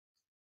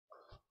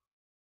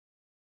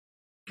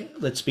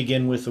Let's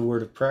begin with a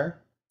word of prayer.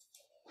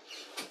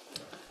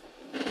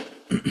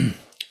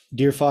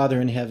 Dear Father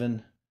in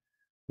heaven,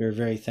 we are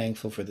very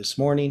thankful for this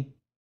morning,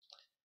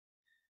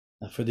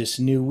 for this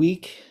new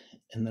week,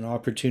 and an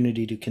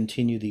opportunity to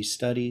continue these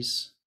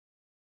studies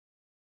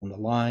on the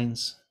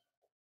lines.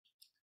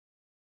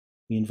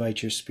 We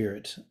invite your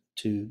Spirit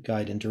to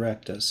guide and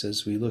direct us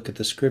as we look at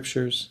the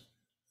scriptures,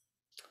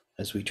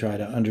 as we try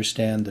to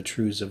understand the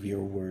truths of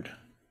your word.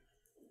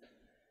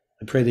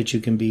 I pray that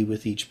you can be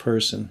with each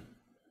person.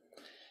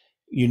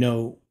 You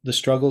know the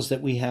struggles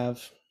that we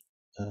have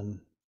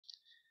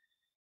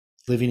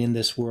living in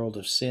this world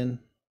of sin,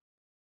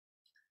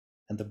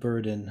 and the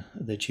burden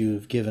that you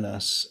have given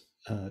us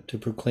to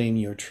proclaim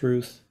your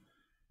truth.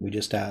 We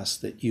just ask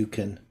that you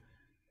can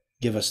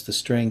give us the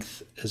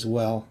strength as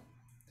well,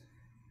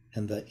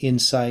 and the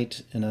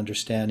insight and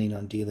understanding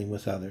on dealing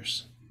with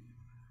others.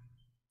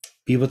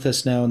 Be with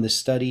us now in this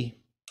study.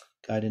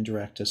 Guide and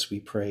direct us, we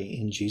pray,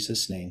 in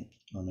Jesus' name.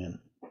 Amen.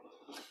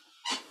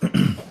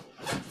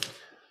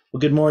 Well,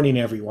 good morning,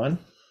 everyone.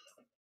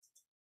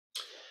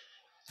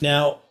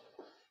 Now,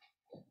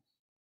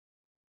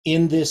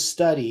 in this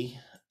study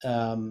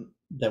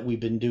that we've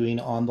been doing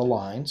on the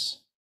lines,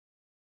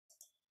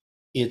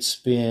 it's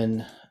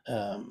been,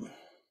 and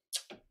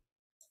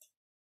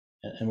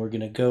we're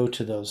going to go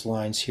to those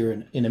lines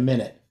here in a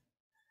minute.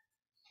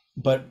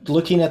 But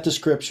looking at the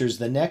scriptures,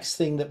 the next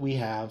thing that we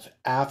have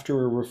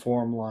after a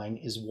reform line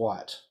is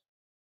what?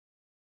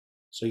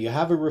 So you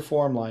have a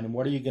reform line, and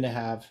what are you going to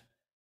have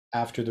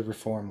after the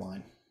reform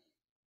line?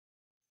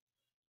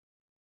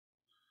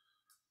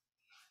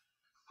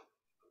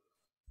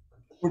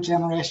 For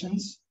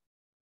generations.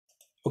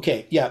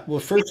 Okay, yeah. Well,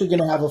 first you're going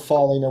to have a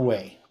falling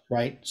away,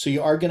 right? So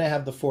you are going to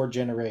have the 4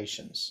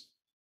 generations,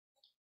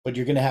 but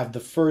you're going to have the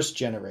first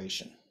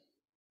generation,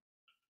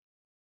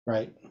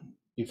 right?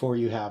 Before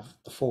you have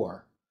the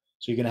 4.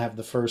 So you're going to have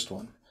the first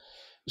one.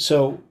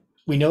 So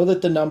we know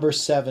that the number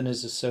 7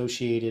 is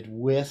associated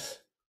with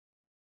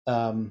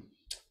the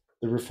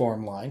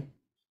reform line.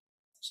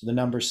 So the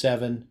number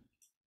 7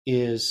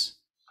 is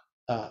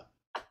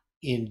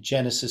in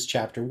Genesis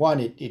chapter 1,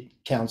 it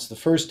counts the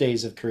first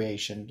days of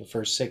creation, the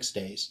first 6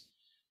 days.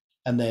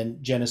 And then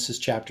Genesis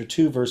chapter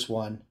 2, verse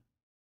 1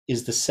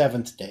 is the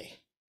 7th day.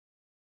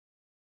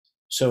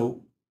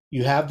 So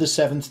you have the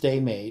 7th day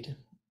made,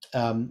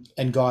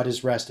 and God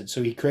is rested.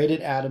 So he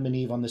created Adam and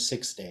Eve on the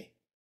 6th day.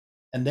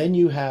 And then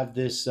you have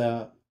this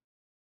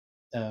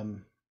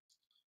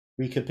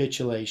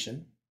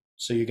recapitulation.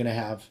 So you're going to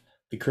have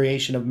the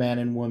creation of man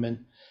and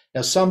woman.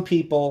 Now, some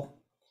people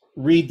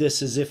read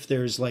this as if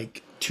there's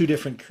like 2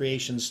 different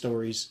creation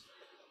stories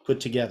put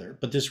together,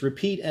 but this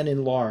repeat and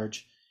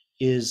enlarge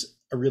is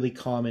a really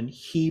common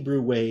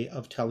Hebrew way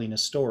of telling a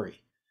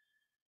story.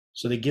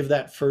 So they give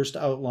that first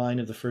outline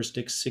of the first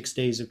 6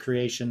 days of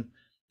creation.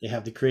 They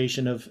have the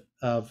creation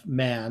of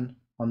man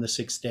on the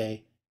 6th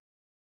day,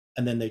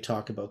 and then they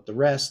talk about the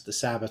rest, the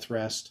Sabbath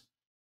rest,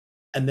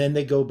 and then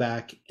they go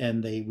back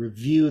and they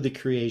review the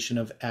creation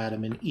of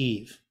Adam and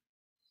Eve.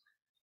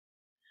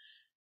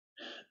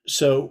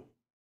 So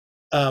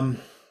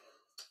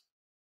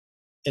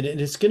and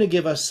it's going to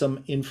give us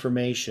some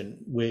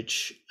information,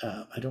 which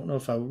I don't know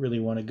if I really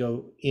want to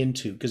go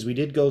into, because we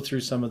did go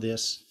through some of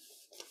this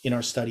in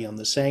our study on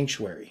the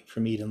sanctuary,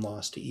 from Eden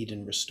lost to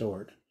Eden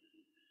restored.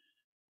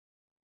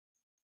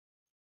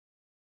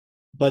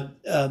 But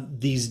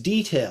these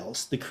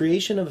details, the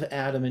creation of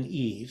Adam and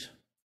Eve,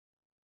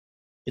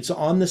 it's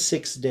on the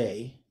 6th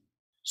day.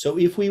 So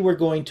if we were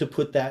going to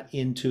put that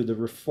into the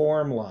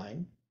reform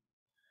line,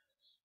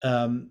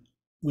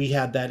 we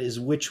had that as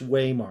which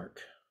way,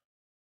 Mark?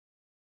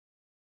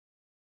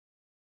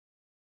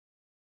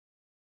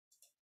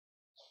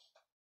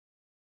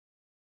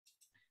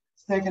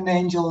 Second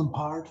angel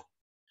empowered.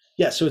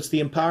 Yeah, so it's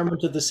the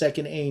empowerment of the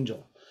second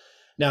angel.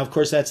 Now, of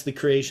course, that's the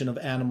creation of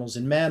animals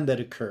and man that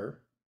occur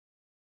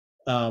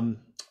on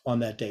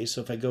that day.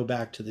 So if I go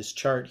back to this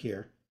chart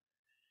here,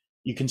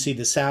 you can see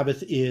the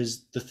Sabbath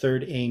is the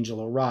 3rd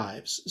angel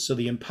arrives. So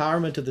the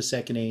empowerment of the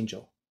second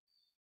angel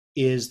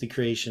is the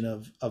creation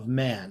of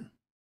man.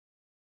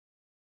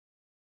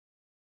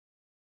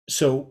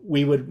 So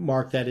we would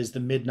mark that as the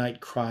midnight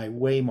cry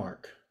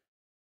waymark.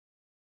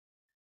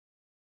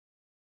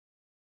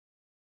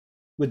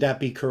 Would that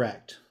be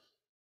correct?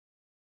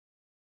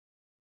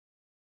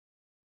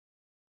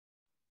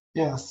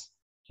 Yes.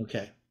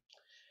 Okay.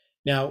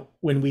 Now,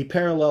 when we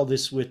parallel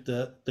this with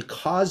the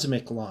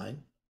cosmic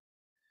line,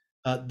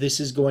 this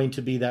is going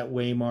to be that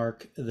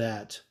waymark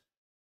that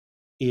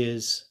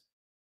is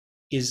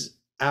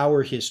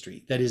our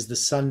history, that is the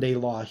Sunday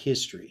law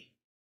history.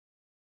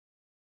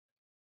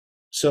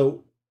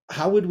 So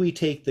how would we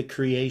take the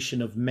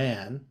creation of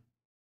man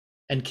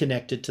and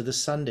connect it to the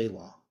Sunday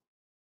law?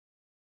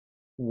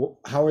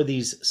 How are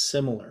these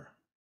similar?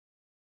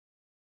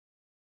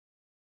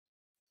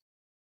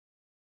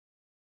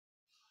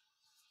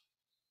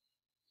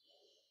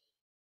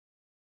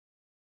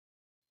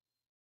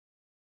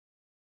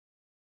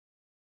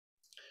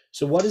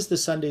 So what is the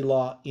Sunday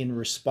law in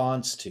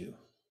response to?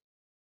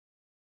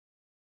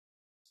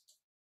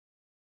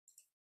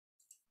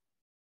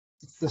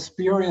 the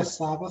spurious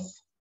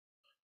Sabbath.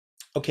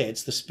 Okay,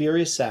 it's the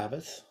spurious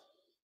Sabbath,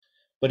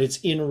 but it's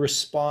in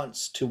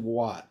response to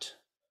what?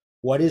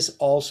 What is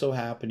also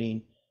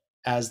happening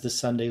as the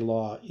Sunday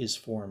law is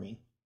forming?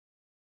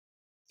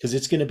 Because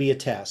it's going to be a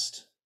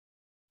test.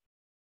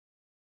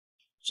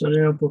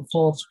 Setting up a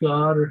false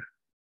god or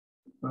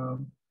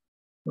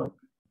well,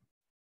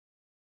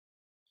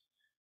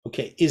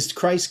 Okay, is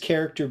Christ's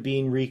character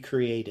being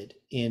recreated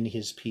in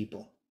his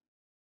people?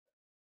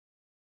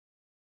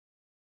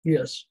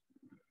 yes.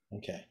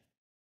 Okay.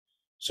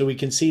 So we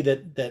can see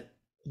that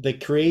the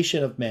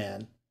creation of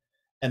man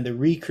and the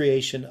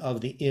recreation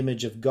of the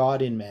image of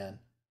God in man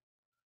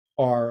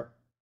are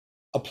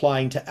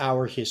applying to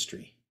our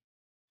history.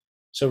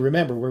 So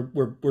remember,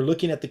 we're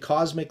looking at the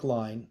cosmic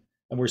line,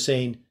 and we're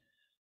saying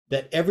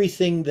that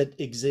everything that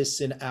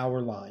exists in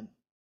our line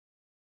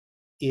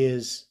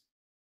is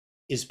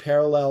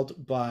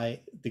paralleled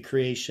by the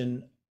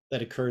creation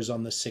that occurs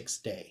on the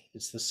sixth day.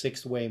 It's the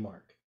sixth way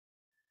mark.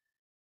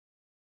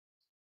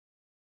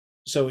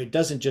 So it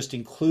doesn't just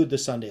include the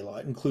Sunday law,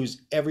 it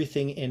includes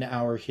everything in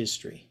our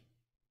history.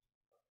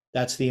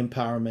 That's the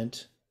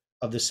empowerment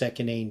of the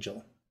second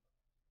angel,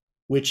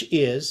 which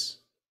is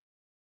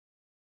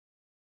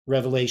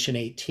Revelation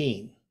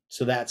 18.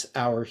 So that's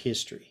our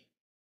history,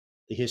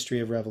 the history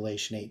of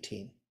Revelation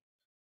 18.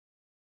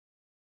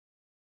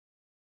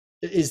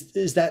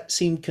 Is that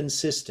seem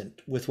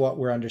consistent with what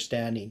we're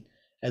understanding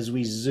as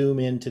we zoom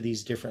into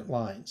these different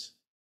lines?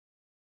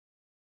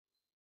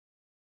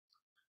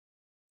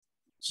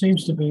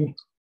 Seems to be.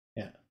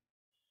 Yeah.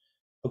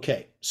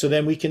 Okay, so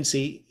then we can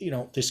see,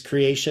 this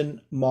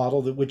creation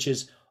model, which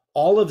is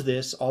all of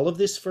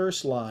this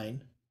first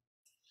line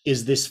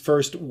is this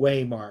first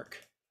way mark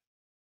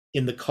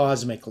in the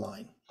cosmic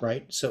line,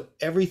 right? So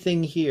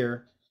everything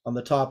here on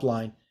the top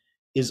line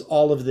is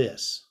all of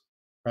this,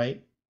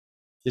 right?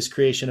 This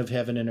creation of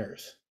heaven and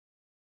earth.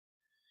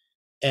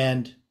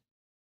 And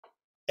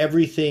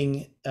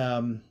everything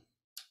that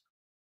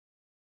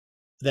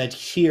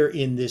here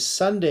in this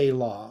Sunday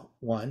law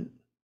one,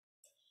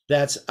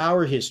 that's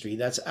our history,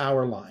 that's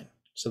our line.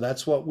 So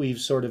that's what we've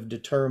sort of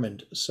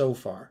determined so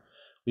far.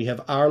 We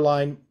have our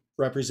line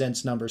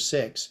represents number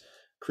 6,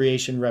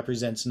 creation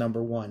represents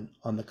number 1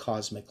 on the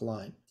cosmic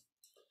line.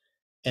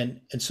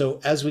 And so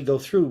as we go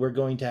through, we're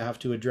going to have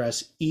to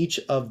address each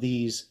of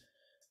these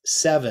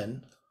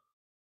 7,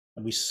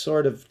 and we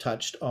sort of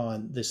touched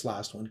on this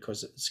last one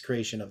because it's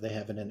creation of the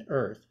heaven and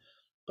earth,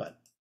 but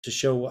to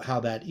show how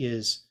that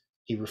is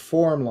a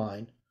reform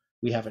line,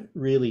 we haven't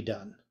really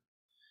done.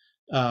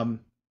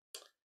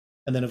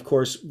 And then, of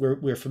course,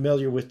 we're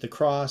familiar with the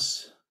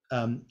cross,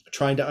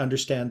 trying to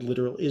understand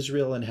literal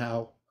Israel and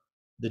how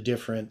the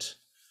different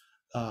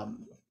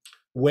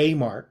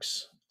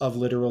waymarks of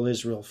literal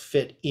Israel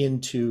fit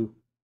into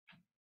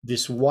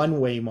this one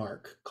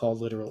waymark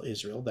called literal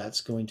Israel. That's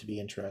going to be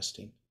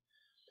interesting.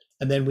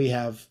 And then we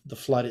have the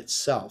flood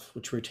itself,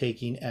 which we're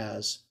taking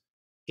as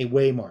a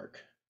waymark.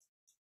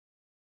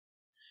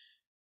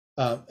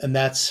 And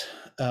that's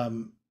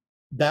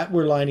that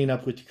we're lining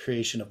up with the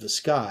creation of the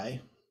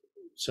sky.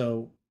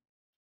 So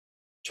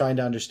trying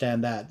to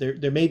understand that.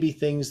 There may be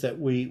things that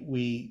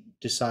we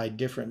decide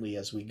differently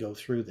as we go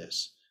through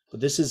this, but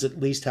this is at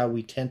least how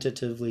we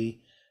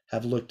tentatively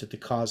have looked at the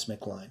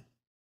cosmic line.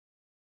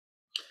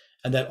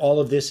 And that all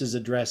of this is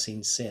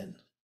addressing sin.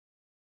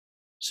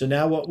 So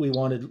now what we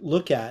want to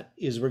look at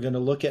is we're going to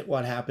look at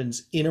what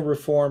happens in a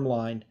reform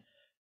line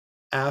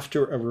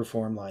after a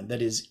reform line.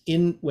 That is,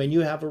 when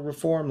you have a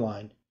reform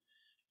line,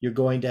 you're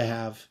going to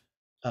have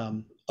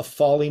a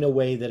falling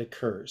away that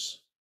occurs.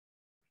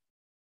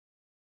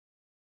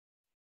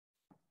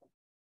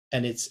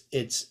 And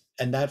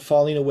and that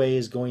falling away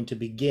is going to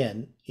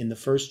begin in the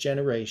first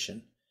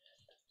generation,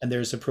 and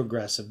there's a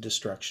progressive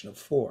destruction of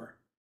 4.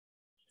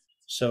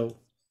 So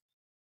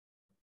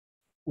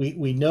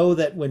we know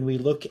that when we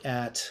look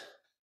at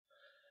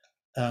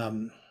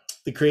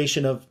the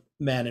creation of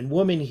man and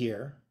woman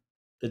here,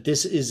 that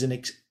this is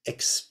an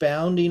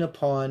expounding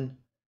upon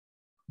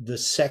the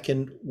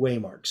second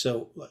waymark.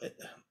 So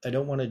I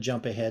don't want to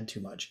jump ahead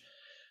too much.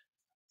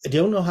 I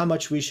don't know how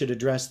much we should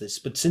address this,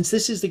 but since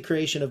this is the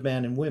creation of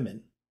man and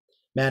woman,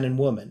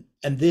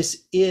 and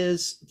this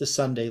is the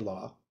Sunday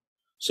law,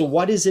 so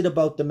what is it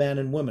about the man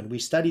and woman? We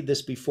studied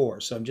this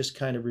before, so I'm just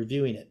kind of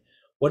reviewing it.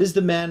 What does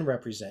the man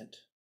represent?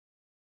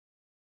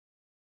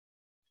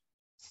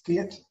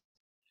 State.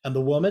 And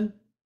the woman?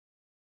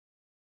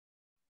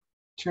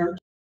 Church.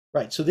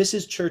 Right, so this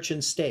is church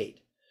and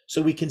state.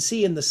 So we can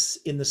see in the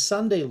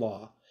Sunday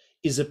law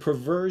is a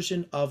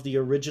perversion of the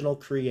original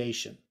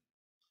creation.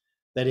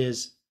 That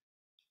is,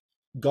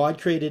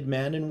 God created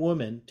man and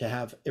woman to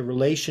have a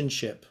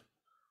relationship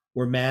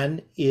where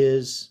man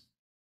is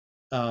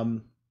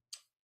the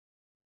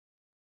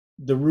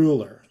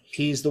ruler.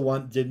 He's the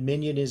one,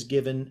 dominion is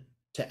given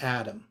to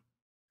Adam.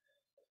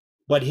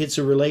 But it's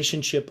a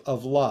relationship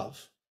of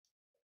love.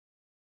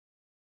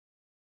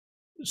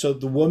 So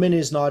the woman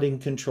is not in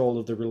control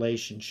of the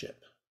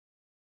relationship,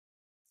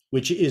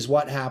 which is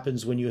what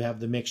happens when you have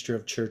the mixture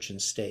of church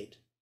and state.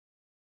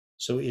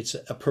 So it's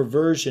a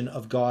perversion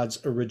of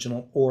God's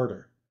original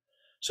order.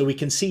 So we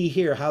can see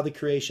here how the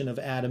creation of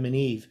Adam and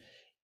Eve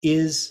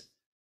is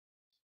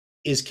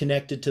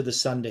connected to the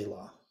Sunday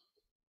law.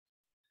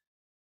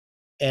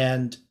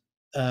 And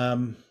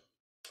now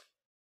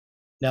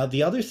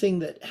the other thing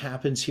that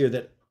happens here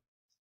that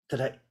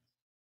I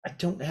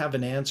don't have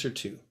an answer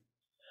to,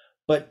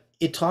 but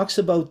it talks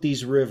about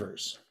these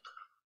rivers.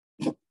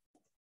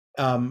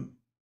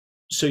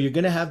 So you're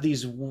going to have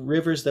these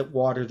rivers that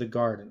water the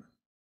garden.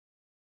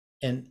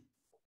 And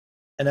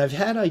I've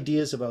had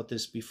ideas about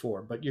this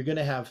before, but you're going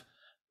to have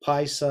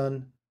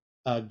Pison,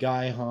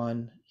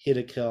 Gihon,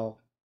 Hiddekel,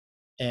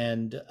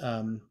 and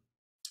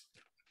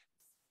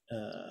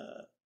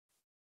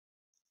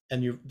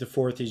the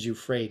fourth is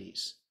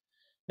Euphrates.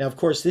 Now, of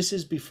course, this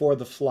is before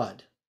the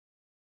flood.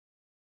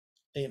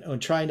 And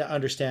trying to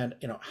understand,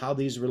 how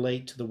these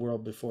relate to the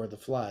world before the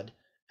flood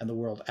and the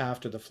world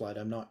after the flood.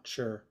 I'm not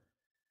sure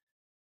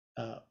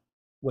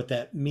what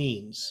that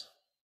means.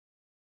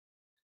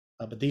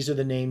 But these are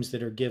the names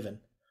that are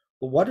given.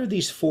 But what are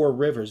these four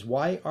rivers?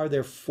 Why are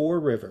there four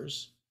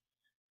rivers?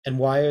 And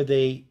why are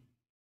they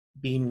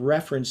being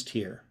referenced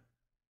here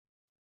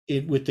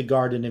with the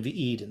Garden of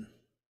Eden?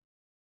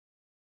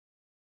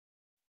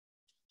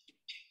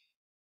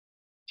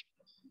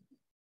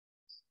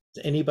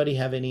 Does anybody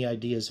have any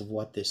ideas of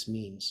what this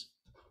means?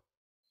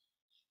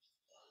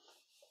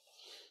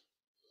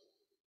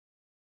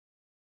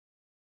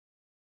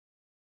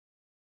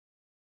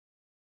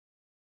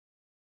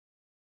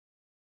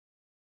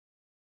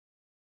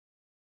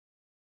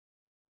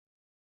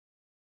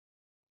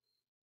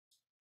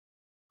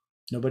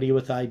 Nobody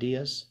with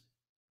ideas?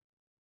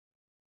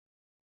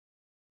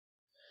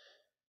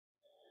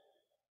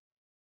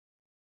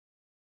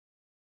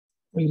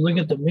 When you look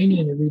at the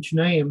meaning of each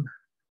name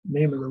of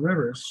the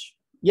rivers,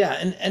 Yeah,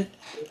 and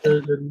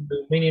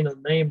the meaning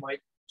of the name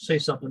might say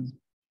something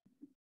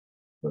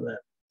for that.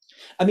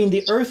 I mean,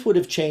 the earth would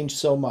have changed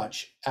so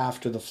much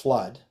after the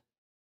flood.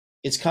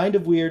 It's kind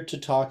of weird to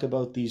talk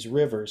about these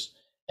rivers,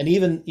 and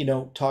even,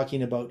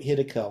 talking about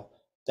Hiddekel,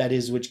 that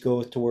is, which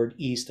goeth toward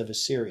east of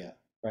Assyria,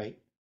 right?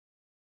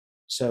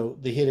 So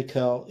the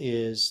Hiddekel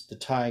is the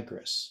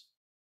Tigris,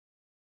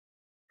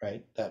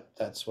 right?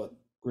 That's what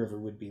river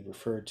would be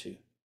referred to.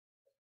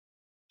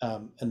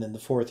 And then the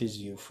fourth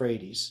is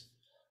Euphrates.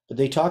 But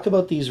they talk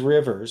about these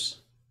rivers,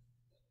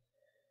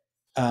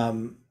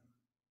 and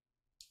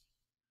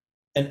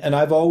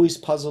I've always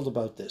puzzled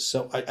about this,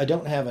 so I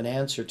don't have an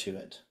answer to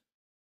it.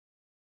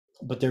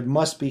 But there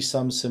must be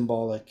some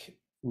symbolic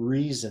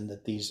reason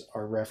that these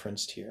are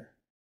referenced here.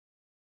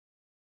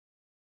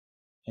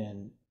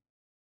 And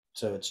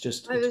so it's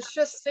just... I was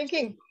just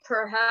thinking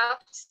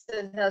perhaps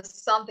it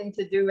has something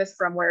to do with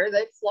from where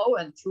they flow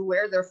and to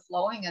where they're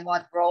flowing and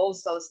what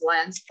roles those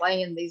lands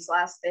play in these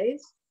last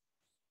days.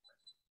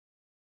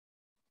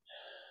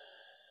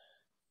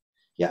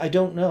 Yeah, I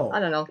don't know. I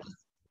don't know.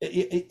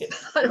 I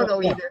don't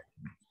know either.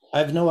 I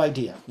have no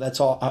idea. That's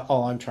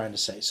all I'm trying to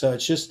say. So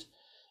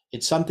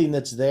it's something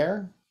that's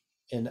there,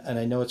 and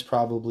I know it's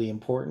probably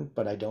important,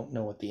 but I don't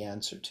know what the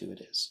answer to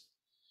it is.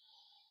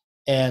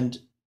 And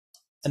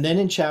then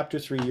in chapter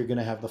 3, you're going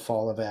to have the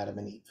fall of Adam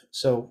and Eve.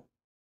 So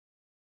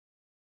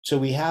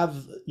we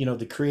have,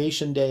 the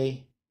creation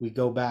day. We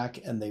go back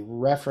and they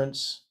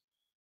reference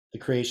the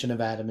creation of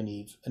Adam and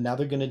Eve, and now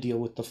they're going to deal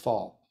with the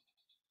fall.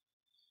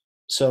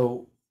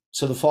 So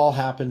the fall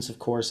happens, of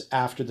course,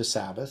 after the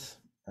Sabbath,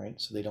 right?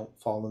 So they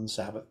don't fall on the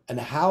Sabbath. And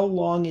how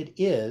long it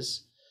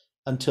is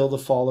until the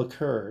fall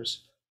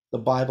occurs, the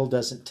Bible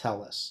doesn't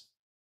tell us.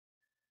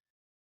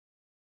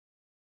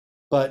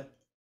 But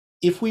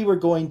if we were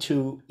going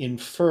to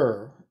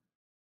infer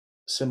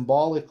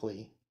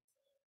symbolically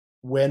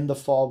when the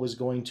fall was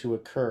going to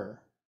occur,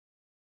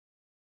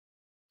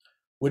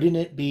 wouldn't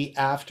it be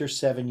after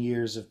 7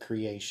 years of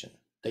creation?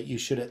 That you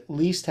should at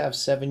least have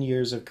 7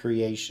 years of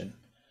creation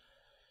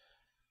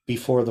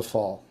before the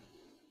fall?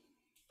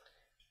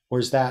 Or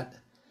is that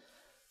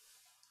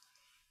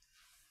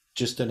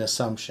just an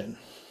assumption?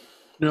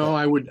 No,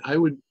 I would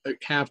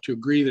have to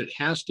agree that it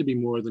has to be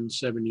more than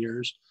 7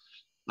 years.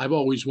 I've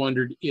always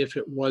wondered if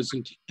it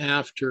wasn't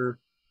after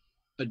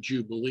a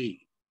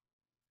Jubilee.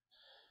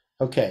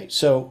 Okay,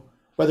 so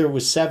whether it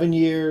was 7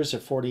 years or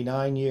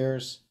 49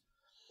 years,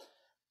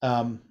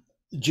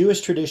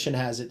 Jewish tradition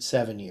has it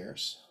 7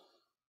 years.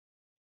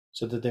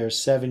 So that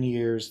there's 7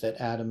 years that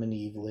Adam and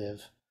Eve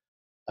live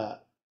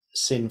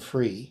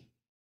sin-free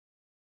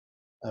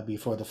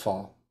before the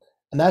fall.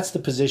 And that's the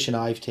position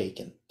I've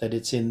taken, that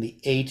it's in the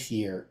 8th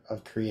year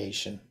of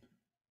creation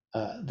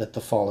that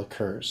the fall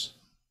occurs.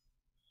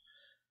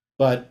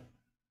 But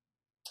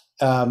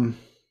none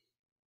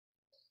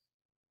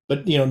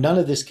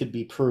of this could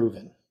be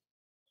proven.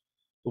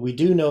 But we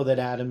do know that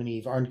Adam and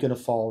Eve aren't going to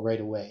fall right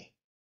away.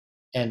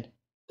 And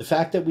the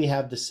fact that we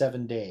have the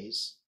 7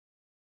 days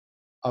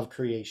of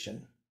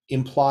creation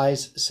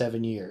implies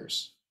 7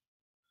 years,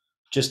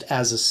 just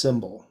as a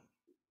symbol.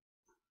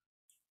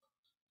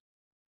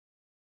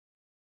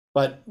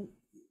 But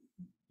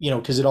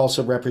because it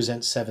also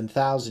represents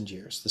 7,000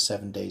 years. The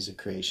 7 days of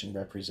creation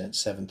represents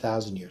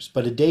 7,000 years.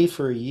 But a day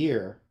for a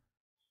year,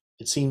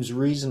 it seems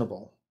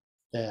reasonable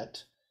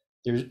that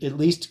there's at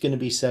least going to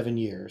be 7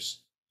 years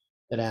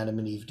that Adam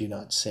and Eve do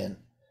not sin.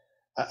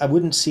 I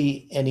wouldn't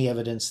see any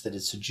evidence that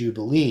it's a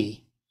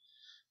Jubilee,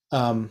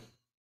 but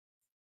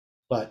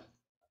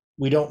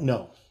we don't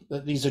know.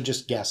 These are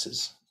just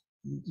guesses.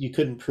 You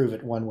couldn't prove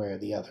it one way or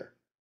the other.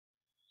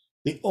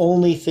 The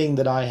only thing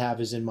that I have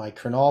is in my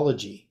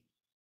chronology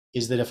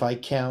is that if I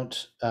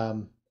count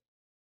from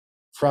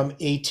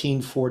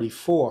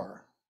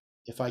 1844,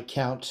 if I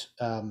count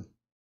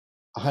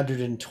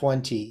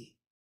 120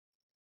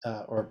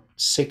 or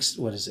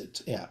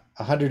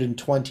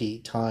 120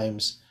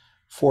 times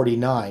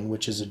 49,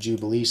 which is a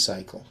Jubilee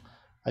cycle,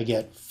 I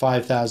get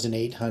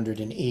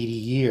 5,880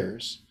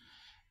 years.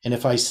 And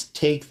if I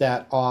take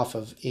that off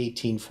of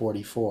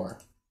 1844,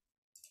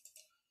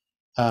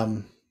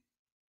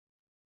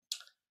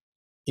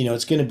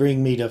 it's going to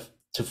bring me to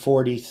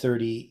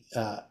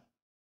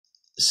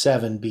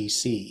 4037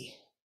 BC.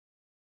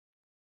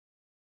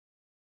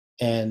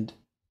 And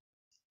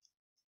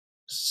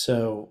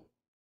so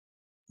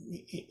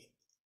it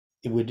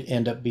would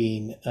end up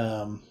being,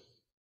 I'm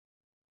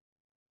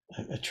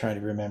trying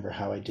to remember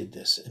how I did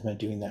this. Am I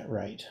doing that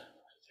right?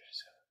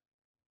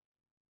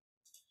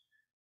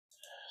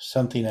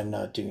 Something I'm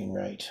not doing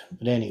right.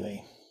 But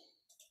anyway,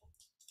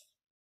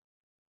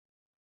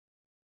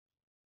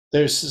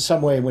 there's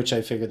some way in which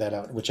I figured that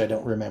out, which I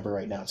don't remember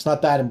right now. It's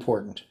not that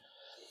important.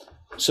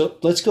 So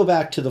let's go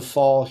back to the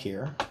fall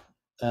here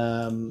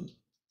of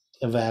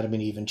Adam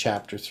and Eve in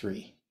chapter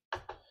 3.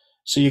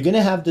 So you're going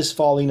to have this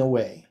falling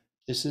away.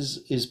 This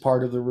is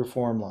part of the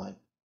reform line.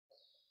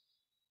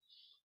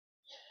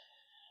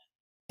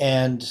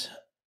 And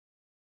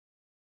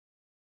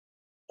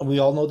we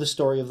all know the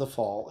story of the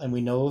fall, and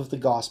we know of the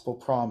gospel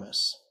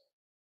promise.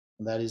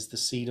 And that is the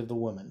seed of the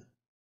woman.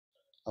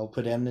 I'll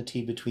put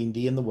enmity between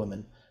thee and the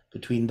woman,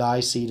 between thy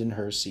seed and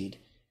her seed.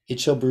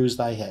 It shall bruise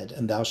thy head,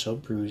 and thou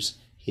shalt bruise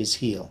his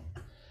heel.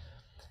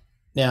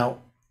 Now,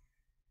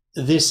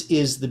 this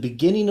is the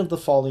beginning of the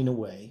falling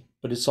away,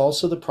 but it's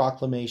also the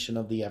proclamation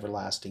of the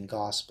everlasting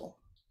gospel.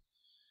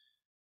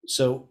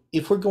 So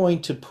if we're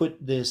going to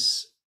put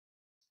this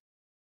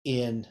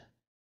in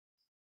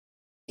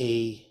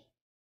a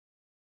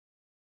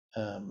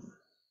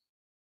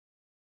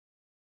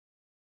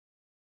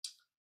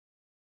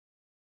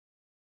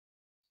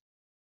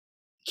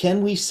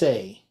can we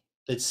say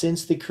that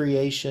since the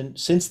creation,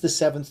 since the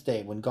seventh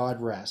day when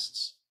God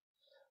rests,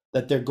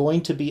 that they're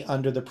going to be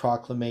under the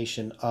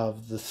proclamation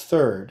of the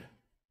third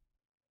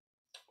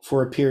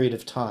for a period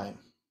of time?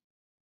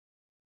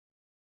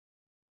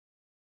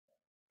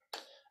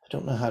 I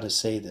don't know how to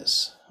say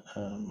this.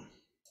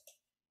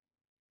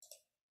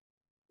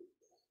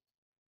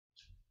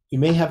 You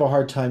may have a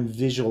hard time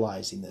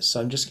visualizing this, so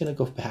I'm just going to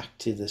go back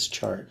to this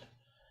chart.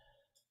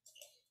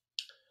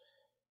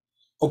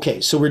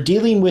 Okay, so we're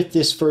dealing with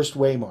this first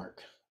waymark.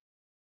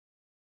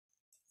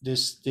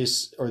 This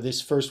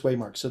first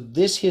waymark. So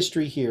this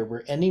history here,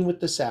 we're ending with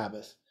the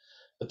Sabbath.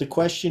 But the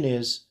question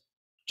is,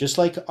 just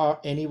like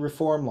any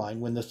reform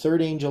line, when the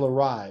third angel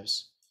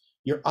arrives,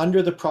 you're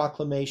under the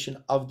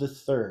proclamation of the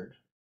third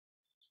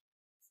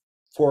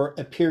for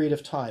a period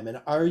of time. And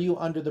are you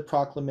under the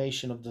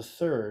proclamation of the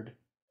third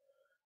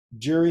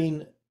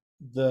during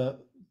the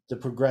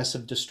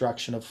progressive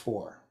destruction of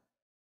 4?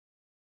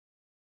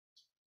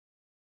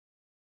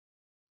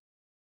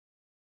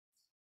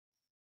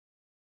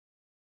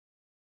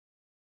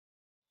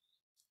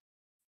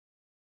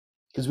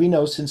 Because we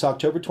know since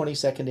October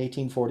 22nd,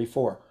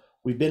 1844,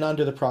 we've been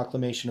under the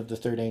proclamation of the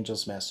third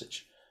angel's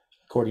message,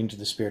 according to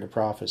the spirit of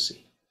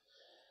prophecy.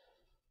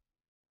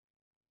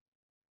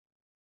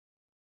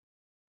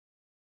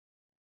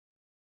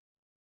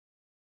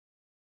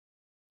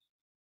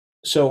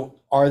 So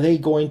are they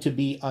going to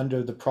be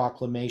under the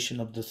proclamation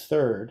of the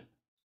third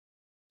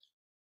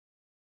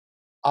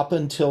up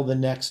until the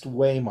next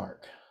waymark?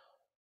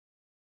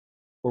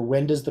 Or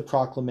when does the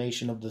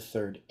proclamation of the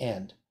third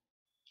end?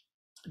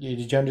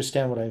 Did you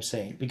understand what I'm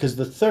saying? Because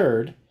the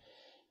third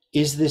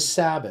is this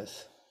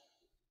Sabbath.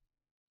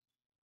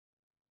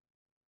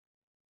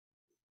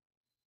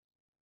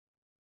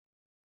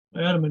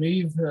 Adam and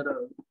Eve had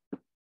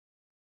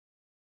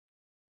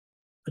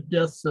a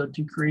death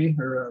decree,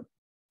 or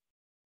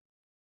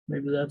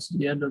maybe that's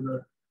the end of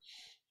the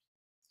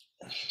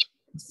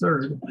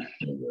third.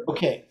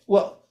 Okay,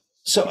 well,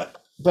 so,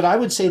 but I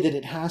would say that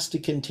it has to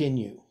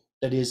continue.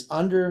 That each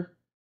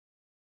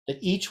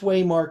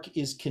waymark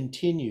is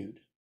continued,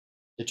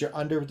 that you're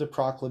under the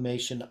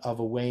proclamation of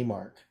a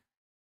waymark,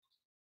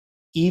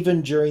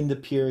 even during the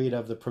period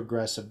of the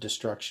progressive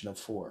destruction of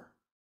 4.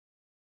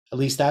 At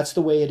least that's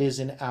the way it is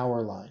in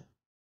our line.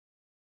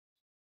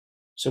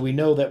 So we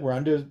know that we're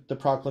under the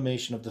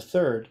proclamation of the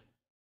third.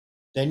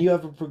 Then you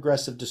have a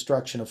progressive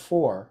destruction of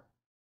 4.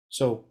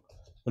 So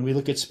when we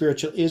look at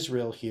spiritual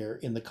Israel here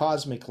in the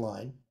cosmic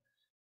line,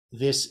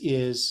 this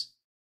is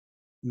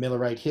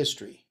Millerite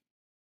history.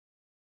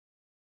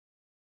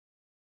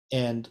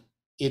 And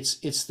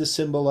it's the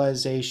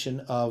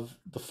symbolization of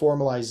the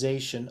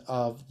formalization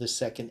of the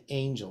second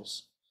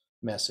angel's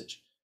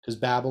message, because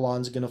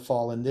Babylon's going to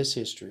fall in this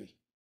history,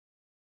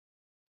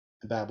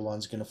 and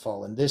Babylon's going to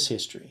fall in this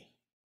history.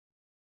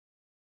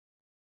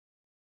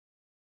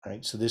 All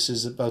right, so this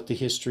is about the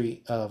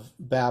history of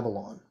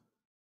Babylon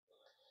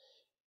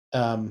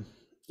in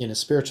a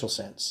spiritual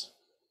sense.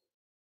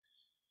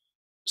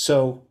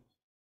 So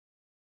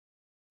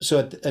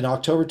in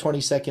October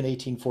 22nd,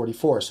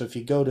 1844, so if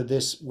you go to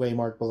this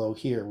waymark below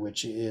here,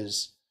 which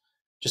is,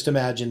 just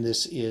imagine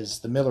this is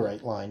the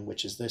Millerite line,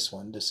 which is this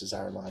one, this is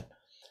our line.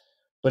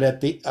 But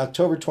at the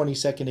October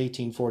 22nd,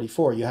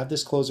 1844, you have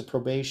this close of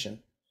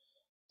probation.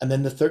 And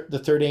then the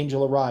third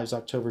angel arrives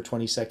October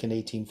 22nd,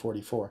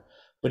 1844.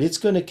 But it's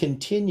going to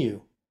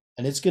continue,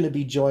 and it's going to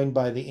be joined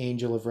by the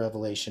angel of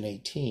Revelation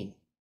 18,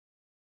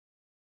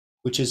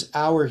 which is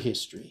our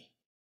history.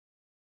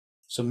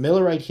 So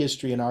Millerite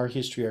history and our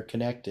history are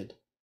connected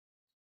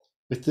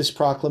with this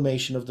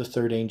proclamation of the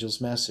third angel's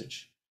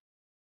message.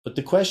 But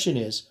the question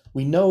is,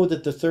 we know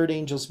that the third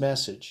angel's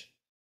message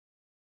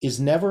is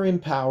never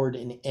empowered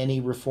in any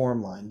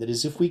reform line. That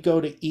is, if we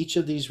go to each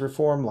of these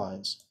reform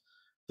lines,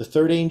 the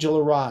third angel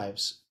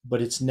arrives,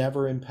 but it's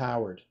never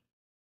empowered.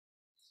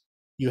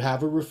 You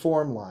have a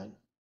reform line.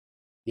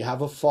 You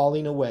have a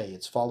falling away.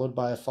 It's followed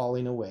by a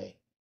falling away.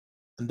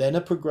 And then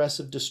a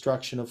progressive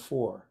destruction of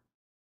 4.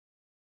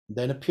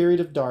 Then a period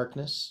of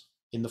darkness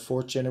in the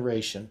 4th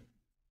generation.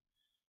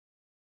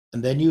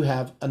 And then you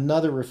have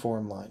another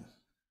reform line.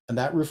 And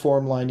that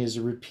reform line is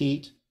a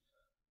repeat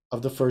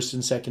of the first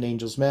and second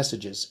angel's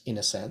messages, in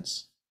a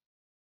sense,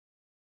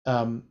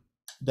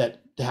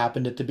 that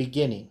happened at the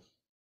beginning.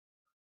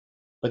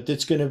 But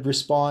it's going to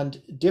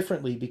respond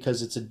differently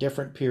because it's a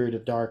different period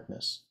of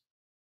darkness.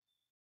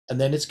 And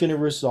then it's going to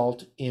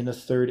result in a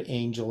third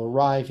angel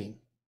arriving.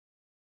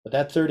 But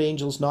that third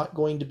angel is not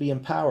going to be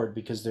empowered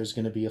because there's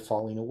going to be a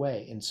falling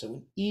away. And so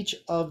in each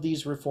of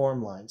these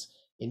reform lines,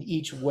 in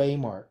each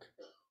waymark,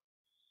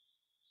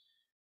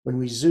 when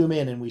we zoom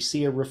in and we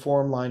see a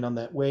reform line on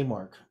that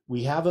waymark,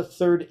 we have a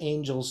third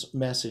angel's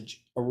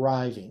message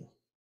arriving.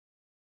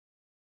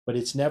 But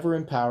it's never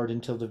empowered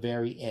until the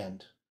very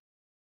end.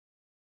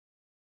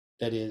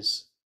 That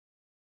is,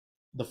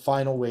 the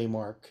final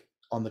waymark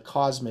on the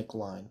cosmic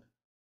line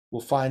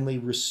will finally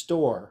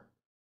restore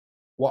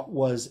what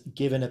was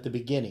given at the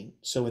beginning.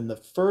 So in the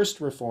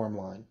first reform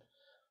line,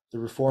 the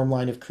reform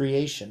line of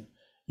creation,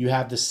 you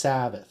have the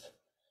Sabbath.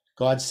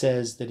 God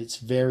says that it's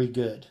very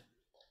good.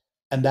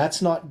 And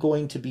that's not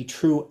going to be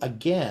true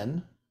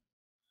again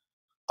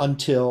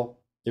until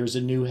there's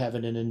a new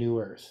heaven and a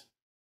new earth.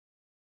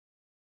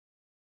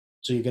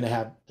 So you're going to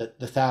have the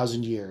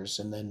 1,000 years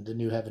and then the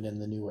new heaven and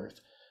the new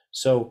earth.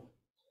 So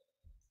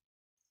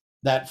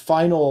that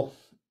final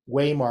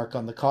waymark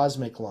on the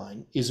cosmic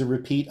line is a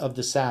repeat of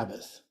the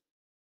Sabbath.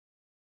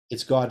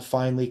 It's God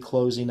finally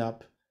closing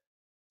up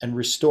and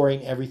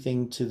restoring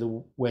everything to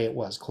the way it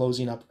was,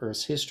 closing up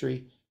Earth's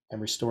history and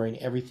restoring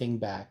everything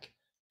back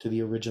to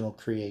the original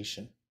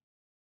creation.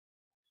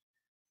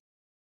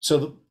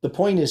 So the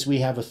point is, we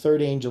have a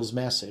third angel's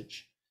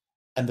message.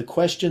 And the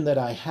question that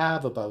I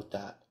have about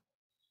that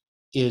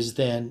is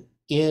then,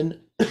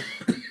 in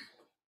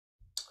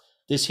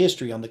this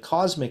history on the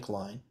cosmic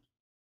line,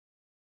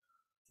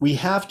 we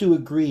have to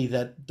agree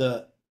that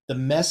the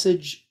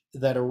message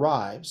that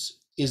arrives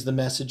is the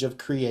message of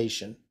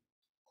creation,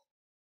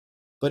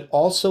 but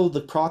also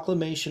the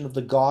proclamation of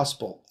the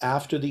gospel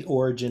after the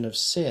origin of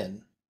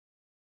sin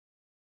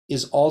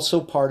is also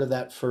part of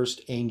that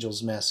first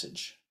angel's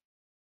message.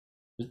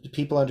 Do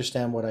people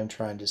understand what I'm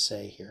trying to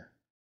say here?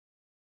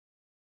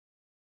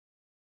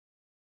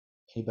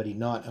 Anybody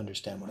not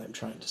understand what I'm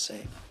trying to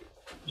say?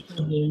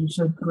 You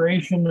said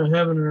creation of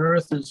heaven and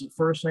earth is the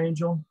first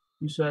angel,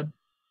 you said?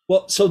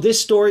 Well, so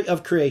this story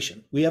of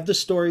creation, we have the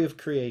story of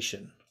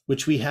creation,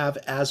 which we have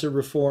as a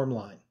reform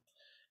line.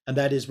 And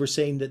that is, we're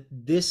saying that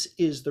this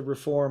is the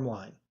reform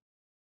line.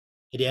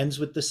 It ends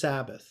with the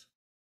Sabbath.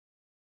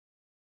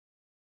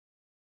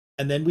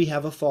 And then we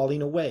have a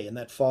falling away, and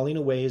that falling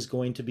away is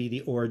going to be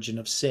the origin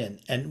of sin.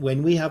 And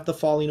when we have the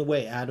falling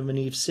away, Adam and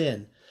Eve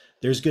sin,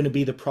 there's going to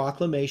be the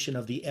proclamation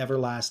of the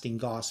everlasting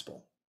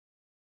gospel.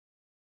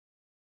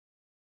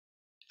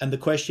 And the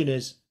question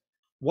is,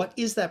 what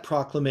is that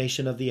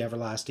proclamation of the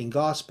everlasting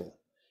gospel?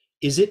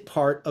 Is it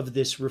part of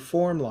this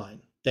reform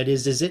line? That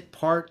is it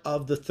part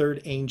of the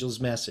third angel's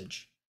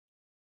message?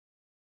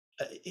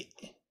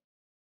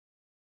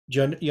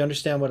 Do you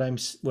understand what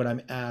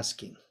I'm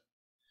asking?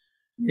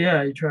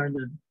 Yeah, you're trying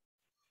to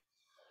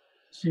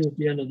see what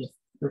the end of the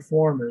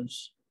reform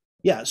is.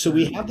 Yeah, so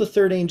we have the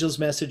third angel's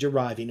message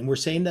arriving, and we're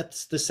saying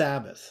that's the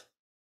Sabbath.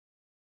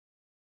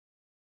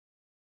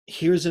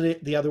 Here's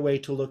the other way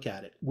to look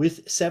at it.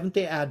 With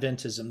Seventh-day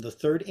Adventism, the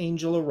third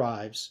angel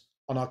arrives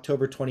on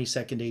October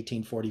 22nd,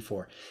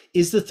 1844.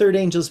 Is the third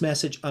angel's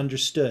message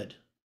understood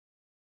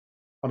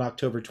on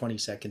October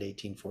 22nd,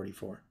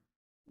 1844?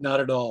 Not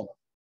at all.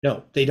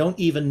 No, they don't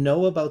even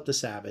know about the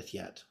Sabbath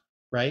yet,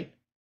 right?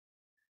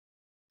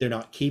 They're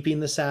not keeping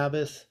the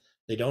Sabbath.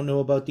 They don't know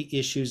about the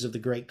issues of the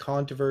great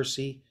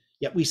controversy,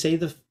 yet we say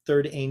the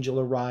third angel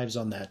arrives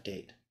on that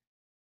date.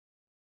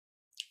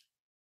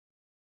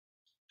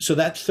 So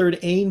that third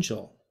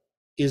angel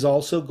is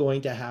also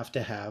going to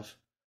have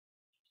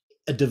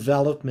a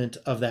development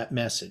of that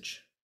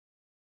message.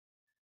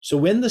 So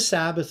when the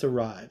Sabbath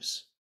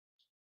arrives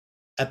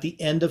at the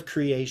end of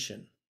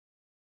creation,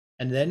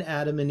 and then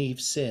Adam and Eve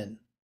sin,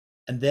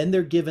 and then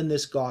they're given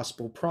this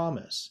gospel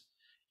promise,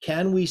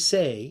 can we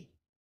say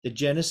that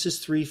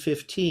Genesis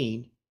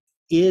 3:15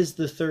 is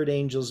the third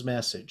angel's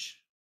message?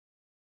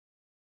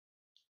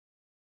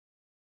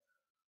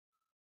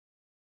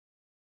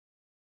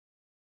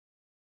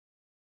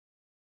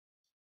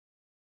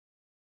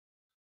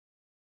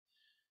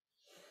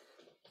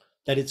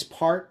 That it's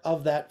part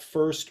of that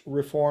first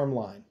reform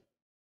line.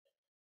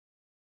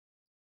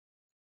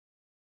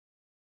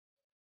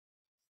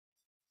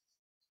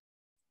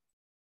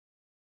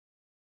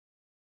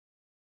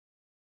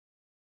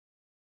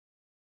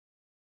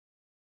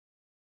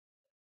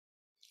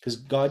 Because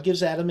God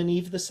gives Adam and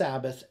Eve the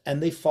Sabbath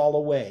and they fall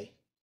away,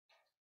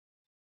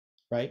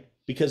 right?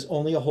 Because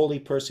only a holy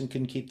person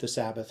can keep the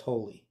Sabbath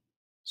holy.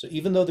 So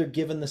even though they're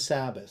given the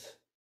Sabbath,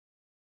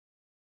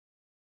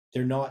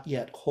 they're not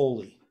yet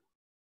holy.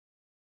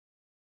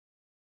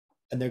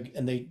 And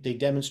they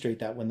demonstrate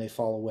that when they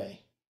fall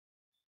away.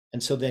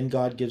 And so then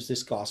God gives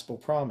this gospel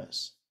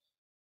promise.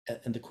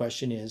 And the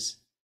question is,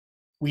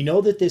 we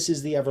know that this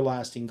is the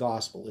everlasting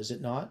gospel, is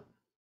it not?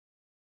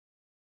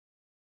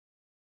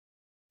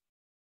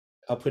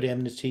 I'll put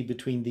enmity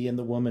between thee and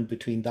the woman,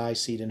 between thy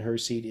seed and her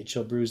seed. It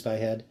shall bruise thy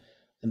head,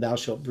 and thou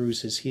shalt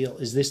bruise his heel.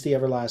 Is this the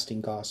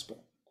everlasting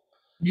gospel?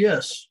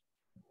 Yes.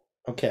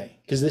 Okay,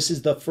 because this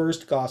is the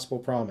first gospel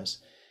promise.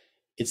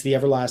 It's the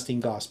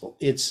everlasting gospel.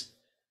 It's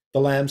the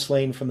lamb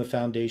slain from the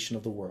foundation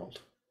of the world.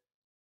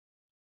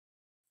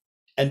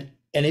 And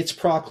its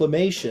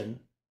proclamation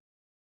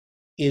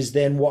is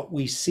then what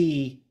we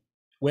see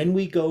when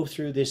we go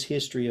through this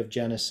history of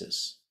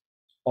Genesis,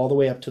 all the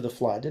way up to the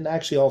flood, and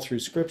actually all through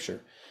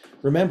Scripture.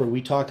 Remember,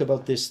 we talk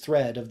about this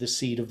thread of the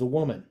seed of the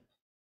woman.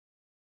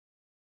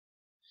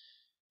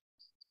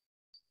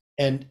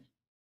 And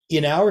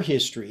in our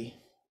history,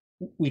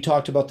 we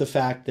talked about the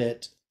fact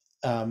that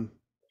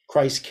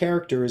Christ's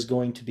character is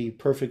going to be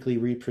perfectly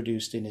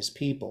reproduced in his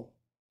people,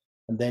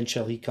 and then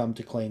shall he come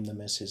to claim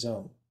them as his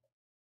own.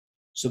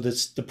 So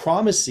that's the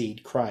promised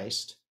seed,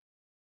 Christ,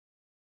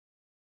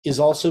 is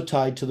also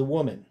tied to the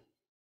woman.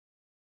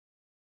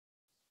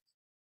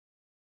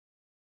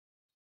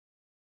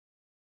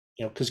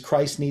 Because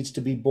Christ needs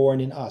to be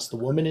born in us. The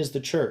woman is the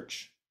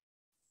church,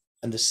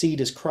 and the seed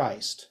is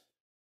Christ.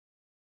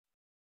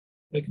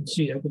 I can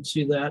see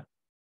that.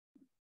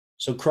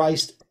 So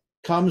Christ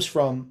comes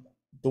from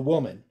the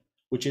woman,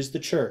 which is the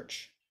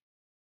church.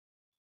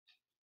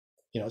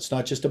 It's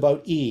not just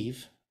about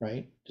Eve,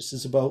 right? This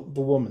is about the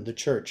woman, the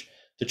church.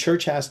 The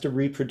church has to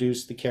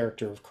reproduce the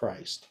character of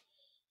Christ.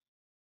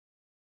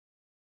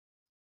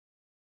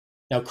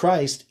 Now,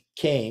 Christ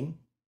came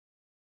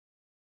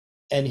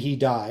and he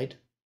died,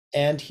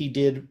 and he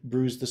did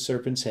bruise the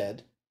serpent's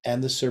head,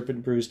 and the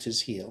serpent bruised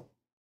his heel.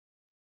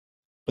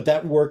 But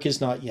that work is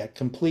not yet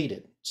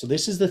completed. So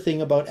this is the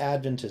thing about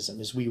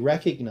Adventism, is we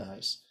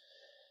recognize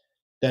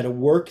that a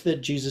work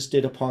that Jesus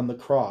did upon the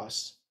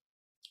cross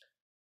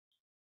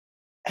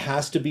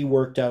has to be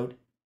worked out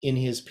in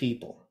his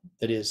people.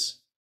 That is,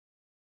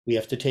 we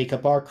have to take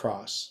up our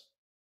cross.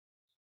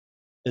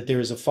 That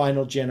there is a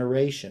final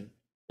generation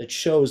that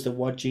shows that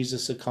what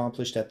Jesus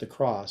accomplished at the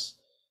cross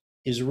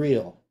is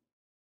real.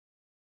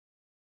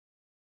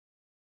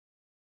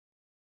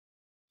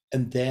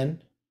 And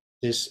then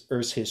this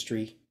earth's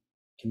history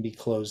can be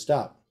closed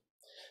up.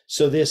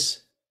 So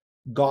this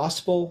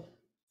gospel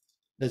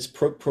that's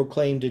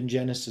proclaimed in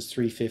Genesis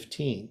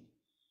 3:15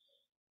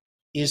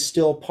 is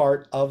still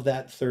part of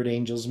that third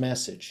angel's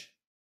message.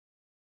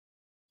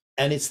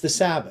 And it's the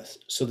Sabbath.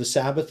 So the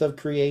Sabbath of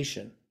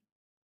creation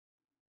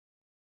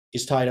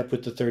is tied up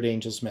with the third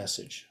angel's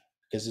message,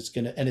 because it's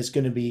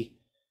going to be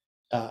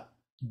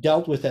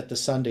dealt with at the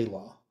Sunday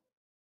law.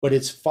 But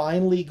it's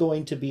finally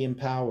going to be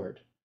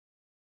empowered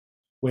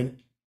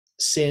when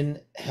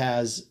sin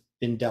has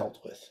been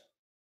dealt with.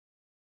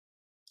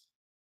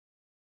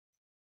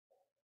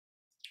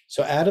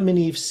 So Adam and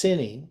Eve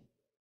sinning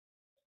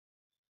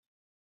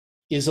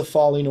is a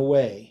falling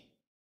away.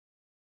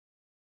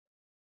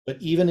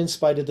 But even in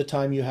spite of the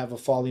time you have a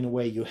falling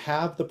away, you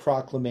have the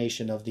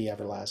proclamation of the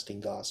everlasting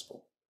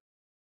gospel.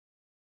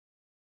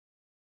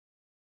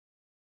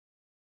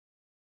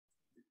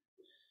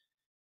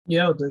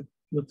 Yeah,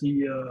 with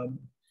the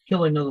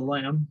killing of the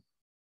lamb,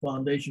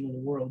 foundation of the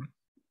world.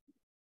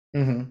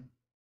 Mm-hmm.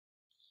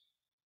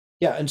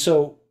 Yeah, and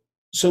so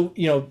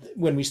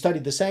when we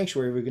studied the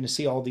sanctuary, we're going to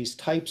see all these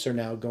types are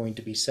now going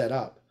to be set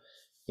up.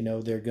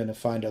 They're going to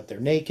find out they're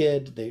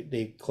naked.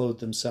 They clothe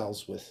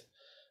themselves with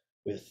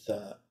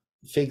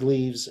fig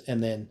leaves,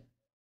 and then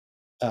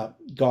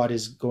God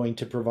is going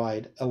to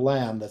provide a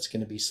lamb that's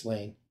going to be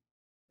slain,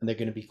 and they're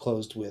going to be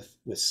clothed with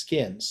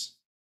skins,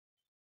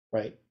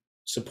 right?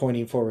 So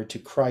pointing forward to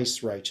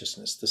Christ's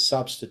righteousness, the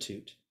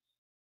substitute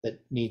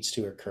that needs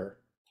to occur.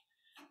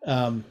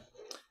 And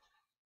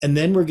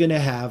then we're going to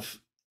have,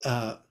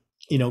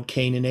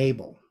 Cain and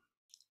Abel.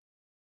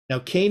 Now,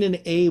 Cain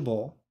and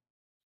Abel,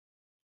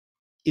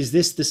 is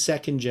this the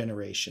second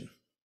generation?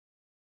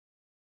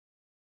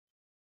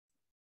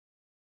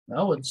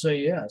 I would say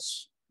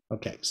yes.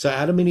 Okay, so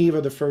Adam and Eve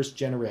are the first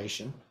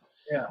generation.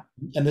 Yeah.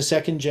 And the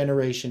second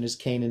generation is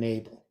Cain and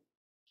Abel.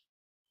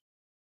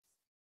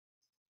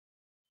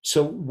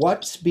 So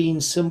what's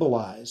being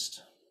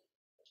symbolized,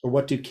 or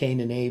what do Cain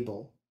and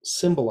Abel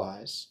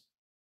symbolize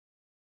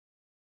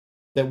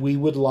that we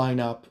would line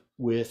up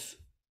with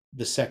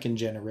the second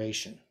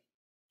generation?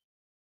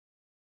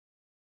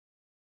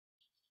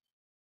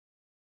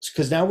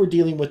 Because now we're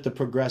dealing with the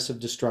progressive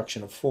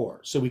destruction of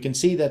 4. So we can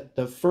see that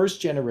the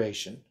first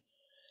generation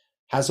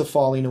has a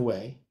falling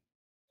away,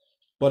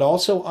 but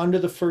also under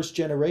the first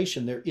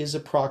generation, there is a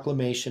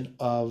proclamation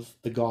of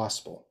the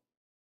gospel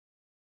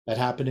that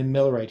happened in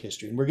Millerite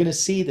history. And we're going to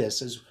see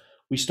this as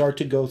we start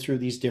to go through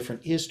these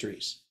different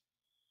histories,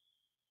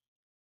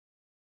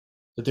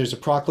 that there's a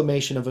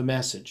proclamation of a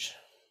message.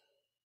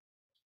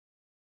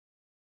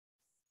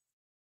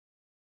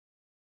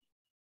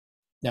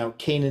 Now,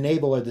 Cain and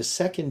Abel are the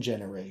second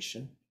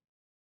generation.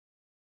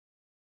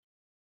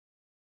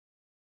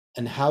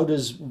 And how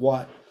does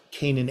what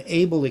Cain and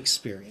Abel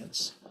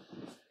experience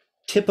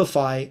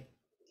typify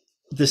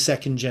the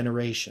second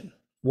generation?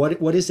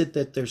 What is it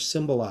that they're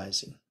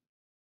symbolizing?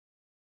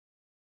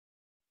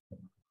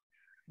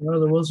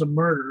 Well, there was a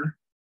murder.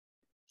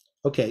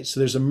 Okay, so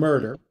there's a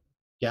murder.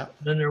 Yeah.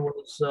 Then there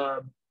was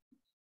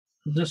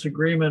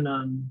disagreement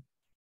on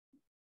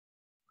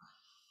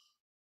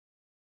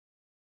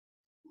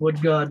what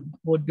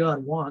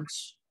God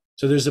wants.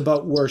 So there's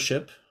about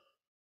worship.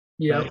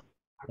 Yeah. Right?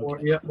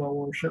 Okay. Yeah, well,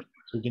 worship.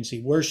 So we can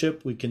see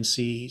worship, we can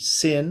see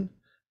sin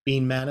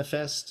being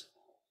manifest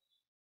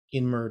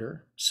in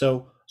murder.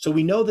 So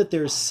we know that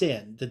there's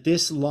sin, that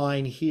this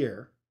line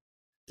here,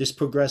 this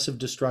progressive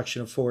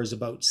destruction of 4 is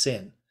about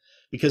sin,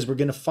 because we're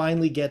going to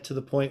finally get to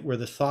the point where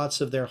the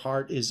thoughts of their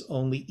heart is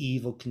only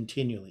evil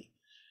continually,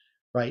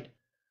 right?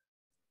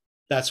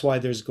 That's why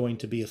there's going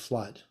to be a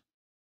flood.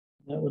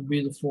 That would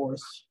be the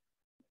 4th.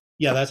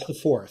 Yeah, that's the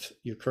 4th.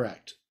 You're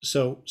correct.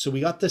 So we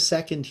got the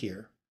second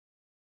here.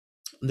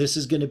 This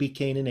is going to be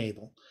Cain and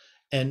Abel.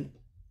 And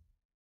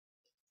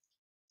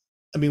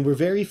I mean, we're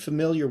very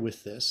familiar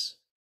with this,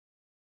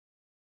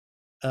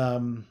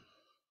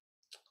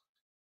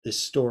 this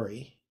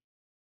story.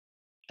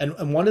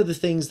 And one of the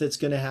things that's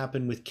going to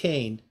happen with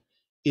Cain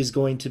is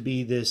going to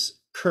be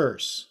this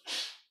curse,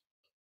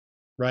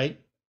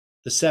 right?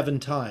 The 7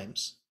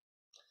 times.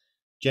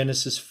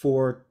 Genesis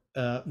 4,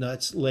 no,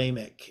 it's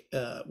Lamech.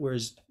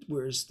 Where's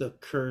the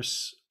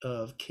curse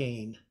of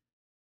Cain?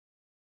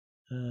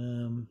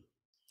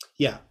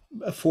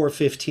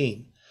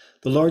 4:15.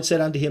 The Lord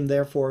said unto him,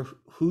 therefore,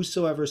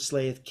 whosoever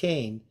slayeth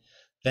Cain,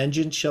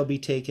 vengeance shall be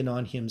taken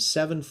on him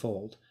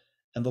 7-fold.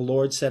 And the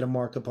Lord set a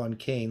mark upon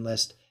Cain,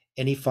 lest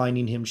any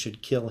finding him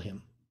should kill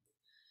him.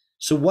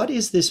 So what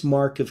is this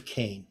mark of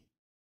Cain?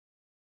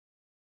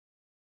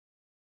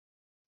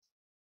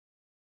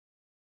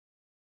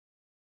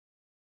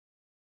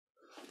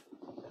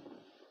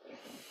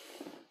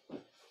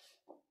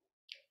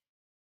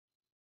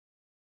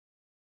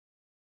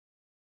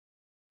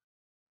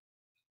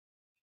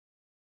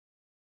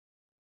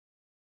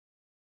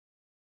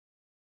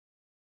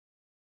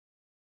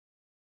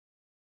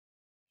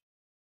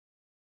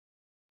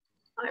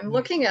 I'm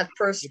looking at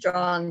 1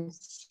 John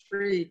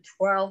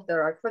 3:12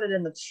 there. I put it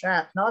in the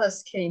chat. Not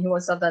as Cain, who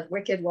was of that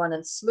wicked one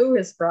and slew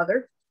his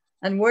brother.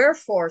 And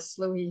wherefore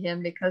slew he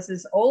him? Because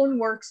his own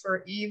works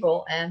were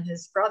evil and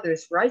his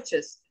brother's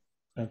righteous.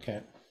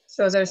 Okay.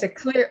 So there's a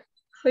clear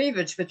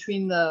cleavage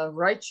between the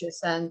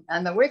righteous and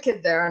the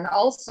wicked there. And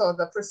also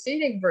the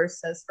preceding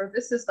verse says, for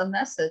this is the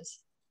message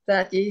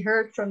that ye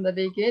heard from the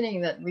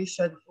beginning, that we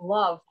should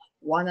love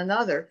one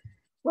another.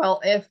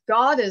 Well, if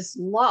God is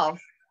love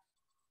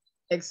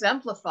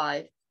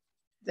exemplified,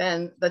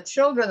 then the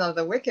children of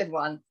the wicked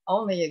one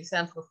only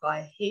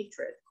exemplify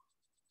hatred.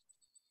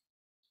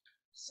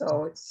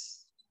 So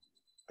it's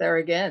there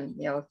again,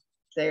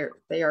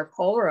 they are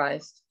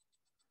polarized.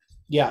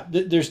 Yeah,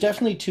 there's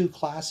definitely 2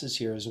 classes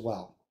here as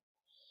well.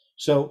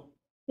 So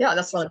yeah,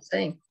 that's what I'm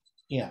saying.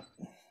 Yeah,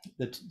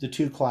 the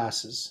 2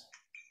 classes.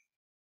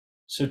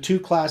 So 2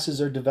 classes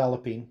are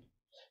developing.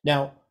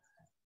 Now,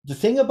 the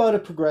thing about a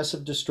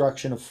progressive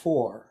destruction of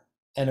 4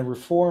 and a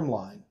reform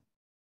line,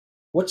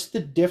 what's the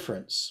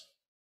difference?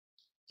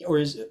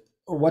 Or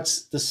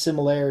what's the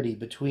similarity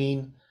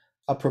between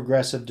a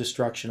progressive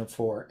destruction of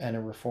 4 and a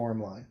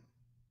reform line?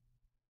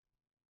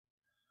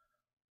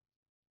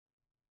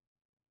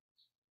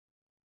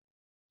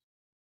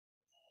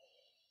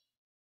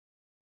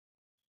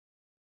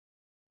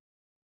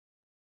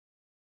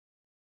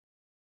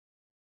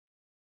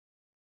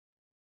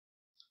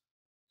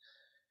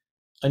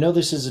 I know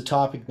this is a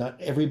topic not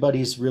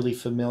everybody's really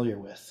familiar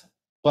with,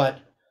 but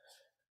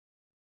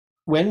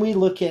when we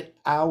look at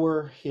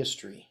our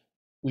history,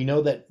 we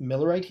know that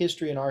Millerite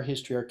history and our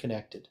history are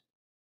connected.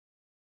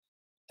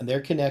 And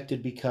they're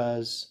connected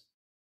because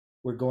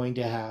we're going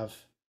to have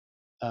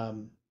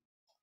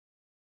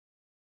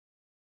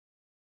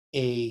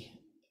a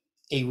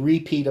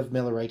repeat of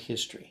Millerite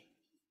history.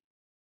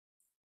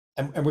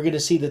 And we're going to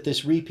see that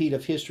this repeat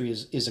of history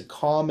is a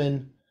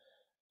common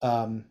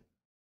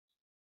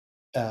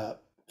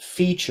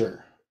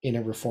feature in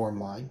a reform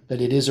line,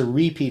 that it is a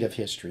repeat of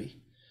history,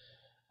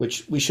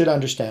 which we should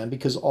understand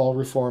because all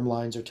reform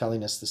lines are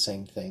telling us the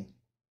same thing.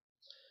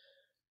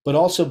 But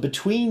also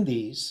between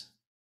these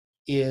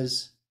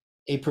is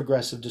a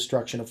progressive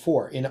destruction of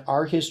 4. In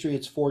our history,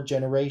 it's 4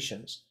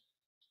 generations.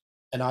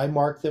 And I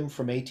mark them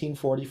from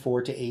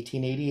 1844 to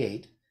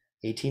 1888,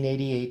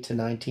 1888 to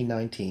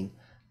 1919,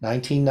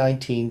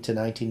 1919 to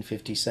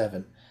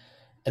 1957.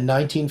 And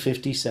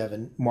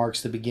 1957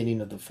 marks the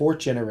beginning of the 4th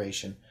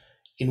generation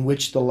in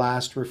which the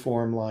last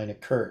reform line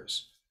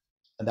occurs.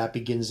 And that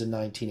begins in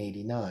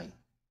 1989.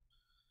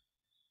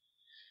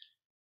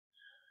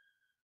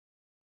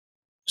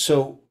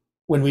 So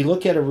when we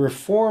look at a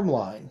reform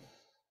line,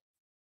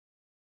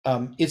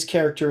 it's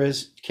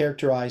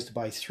characterized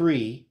by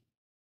 3.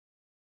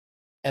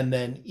 And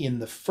then in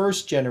the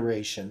 1st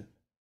generation,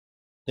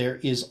 there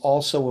is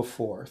also a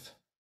 4th.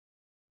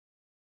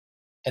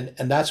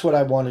 And that's what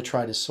I want to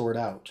try to sort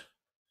out.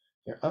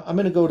 Here, I'm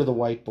going to go to the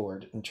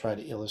whiteboard and try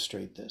to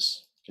illustrate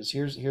this, because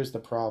here's the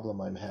problem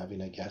I'm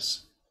having, I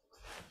guess.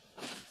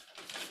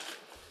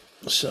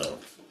 So,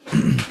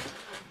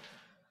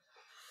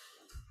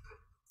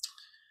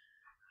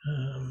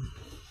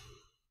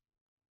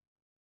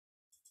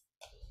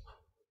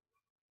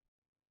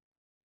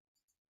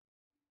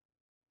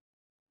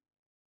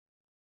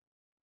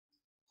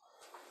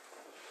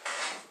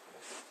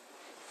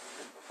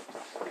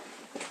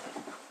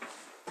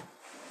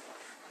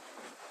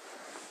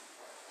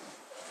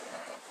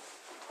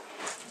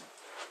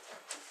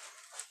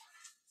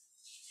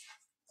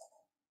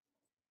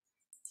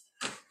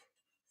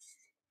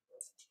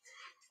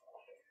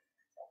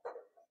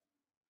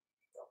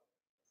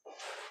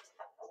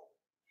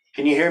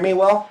 can you hear me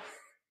well?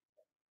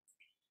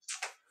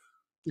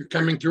 You're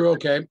coming through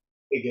okay.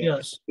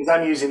 Yes. Because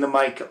I'm using the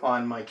mic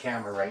on my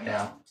camera right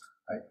now.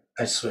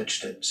 I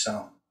switched it,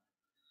 so.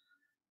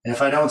 And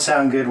if I don't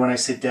sound good when I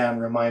sit down,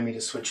 remind me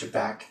to switch it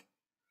back.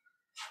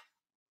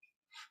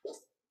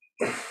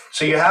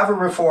 So you have a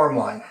reform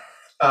line.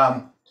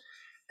 And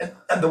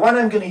the one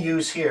I'm going to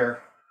use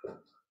here,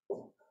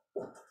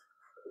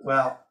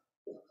 well,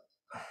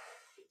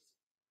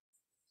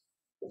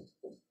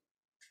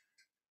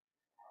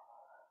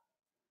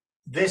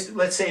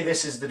 let's say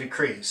this is the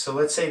decree. So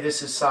let's say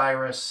this is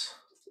Cyrus,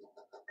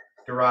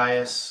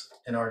 Darius,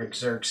 and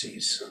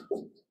Artaxerxes.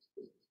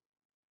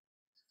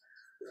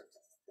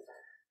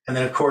 And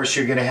then of course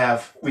you're going to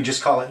have, we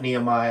just call it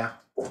Nehemiah,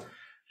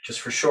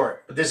 just for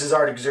short. But this is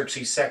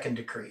Artaxerxes' 2nd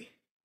decree.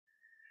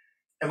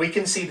 And we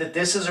can see that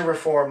this is a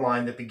reform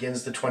line that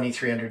begins the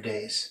 2300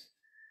 days.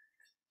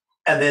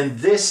 And then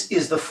this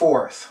is the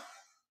 4th.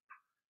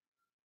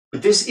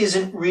 But this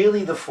isn't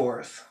really the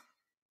 4th.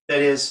 That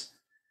is,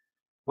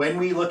 when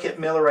we look at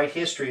Millerite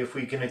history, if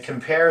we can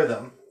compare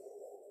them,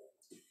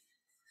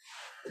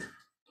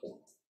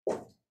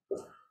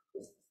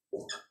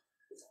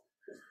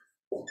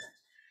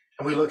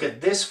 and we look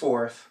at this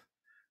 4th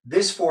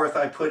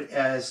I put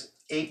as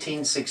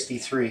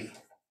 1863.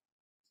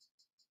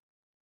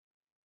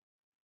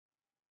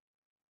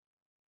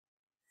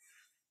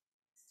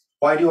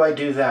 Why do I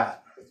do that?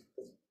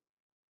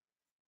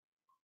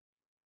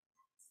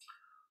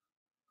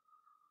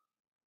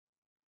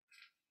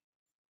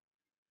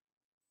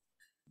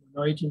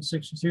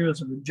 1963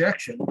 was a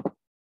rejection.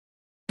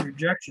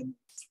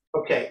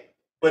 Okay,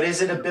 but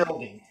is it a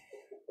building?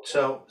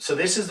 So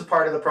this is the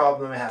part of the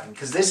problem I'm having,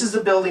 because this is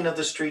the building of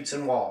the streets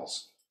and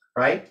walls,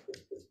 right?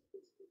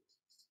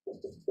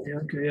 Yeah,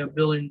 okay, yeah,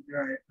 building,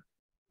 right.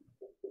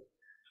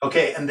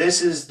 Okay, and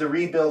this is the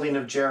rebuilding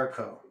of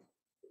Jericho.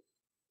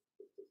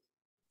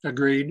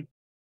 Agreed.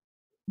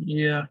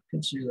 Yeah,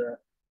 can see that.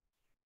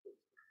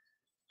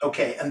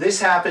 Okay, and this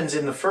happens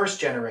in the 1st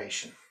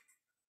generation.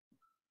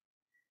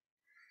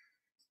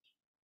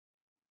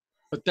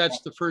 But that's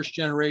the 1st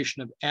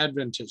generation of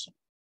Adventism.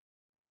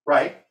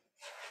 Right.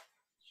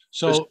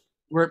 So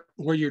where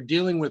you're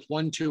dealing with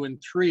 1, 2, and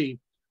 3,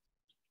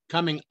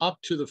 coming up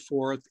to the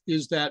 4th,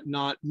 is that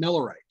not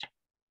Millerite?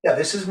 Yeah,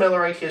 this is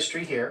Millerite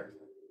history here.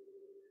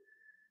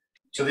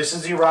 So this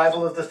is the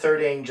arrival of the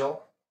 3rd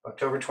angel,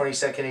 October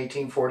 22nd,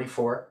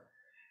 1844.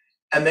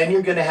 And then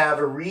you're going to have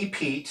a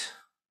repeat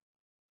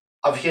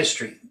of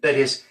history. That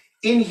is,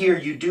 in here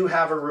you do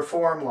have a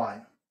reform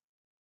line.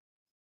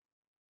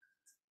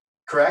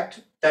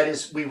 Correct? That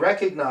is, we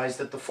recognize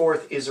that the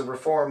 4th is a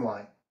reform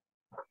line.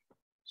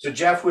 So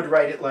Jeff would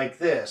write it like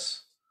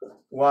this: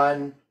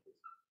 1,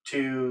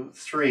 2,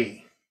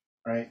 3,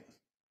 right?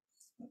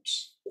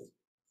 Oops.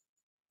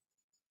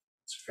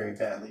 It's very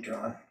badly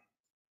drawn.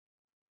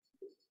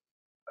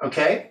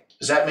 Okay,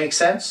 does that make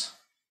sense?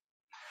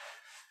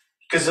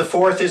 Because the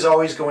 4th is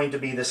always going to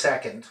be the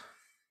 2nd.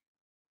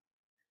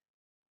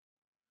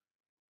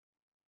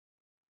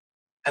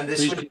 And this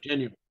Please would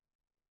continue.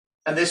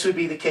 and this would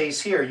be the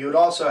case here. You would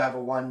also have a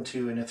 1,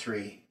 2, and a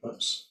 3.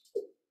 Oops.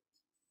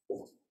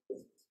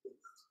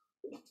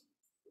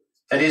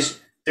 That is,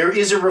 there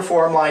is a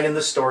reform line in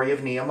the story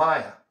of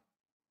Nehemiah.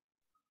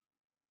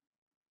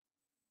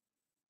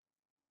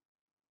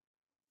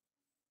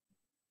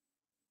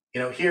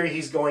 You know, here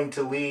he's going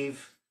to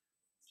leave,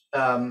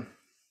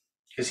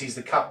 because he's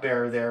the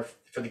cupbearer there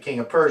for the king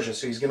of Persia.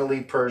 So he's going to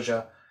leave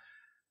Persia,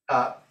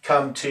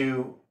 come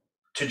to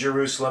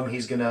Jerusalem.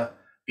 He's going to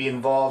be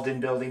involved in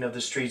building of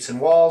the streets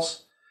and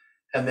walls.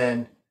 And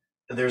then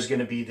there's going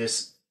to be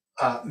this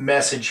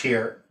message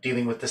here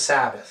dealing with the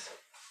Sabbath.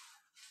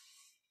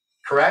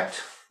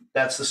 Correct?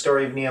 That's the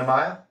story of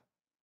Nehemiah?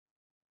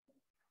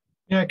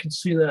 Yeah, I can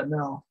see that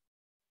now.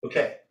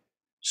 Okay.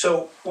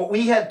 So what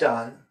we had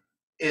done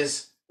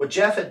is, what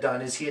Jeff had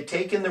done is he had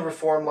taken the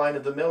reform line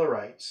of the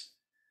Millerites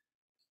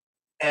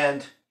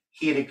and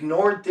he had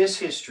ignored this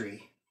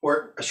history,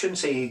 or I shouldn't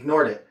say he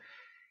ignored it.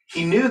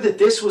 He knew that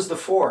this was the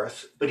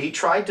fourth, but he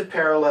tried to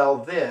parallel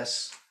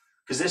this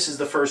because this is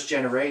the first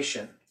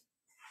generation.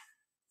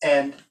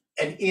 And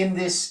in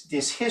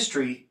this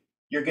history,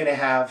 you're going to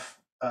have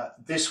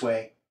this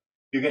way.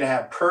 You're going to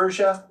have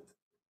Persia,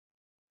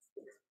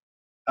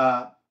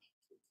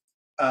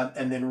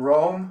 and then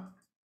Rome,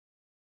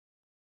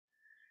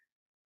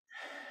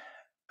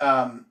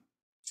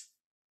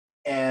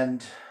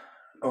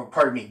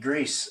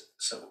 Greece.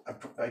 So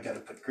I got to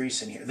put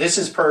Greece in here. This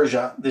is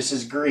Persia. This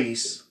is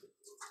Greece.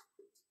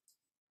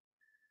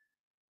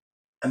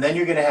 And then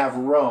you're going to have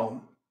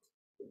Rome.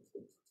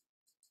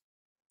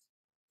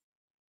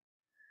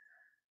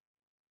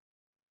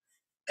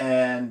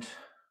 And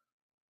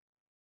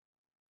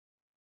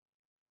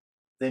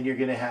then you're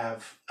going to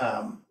have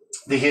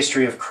the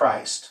history of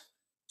Christ.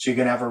 So you're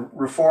going to have a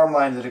reform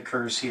line that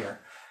occurs here.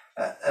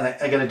 And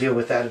I got to deal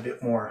with that a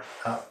bit more.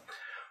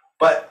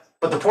 But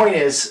the point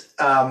is,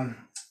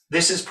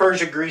 this is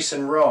Persia, Greece,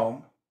 and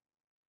Rome.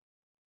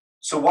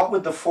 So what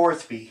would the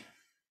fourth be?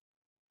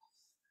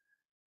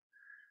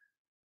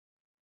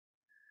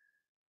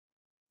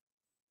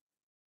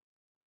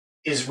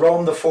 Is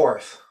Rome the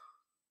fourth?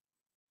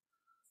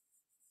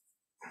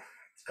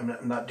 I'm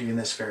not doing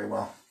this very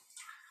well.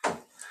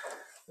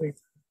 You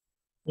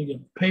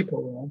get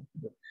papal Rome.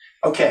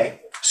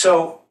 Okay,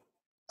 so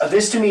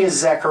this to me is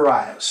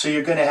Zechariah. So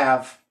you're going to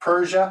have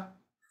Persia.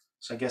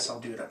 So I guess I'll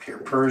do it up here,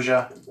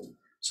 Persia.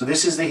 So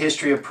this is the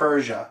history of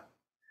Persia.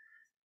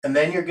 And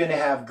then you're going to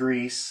have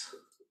Greece.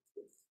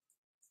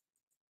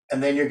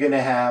 And then you're going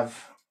to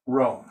have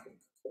Rome.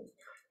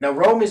 Now,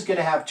 Rome is going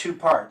to have two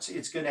parts.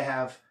 It's going to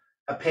have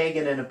a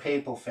pagan and a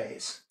papal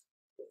phase.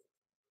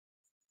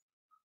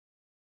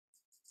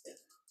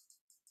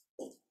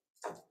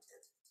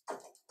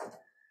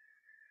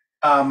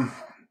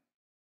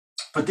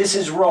 But this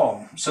is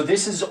Rome. So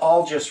this is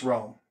all just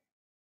Rome.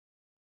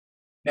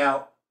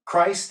 Now,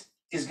 Christ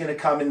is going to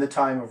come in the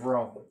time of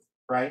Rome,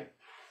 right?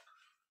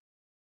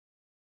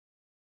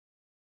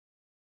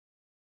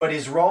 But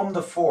is Rome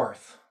the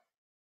fourth?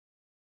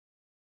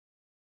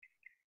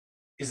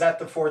 Is that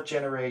the fourth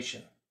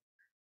generation?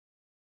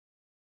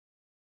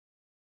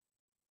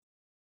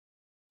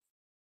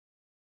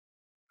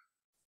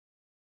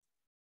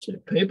 Say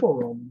papal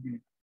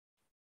Rome.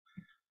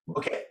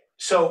 Okay,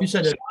 so You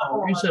said it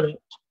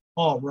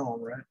all wrong,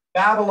 right?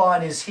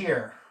 Babylon is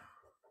here,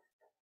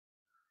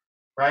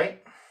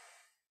 right?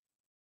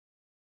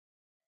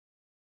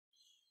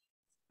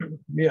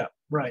 Yeah,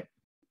 right.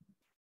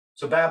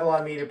 So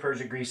Babylon, Media,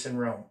 Persia, Greece, and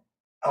Rome.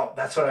 Oh,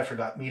 that's what I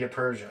forgot. Media,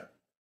 Persia.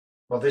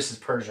 Well, this is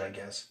Persia, I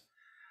guess.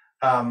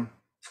 I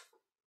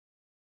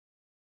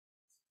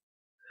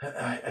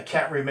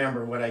can't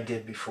remember what I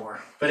did before.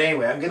 But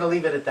anyway, I'm going to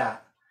leave it at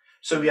that.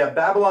 So we have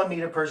Babylon,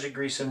 Media, Persia,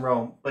 Greece, and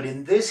Rome. But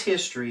in this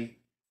history,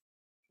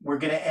 we're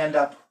going to end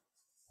up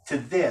to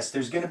this.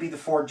 There's going to be the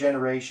four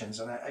generations.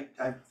 And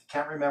I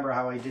can't remember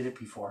how I did it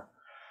before.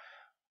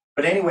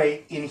 But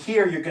anyway, in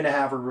here, you're going to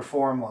have a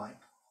reform line.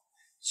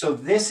 So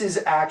this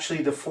is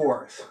actually the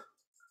fourth.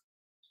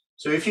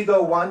 So if you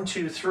go 1,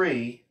 2,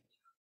 3,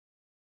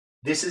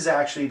 this is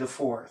actually the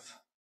fourth.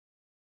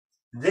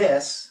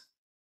 This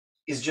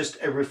is just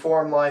a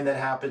reform line that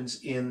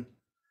happens in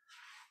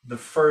the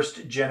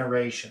first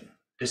generation.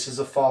 This is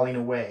a falling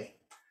away.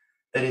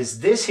 That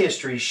is, this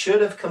history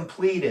should have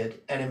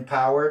completed and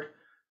empowered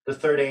the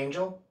third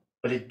angel,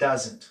 but it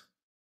doesn't.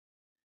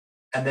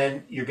 And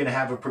then you're going to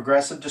have a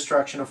progressive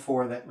destruction of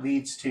 4 that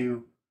leads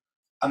to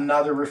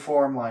another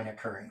reform line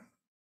occurring.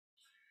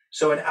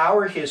 So in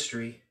our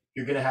history,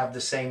 you're going to have the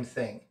same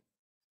thing.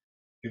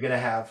 You're going to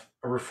have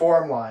a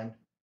reform line.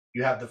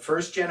 You have the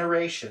first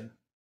generation,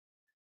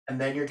 and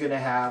then you're going to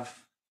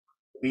have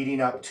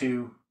leading up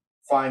to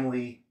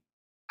finally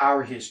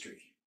our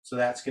history. So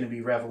that's going to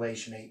be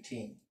Revelation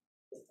 18.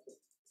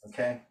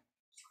 Okay?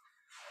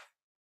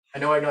 I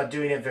know I'm not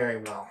doing it very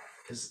well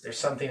because there's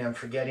something I'm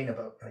forgetting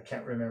about, and I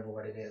can't remember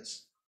what it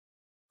is.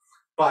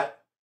 But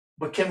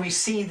can we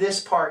see this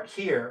part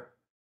here,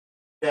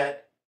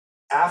 that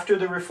after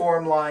the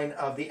reform line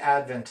of the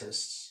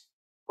Adventists,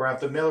 or of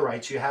the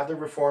Millerites, you have the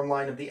reform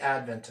line of the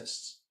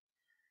Adventists.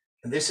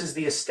 And this is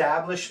the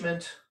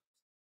establishment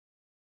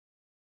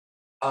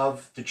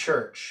of the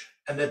church,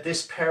 and that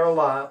this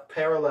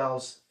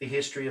parallels the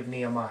history of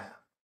Nehemiah.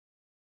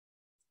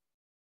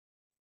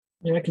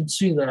 Yeah, I can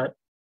see that.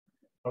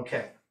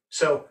 Okay,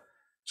 so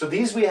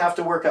these we have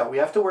to work out. We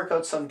have to work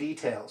out some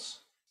details.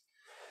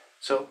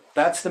 So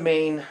that's the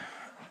main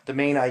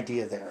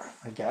idea there,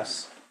 I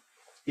guess,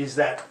 is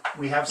that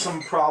we have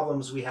some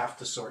problems we have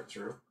to sort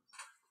through.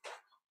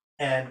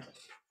 And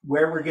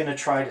where we're going to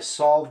try to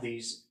solve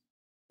these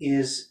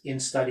is in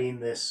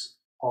studying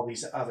all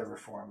these other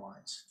reform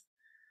lines.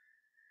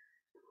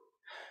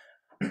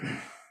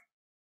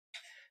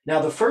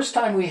 Now, the first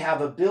time we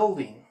have a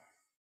building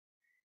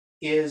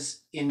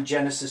is in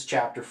Genesis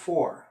chapter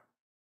 4.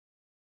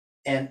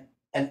 And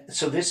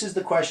so this is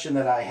the question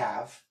that I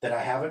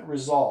haven't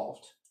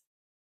resolved,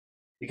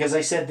 because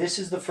I said this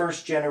is the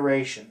first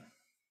generation.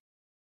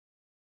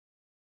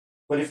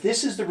 But if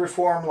this is the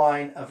reform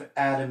line of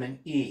Adam and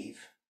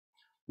Eve,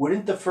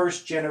 wouldn't the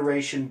first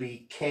generation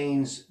be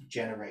Cain's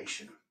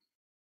generation?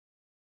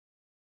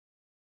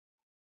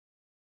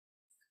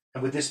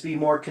 And would this be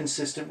more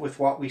consistent with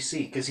what we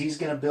see? Because he's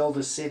going to build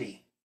a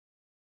city.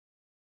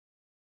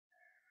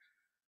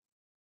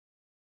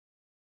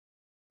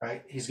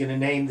 Right? He's going to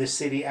name the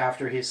city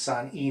after his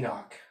son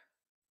Enoch.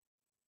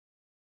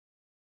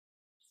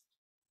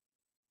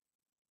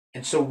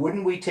 And so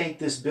wouldn't we take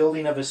this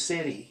building of a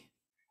city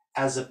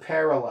as a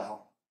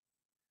parallel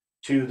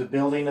to the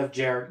building of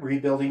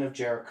rebuilding of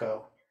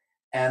Jericho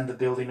and the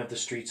building of the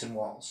streets and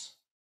walls?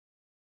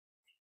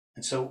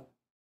 And so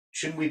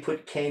shouldn't we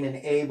put Cain and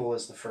Abel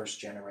as the first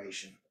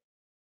generation?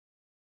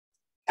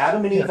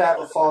 Adam and Eve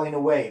have a falling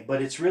away,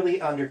 but it's really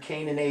under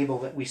Cain and Abel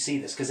that we see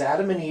this, because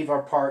Adam and Eve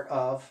are part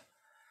of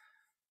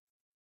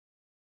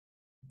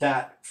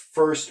that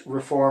first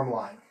reform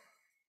line.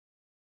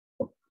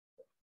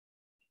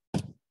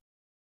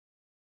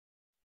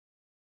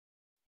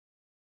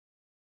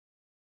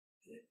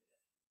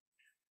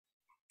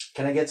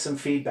 Can I get some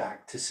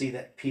feedback to see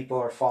that people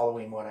are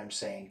following what I'm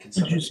saying?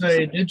 Did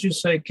you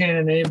say Cain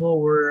and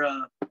Abel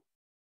were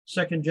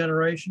second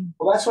generation?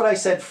 Well, that's what I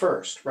said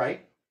first,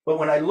 right? But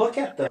when I look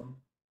at them,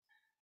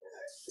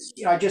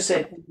 I just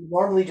said,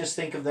 normally just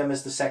think of them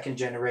as the second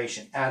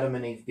generation, Adam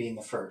and Eve being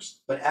the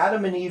first. But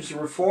Adam and Eve's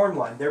reform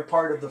line, they're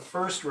part of the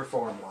first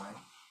reform line,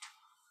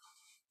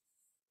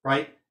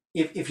 right?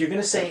 If you're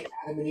going to say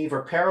Adam and Eve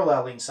are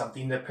paralleling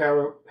something,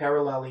 they're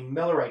paralleling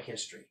Millerite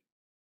history.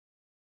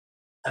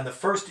 And the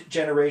first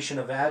generation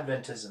of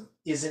Adventism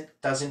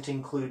doesn't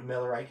include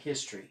Millerite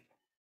history,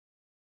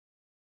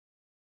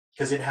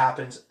 because it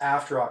happens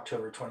after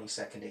October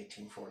 22nd,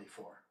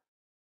 1844.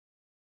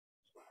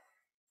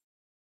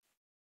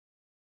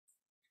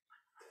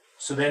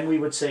 So then we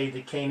would say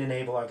that Cain and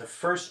Abel are the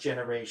first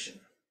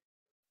generation.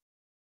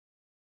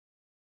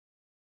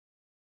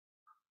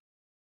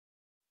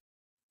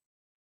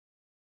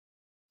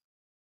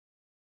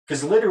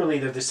 Because literally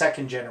they're the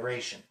second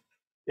generation,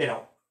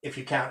 if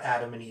you count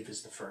Adam and Eve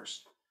as the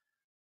first.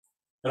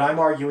 But I'm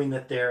arguing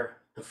that they're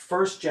the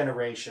first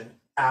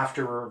generation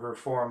after a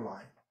reform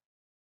line.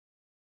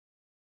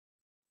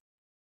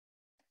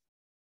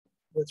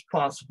 It's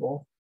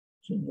possible.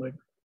 Seems like.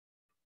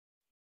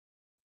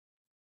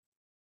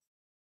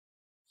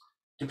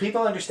 Do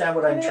people understand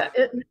what I'm trying?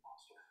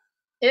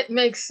 It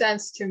makes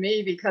sense to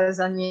me,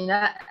 because I mean,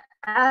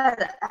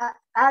 Adam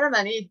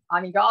and Eve, I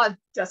mean, God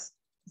just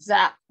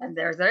zapped and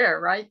they're there,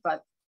 right?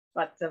 But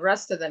the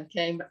rest of them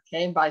came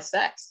by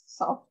sex.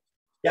 So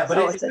yeah, but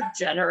it's a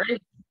generation.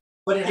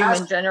 But it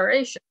human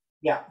generation.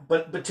 Yeah,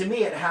 but to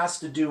me, it has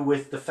to do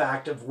with the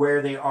fact of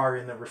where they are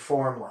in the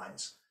reform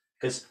lines,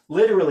 because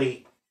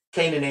literally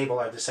Cain and Abel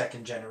are the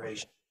second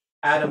generation.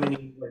 Adam and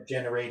Eve are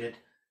generated.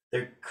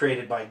 They're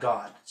created by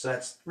God. So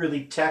that's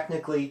really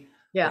technically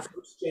the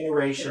first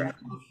generation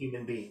of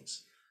human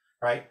beings,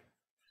 right?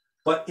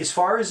 But as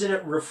far as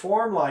a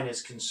reform line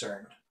is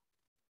concerned,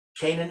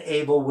 Cain and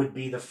Abel would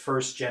be the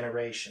first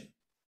generation,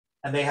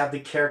 and they have the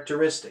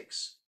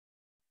characteristics.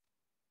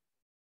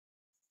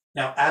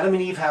 Now, Adam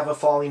and Eve have a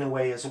falling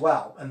away as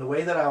well, and the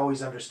way that I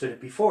always understood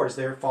it before is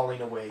their falling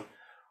away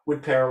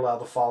would parallel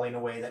the falling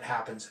away that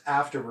happens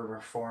after a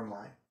reform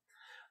line.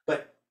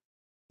 But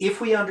if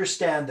we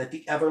understand that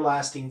the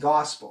everlasting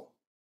gospel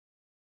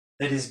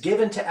that is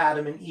given to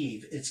Adam and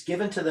Eve, it's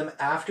given to them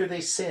after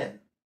they sin,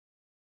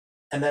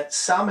 and that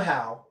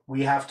somehow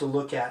we have to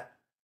look at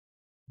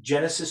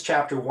Genesis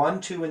chapter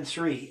 1, 2, and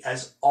 3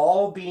 as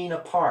all being a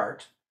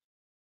part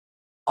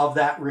of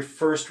that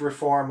first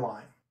reform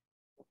line.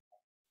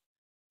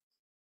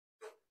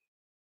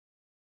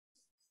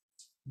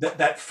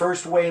 That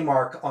first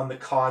waymark on the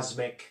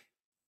cosmic.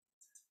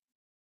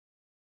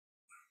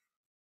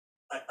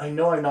 I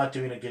know I'm not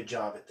doing a good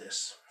job at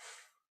this,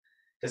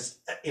 because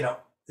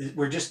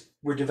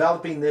we're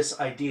developing this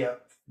idea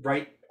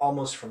right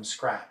almost from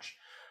scratch.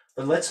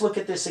 But let's look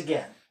at this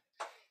again.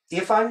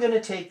 If I'm going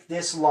to take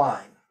this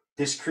line,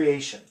 this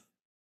creation,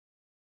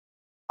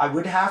 I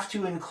would have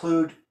to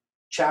include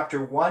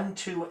chapter 1,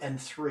 2, and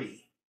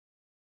 3.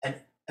 And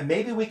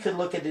maybe we could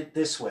look at it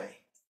this way.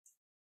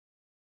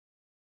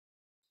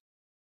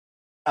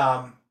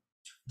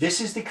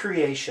 This is the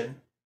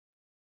creation,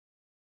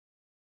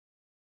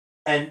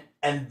 and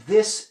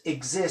this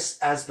exists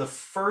as the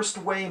first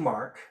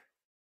waymark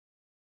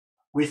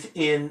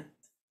within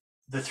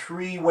the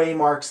 3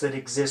 waymarks that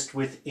exist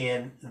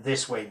within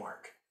this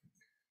waymark.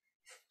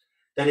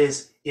 That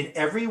is, in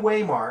every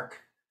waymark,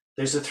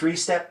 there's a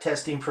 3-step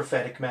testing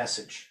prophetic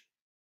message,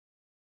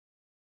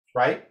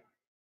 right?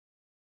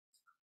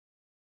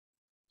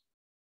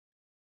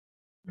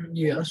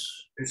 Yes.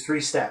 There's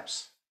 3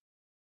 steps.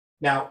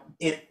 Now,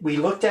 we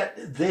looked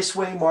at this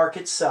waymark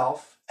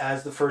itself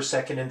as the first,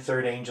 second, and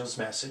third angel's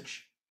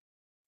message.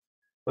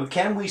 But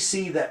can we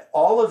see that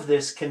all of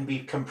this can be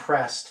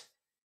compressed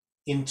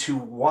into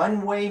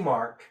one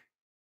waymark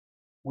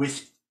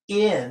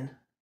within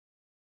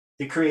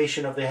the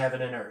creation of the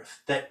heaven and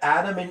earth? That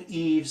Adam and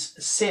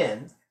Eve's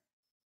sin,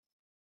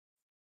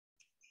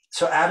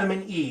 so Adam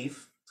and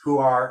Eve, who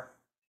are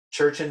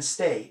church and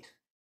state,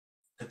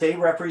 that they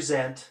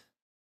represent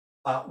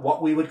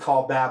what we would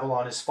call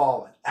Babylon is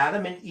fallen.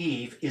 Adam and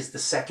Eve is the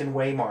second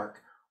waymark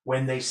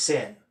when they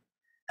sin.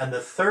 And the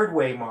third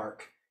waymark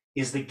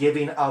is the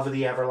giving of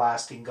the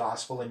everlasting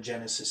gospel in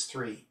Genesis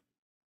 3.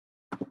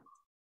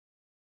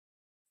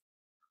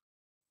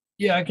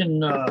 Yeah, I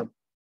can,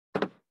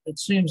 it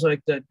seems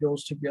like that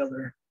goes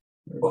together.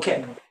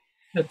 Okay.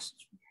 Fits.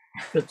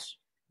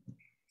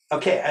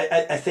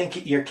 Okay, I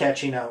think you're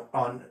catching out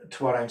on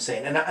to what I'm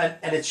saying.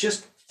 And it's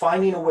just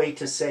finding a way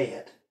to say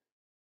it.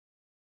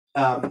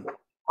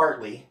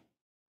 Partly.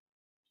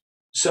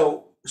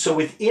 So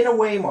within a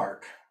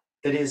waymark,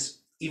 that is,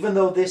 even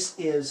though this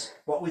is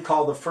what we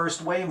call the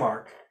first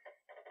waymark,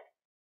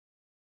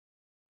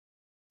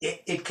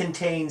 it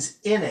contains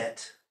in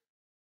it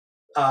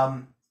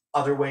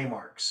other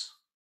waymarks.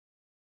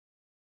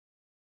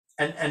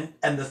 And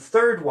the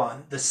third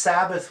one, the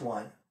Sabbath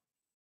one,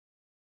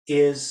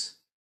 is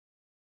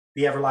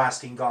the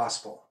everlasting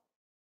gospel.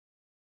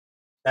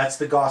 That's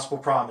the gospel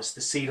promise,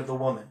 the seed of the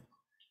woman.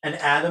 And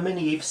Adam and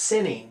Eve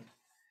sinning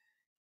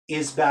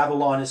is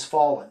Babylon is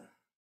fallen.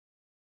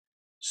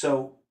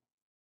 So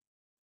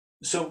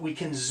we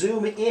can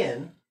zoom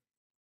in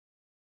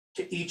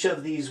to each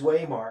of these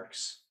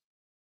waymarks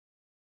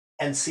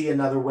and see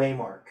another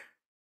waymark,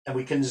 and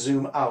we can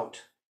zoom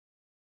out.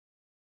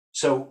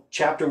 So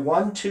chapter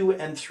 1, 2,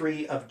 and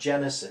 3 of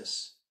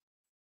Genesis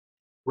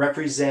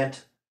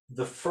represent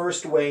the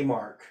first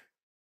waymark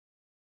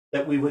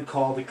that we would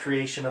call the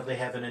creation of the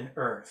heaven and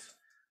earth,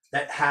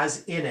 that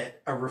has in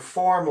it a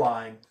reform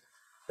line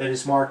that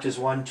is marked as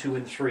 1, 2,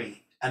 and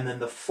 3. And then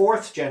the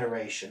fourth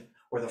generation,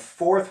 or the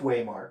fourth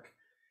waymark,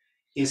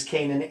 is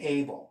Cain and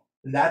Abel.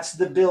 And that's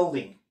the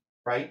building,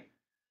 right?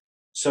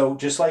 So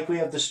just like we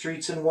have the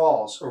streets and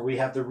walls, or we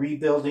have the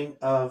rebuilding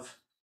of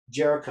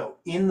Jericho,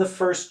 in the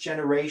first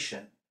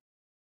generation,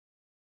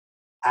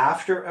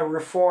 after a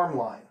reform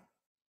line,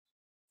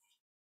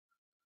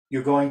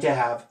 you're going to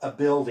have a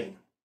building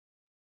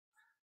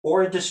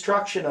or a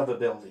destruction of a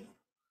building.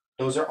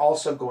 Those are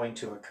also going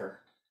to occur.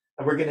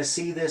 And we're going to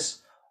see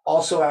this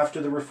also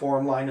after the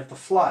reform line of the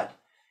flood.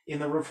 In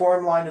the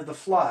reform line of the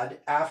flood,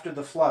 after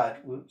the flood,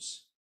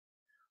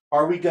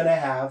 are we going to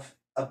have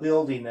a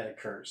building that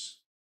occurs?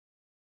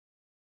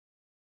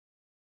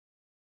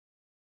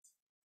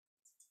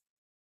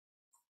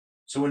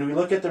 So when we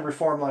look at the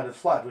reform line of the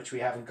flood, which we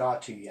haven't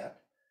got to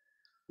yet,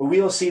 but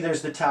we will see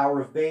there's the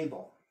Tower of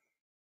Babel.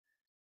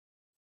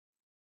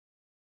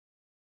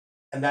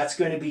 And that's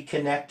going to be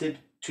connected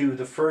to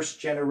the first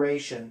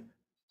generation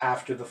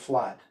after the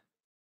flood.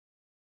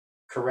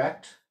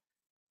 Correct?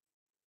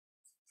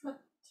 But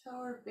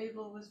Tower of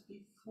Babel was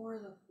before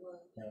the flood.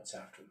 No, it's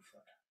after the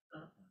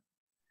flood.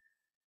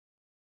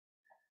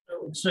 I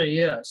would say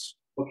yes.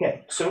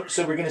 Okay, so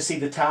we're going to see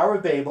the Tower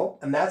of Babel,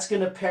 and that's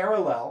going to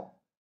parallel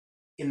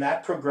in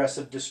that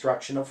progressive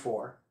destruction of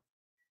 4.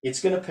 It's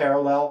going to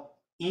parallel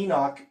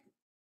Enoch,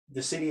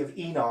 the city of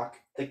Enoch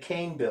that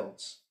Cain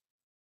builds.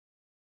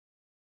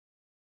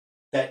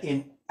 That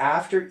in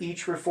after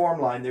each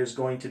reform line, there's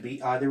going to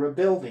be either a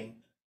building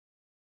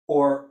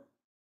or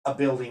a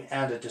building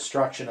and a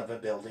destruction of a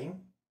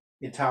building.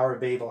 The Tower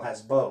of Babel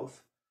has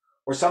both,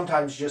 or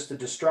sometimes just the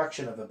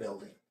destruction of a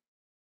building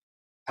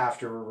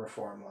after a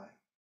reform line.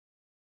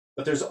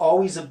 But there's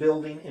always a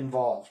building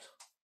involved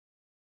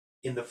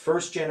in the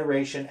first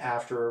generation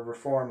after a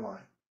reform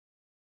line.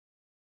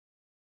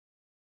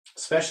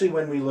 Especially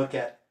when we look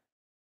at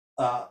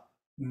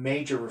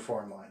major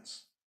reform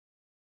lines.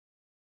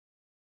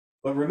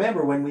 But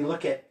remember, when we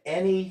look at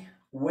any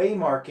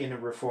waymark in a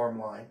reform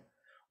line,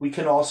 we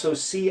can also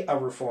see a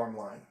reform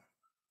line.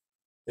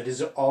 That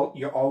is,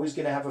 you're always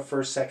going to have a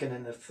first, second,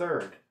 and a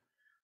third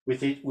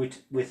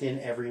within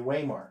every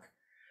waymark.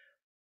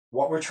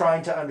 What we're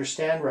trying to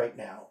understand right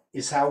now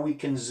is how we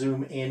can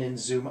zoom in and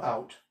zoom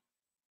out,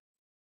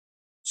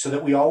 so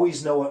that we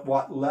always know at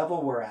what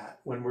level we're at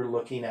when we're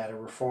looking at a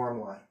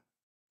reform line.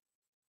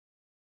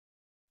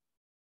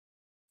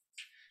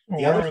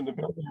 The Where other, would the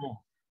building,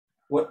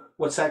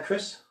 what's that,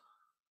 Chris?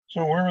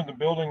 so where would the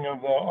building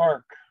of the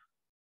ark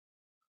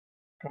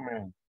come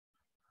in?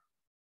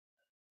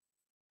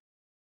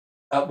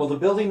 Well, the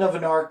building of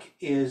an ark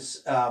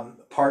is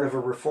part of a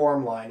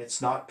reform line.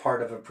 It's not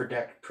part of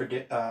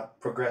a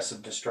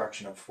progressive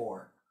destruction of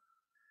 4.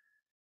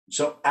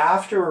 So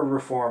after a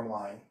reform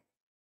line,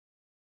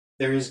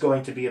 there is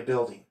going to be a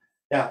building.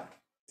 Now,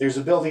 there's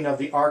a building of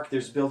the ark,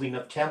 there's building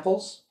of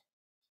temples,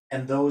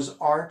 and those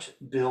aren't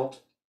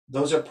built,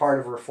 those are part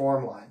of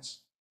reform lines.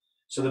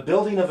 So the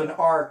building of an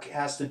ark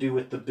has to do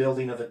with the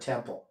building of a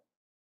temple.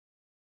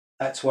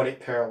 That's what it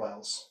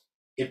parallels.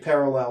 It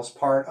parallels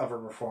part of a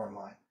reform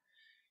line.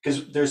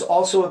 Because there's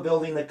also a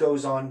building that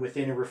goes on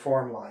within a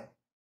reform line,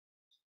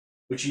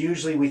 which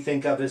usually we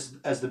think of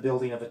as the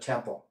building of a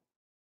temple.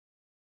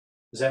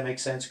 Does that make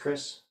sense,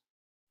 Chris?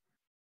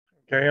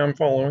 Okay, I'm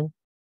following.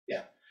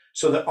 Yeah.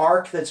 So the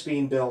ark that's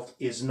being built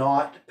is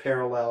not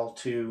parallel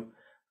to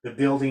the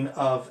building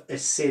of a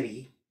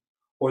city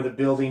or the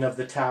building of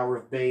the Tower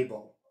of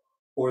Babel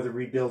or the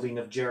rebuilding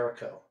of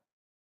Jericho.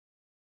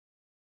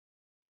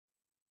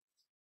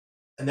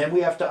 And then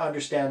we have to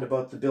understand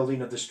about the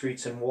building of the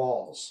streets and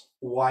walls,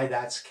 why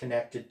that's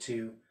connected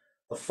to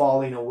the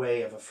falling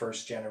away of a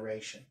first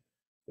generation,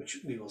 which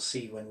we will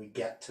see when we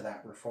get to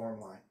that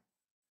reform line.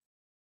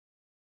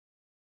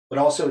 But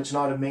also it's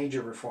not a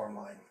major reform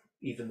line,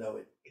 even though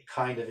it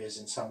kind of is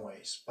in some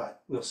ways,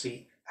 but we'll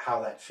see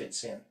how that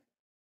fits in.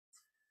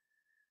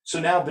 So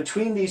now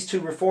between these two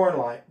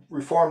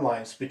reform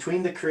lines,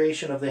 between the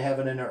creation of the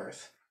heaven and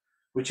earth,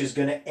 which is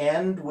going to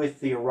end with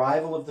the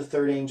arrival of the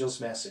third angel's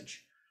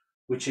message,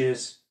 which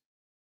is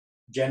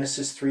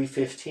Genesis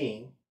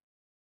 3:15,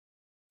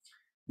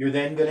 you're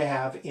then going to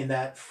have in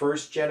that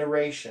first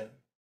generation,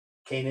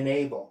 Cain and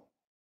Abel,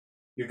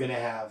 you're going to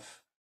have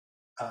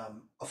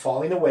a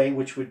falling away,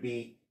 which would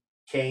be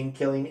Cain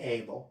killing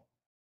Abel.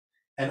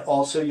 And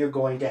also you're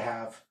going to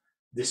have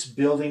this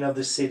building of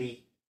the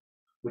city,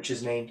 which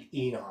is named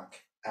Enoch,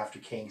 after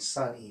Cain's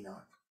son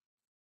Enoch.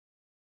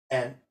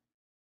 And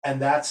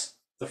that's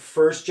the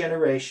first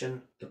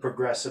generation, the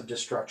progressive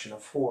destruction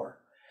of 4.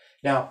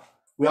 Now,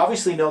 we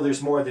obviously know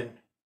there's more than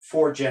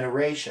 4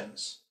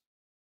 generations,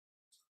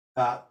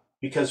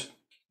 because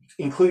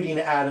including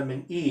Adam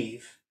and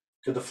Eve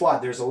to the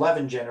flood, there's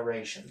 11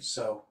 generations.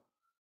 So,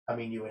 I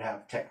mean, you would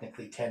have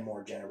technically 10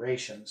 more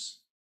generations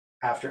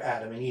after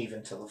Adam and Eve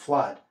until the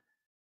flood,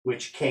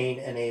 which Cain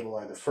and Abel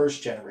are the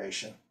first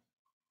generation.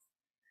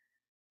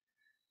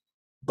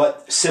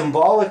 But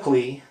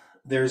symbolically,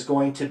 there's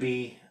going to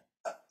be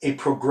a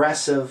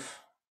progressive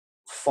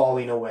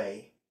falling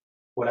away,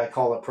 what I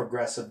call a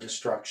progressive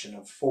destruction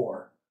of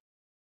 4,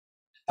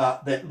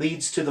 that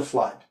leads to the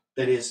flood.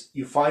 That is,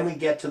 you finally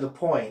get to the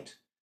point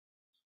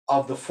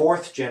of the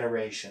 4th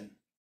generation,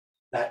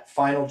 that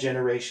final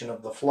generation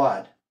of the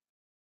flood.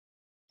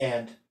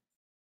 And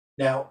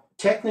now,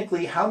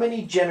 technically, how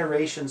many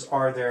generations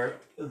are there,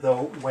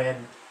 though,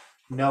 when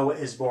Noah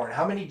is born?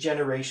 How many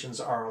generations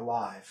are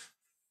alive?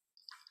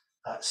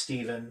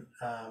 Stephen,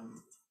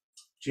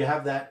 do you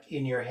have that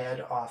in your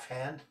head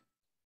offhand?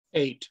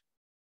 8.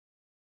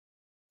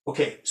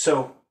 Okay,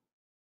 so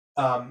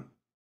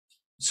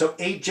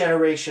 8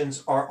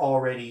 generations are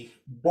already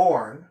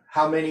born.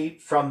 How many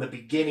from the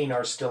beginning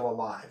are still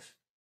alive?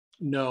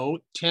 No,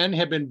 10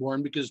 have been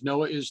born because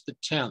Noah is the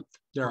 10th.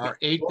 There are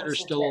 8 that are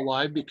still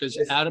alive because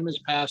Adam has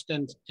passed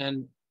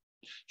and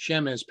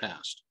Shem has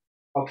passed.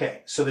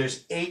 Okay, so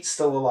there's 8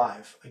 still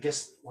alive. I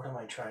guess, what am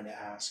I trying to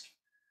ask?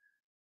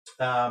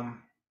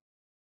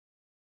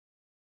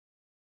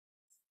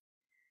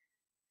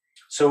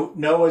 So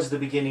Noah's the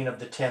beginning of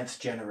the 10th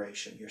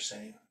generation, you're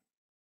saying?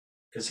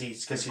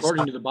 Because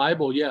according to the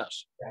Bible,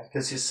 yes.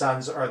 Because his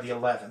sons are the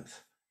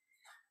 11th.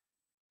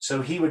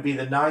 So he would be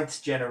the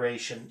 9th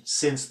generation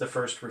since the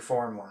first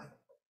reform line.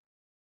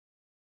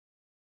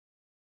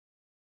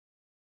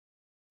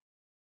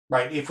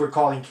 Right, if we're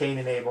calling Cain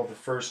and Abel the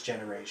first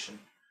generation,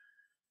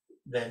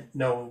 then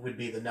Noah would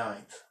be the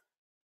 9th.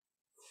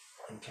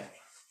 Okay.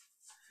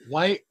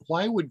 Why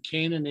would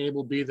Cain and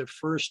Abel be the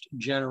first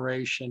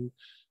generation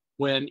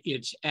when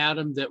it's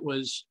Adam that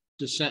was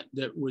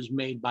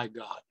made by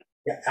God?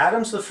 Yeah,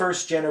 Adam's the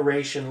first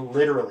generation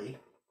literally,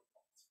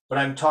 but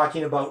I'm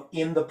talking about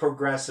in the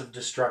progressive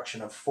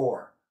destruction of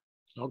 4.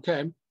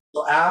 Okay.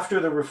 So after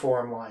the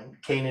reform line,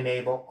 Cain and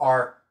Abel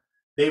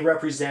they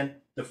represent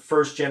the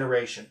first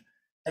generation.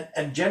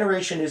 And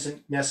generation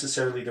isn't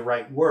necessarily the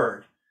right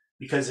word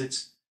because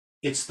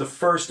it's the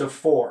first of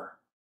 4.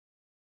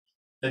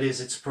 That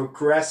is, it's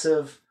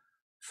progressive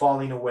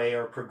falling away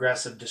or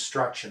progressive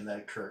destruction that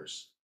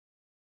occurs.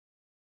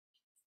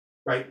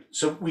 Right?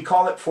 So we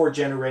call it 4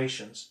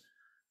 generations.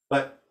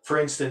 But for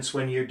instance,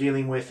 when you're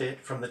dealing with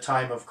it from the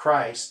time of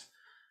Christ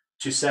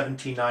to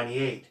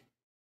 1798,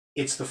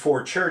 it's the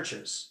 4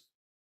 churches: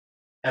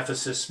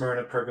 Ephesus,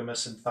 Smyrna,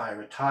 Pergamos, and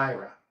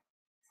Thyatira.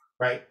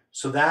 Right?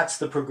 So that's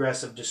the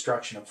progressive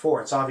destruction of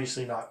 4. It's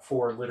obviously not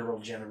 4 literal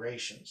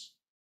generations.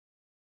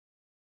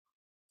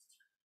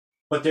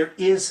 But there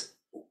is,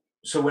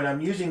 so when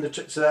I'm using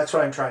so that's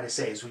what I'm trying to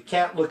say, is we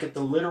can't look at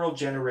the literal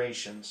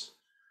generations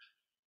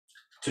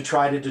to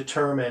try to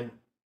determine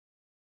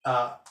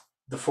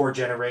the 4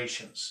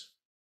 generations.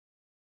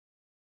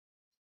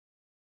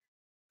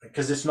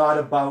 because it's not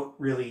about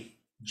really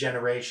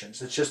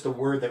generations. It's just the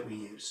word that we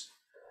use.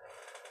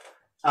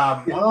 You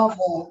have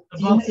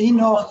About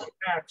Enoch. the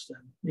acts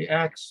then, the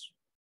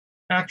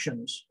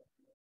actions.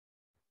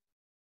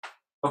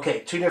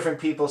 Okay, two different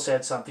people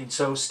said something.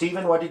 So,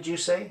 Stephen, what did you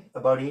say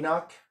about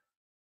Enoch?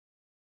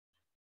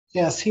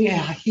 Yes, he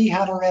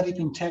had already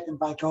been taken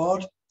by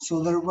God,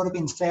 so there would have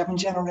been 7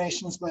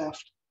 generations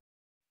left.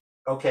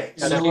 Okay,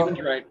 Yeah, So-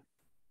 Stephen's right.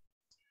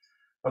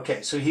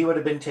 okay, so he would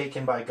have been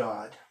taken by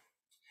God.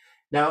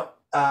 Now,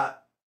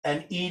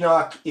 and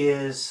Enoch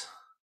is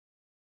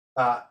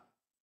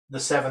the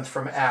 7th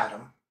from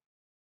Adam.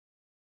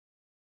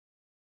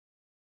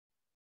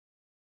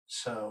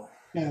 So,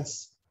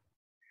 Yes.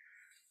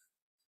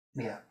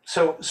 yeah.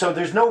 So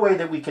there's no way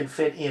that we can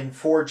fit in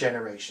 4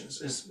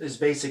 generations is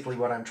basically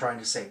what I'm trying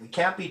to say. We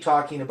can't be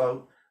talking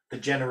about the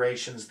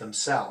generations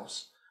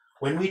themselves.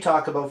 When we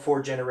talk about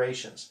 4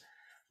 generations,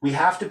 we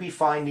have to be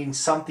finding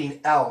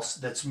something else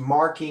that's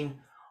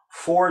marking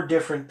 4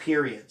 different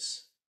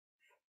periods.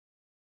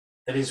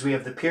 That is, we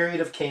have the period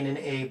of Cain and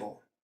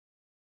Abel.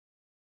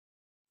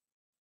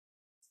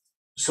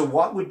 So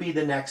what would be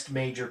the next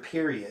major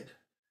period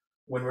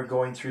when we're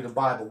going through the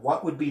Bible?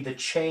 What would be the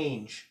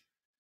change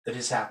that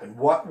has happened?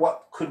 What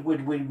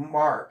would we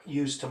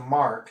use to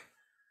mark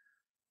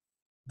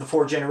the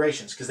 4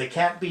 generations? Because they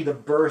can't be the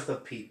birth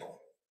of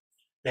people.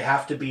 They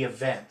have to be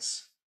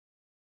events.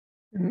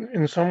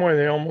 In some way,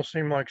 they almost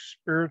seem like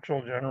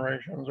spiritual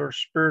generations or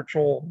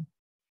spiritual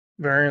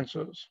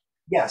variances.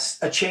 Yes,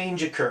 a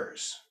change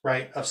occurs,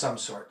 right, of some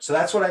sort. So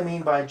that's what I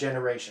mean by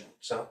generation.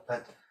 So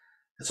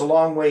it's a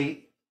long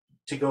way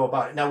to go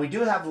about it. Now we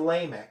do have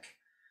Lamech.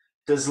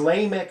 Does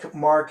Lamech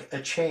mark a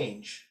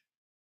change?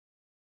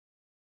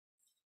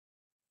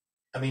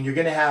 I mean, you're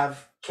going to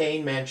have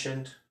Cain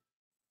mentioned,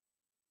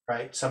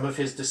 right? Some of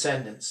his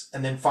descendants.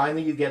 And then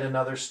finally you get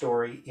another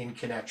story in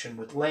connection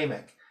with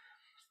Lamech.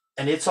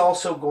 And it's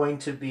also going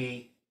to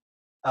be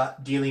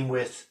dealing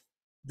with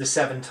the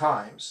 7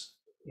 times.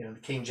 You know,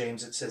 the King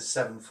James, it says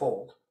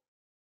 7-fold.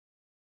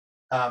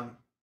 And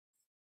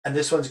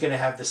this one's going to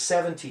have the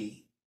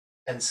 70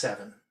 and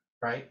 7,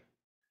 right?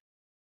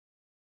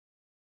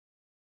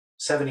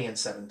 70 and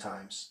 7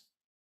 times.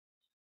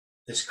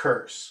 This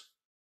curse.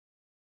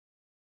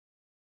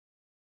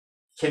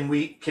 Can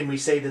we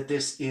say that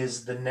this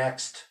is the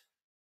next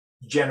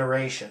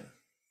generation?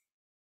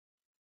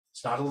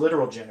 It's not a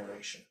literal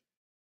generation.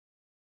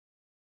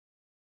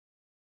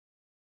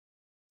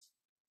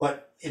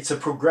 But it's a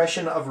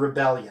progression of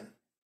rebellion.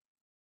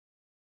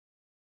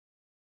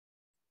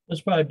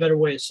 That's probably a better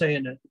way of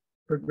saying it.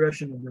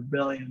 Progression of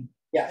rebellion.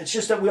 Yeah, it's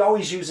just that we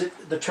always use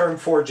the term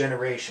 4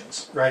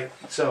 generations, right?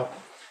 So,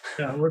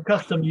 Yeah, we're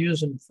accustomed to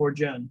using 4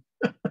 gen.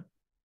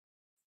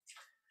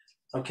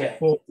 okay.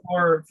 For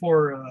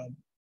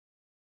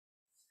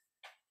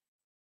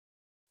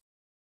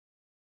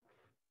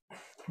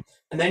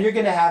And then you're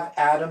going to have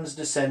Adam's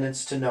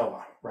descendants to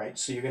Noah, right?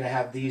 So you're going to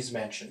have these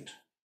mentioned.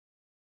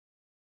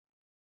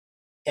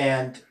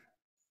 And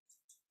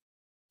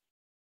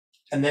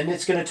then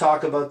it's going to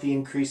talk about the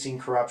increasing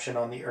corruption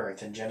on the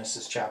earth in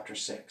Genesis chapter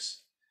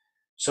 6.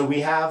 So we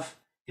have,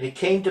 and it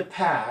came to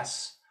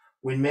pass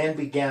when men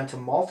began to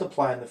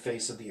multiply on the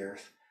face of the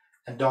earth,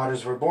 and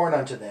daughters were born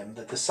unto them,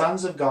 that the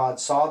sons of God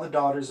saw the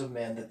daughters of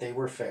men that they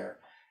were fair,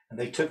 and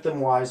they took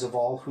them wives of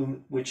all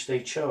which they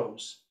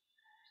chose.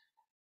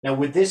 Now,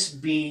 would this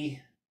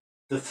be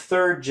the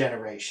 3rd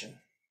generation?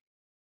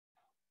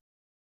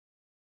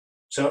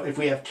 So if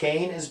we have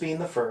Cain as being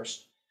the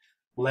first,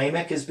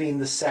 Lamech as being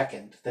the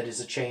second, that is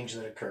a change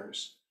that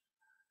occurs.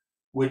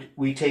 Would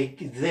we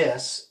take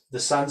this, the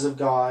sons of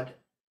God,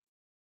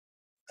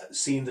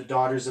 seeing the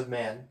daughters of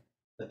men,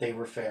 that they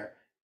were fair,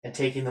 and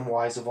taking them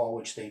wives of all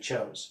which they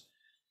chose?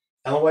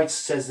 Ellen White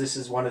says this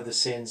is one of the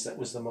sins that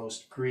was the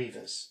most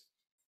grievous,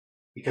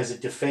 because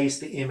it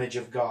defaced the image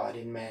of God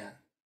in man.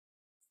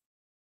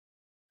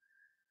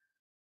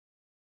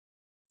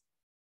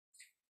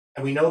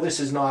 And we know this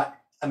is not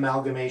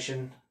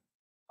amalgamation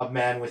of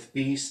man with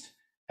beast.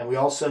 And we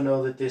also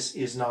know that this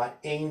is not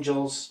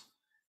angels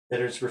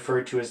that is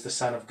referred to as the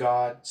Son of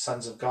God,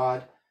 sons of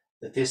God,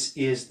 that this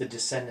is the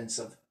descendants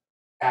of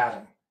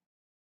Adam.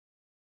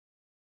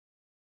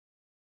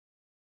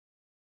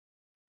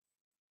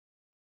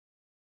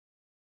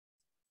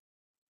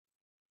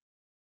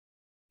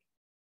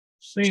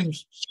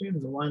 seems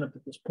to line up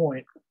at this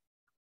point.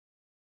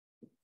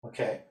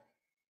 Okay.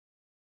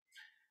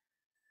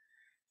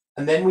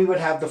 And then we would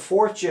have the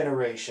 4th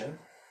generation.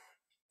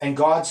 And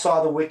God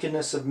saw the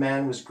wickedness of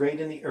man was great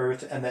in the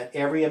earth, and that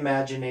every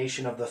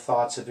imagination of the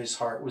thoughts of his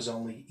heart was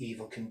only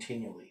evil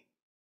continually.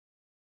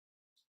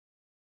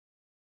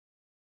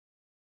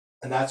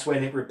 And that's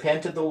when it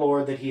repented the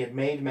Lord that he had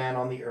made man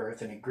on the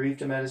earth, and it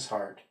grieved him at his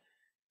heart.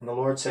 And the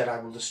Lord said, I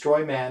will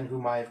destroy man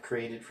whom I have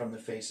created from the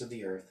face of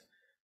the earth,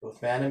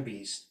 both man and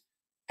beast,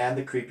 and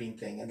the creeping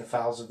thing, and the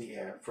fowls of the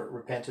air, for it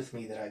repenteth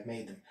me that I have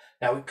made them.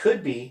 Now it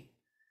could be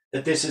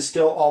that this is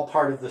still all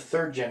part of the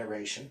 3rd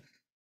generation,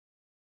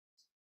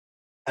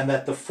 and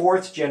that the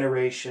 4th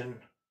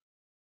generation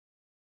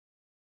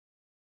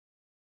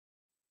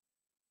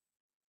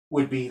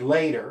would be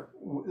later,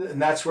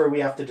 and that's where we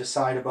have to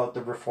decide about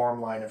the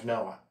reform line of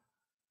Noah.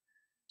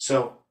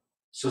 So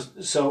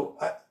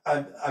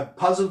I've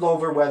puzzled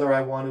over whether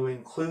I want to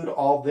include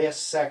all this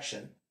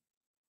section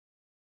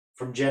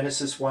from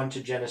Genesis 1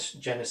 to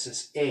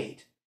Genesis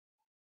 8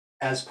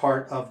 as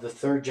part of the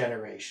third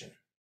generation.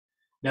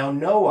 Now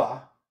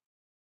Noah,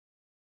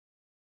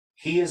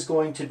 he is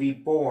going to be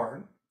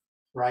born,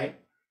 right?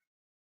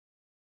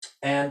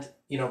 And,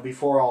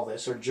 before all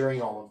this or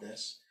during all of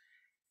this,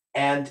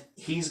 and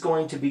he's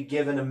going to be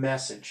given a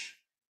message.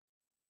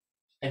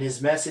 And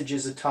his message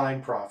is a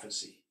time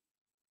prophecy.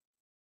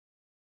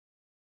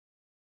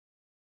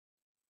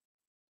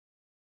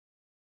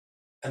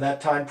 And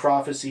that time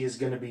prophecy is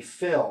going to be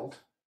fulfilled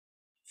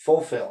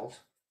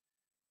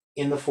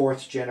in the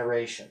fourth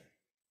generation.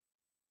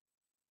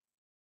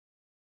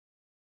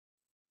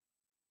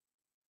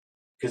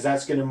 Because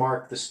that's going to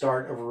mark the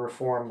start of a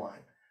reform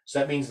line. So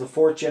that means the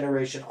fourth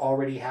generation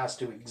already has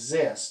to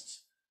exist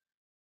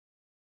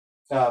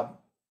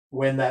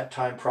when that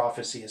time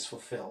prophecy is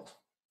fulfilled,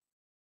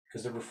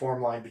 because the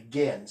reform line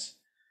begins.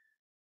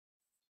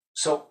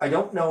 So I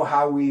don't know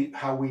how we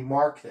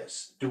mark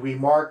this. Do we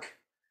mark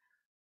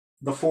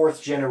the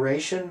fourth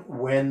generation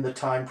when the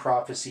time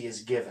prophecy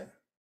is given?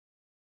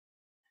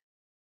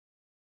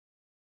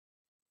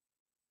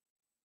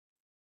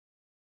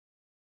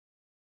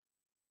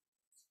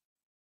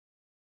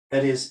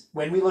 That is,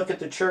 when we look at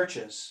the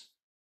churches,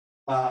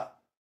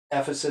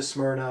 Ephesus,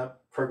 Smyrna,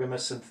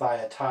 Pergamos, and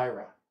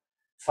Thyatira.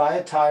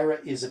 Thyatira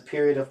is a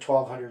period of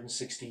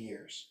 1260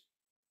 years.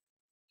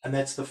 And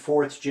that's the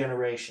fourth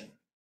generation.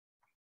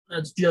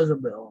 That's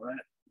Jezebel, right?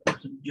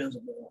 That's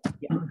Jezebel.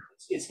 Yeah,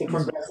 it's the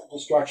progressive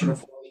destruction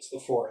of it's the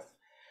fourth.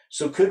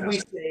 So could we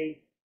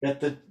say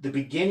that the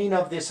beginning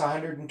of this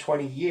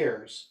 120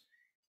 years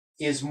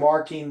is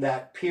marking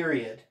that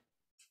period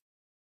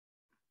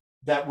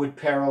that would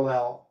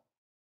parallel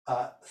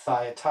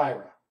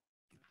Thyatira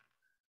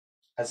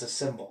as a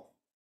symbol?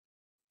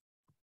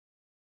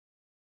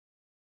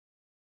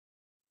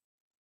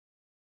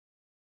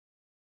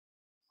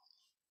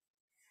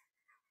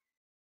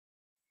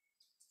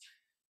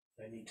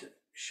 I need to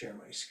share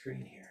my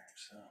screen here,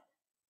 so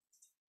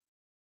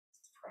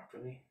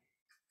properly.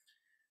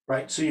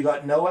 Right, so you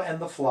got Noah and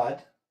the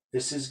flood.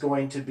 This is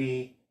going to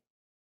be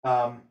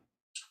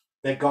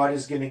that God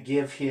is going to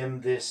give him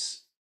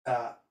this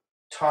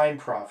time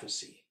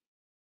prophecy.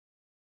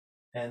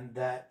 And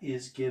that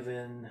is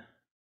given,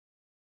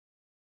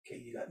 okay,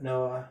 you got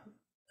Noah.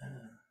 I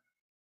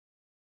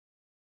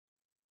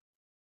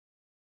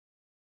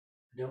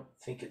don't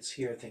think it's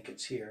here, I think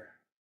it's here.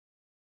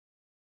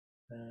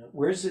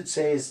 Where does it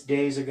say his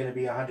days are going to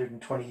be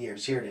 120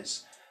 years? Here it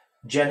is.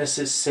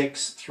 Genesis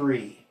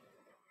 6:3.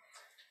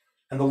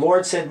 And the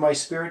Lord said, my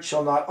spirit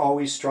shall not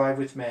always strive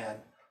with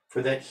man,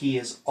 for that he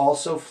is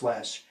also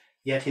flesh,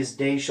 yet his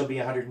days shall be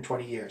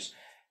 120 years.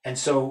 And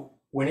so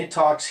when it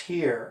talks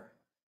here,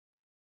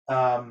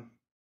 the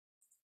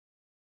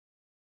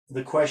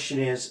question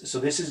is, so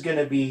this is going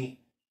to be,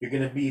 you're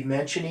going to be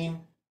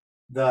mentioning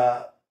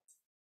the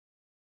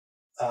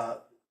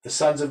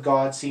sons of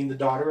God seeing the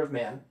daughter of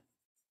man.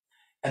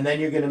 And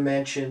then you're going to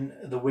mention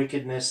the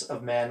wickedness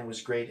of man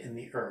was great in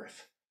the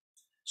earth.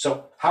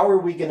 So how are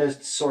we going to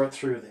sort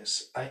through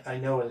this? I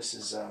know this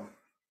is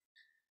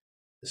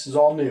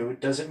all new.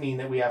 It doesn't mean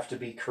that we have to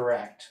be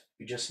correct.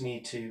 We just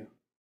need to.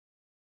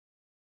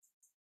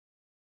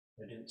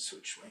 I didn't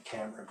switch my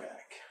camera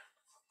back.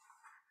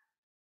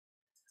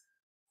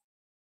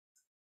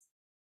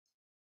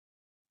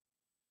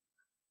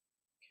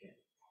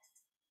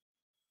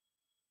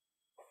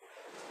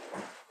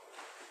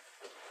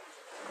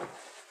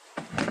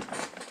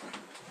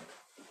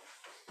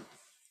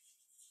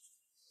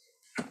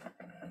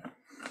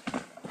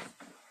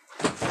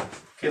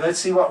 Okay, let's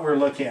see what we're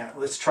looking at.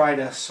 Let's try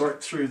to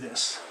sort through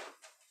this.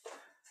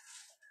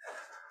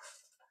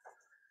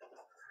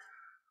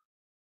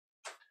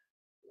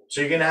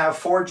 So you're going to have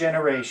 4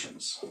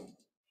 generations.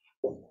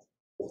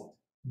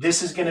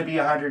 This is going to be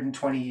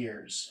 120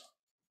 years.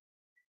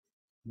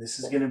 This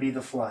is going to be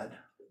the flood.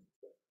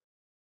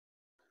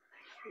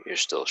 You're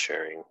still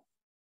sharing.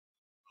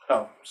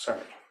 Oh,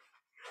 sorry.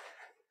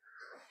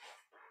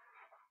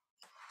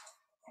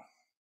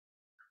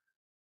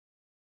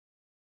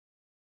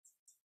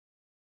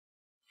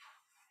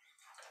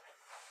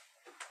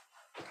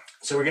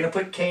 So we're going to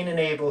put Cain and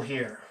Abel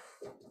here.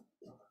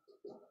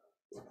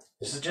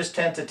 This is just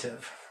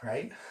tentative,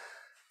 right?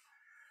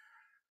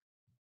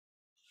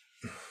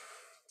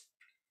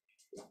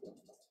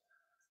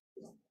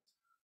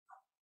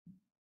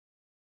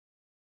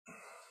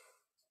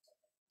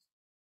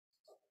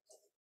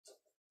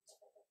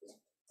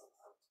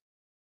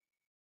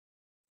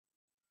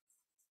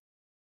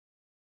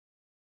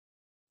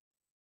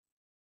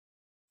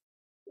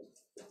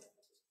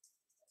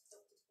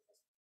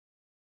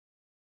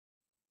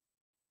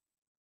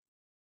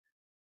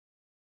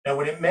 Now,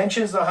 when it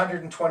mentions the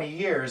 120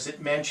 years, it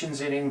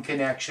mentions it in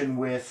connection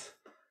with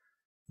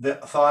the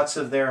thoughts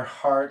of their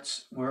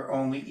hearts were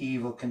only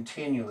evil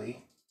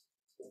continually.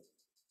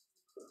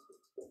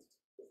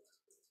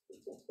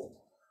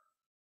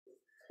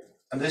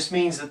 And this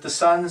means that the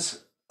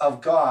sons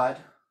of God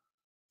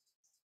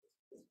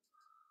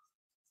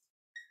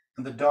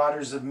and the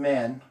daughters of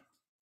men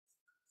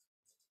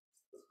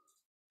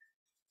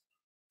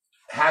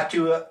had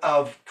to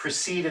have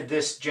preceded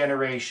this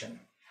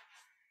generation.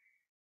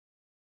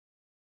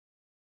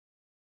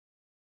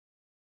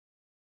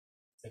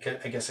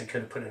 I guess I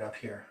could have put it up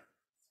here.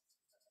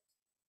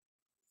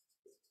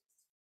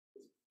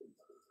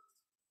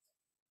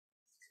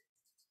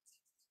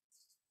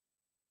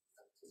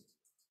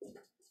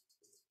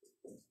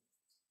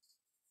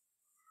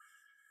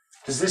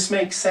 Does this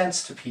make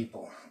sense to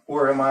people,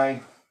 or am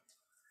I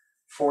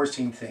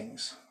forcing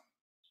things?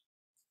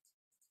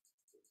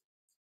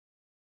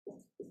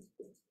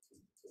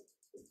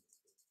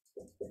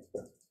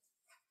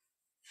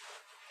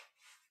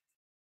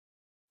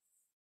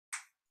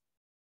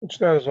 Which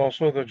that is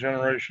also the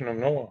generation of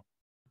Noah.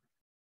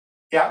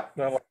 Yeah,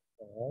 That,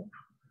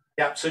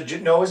 yeah. So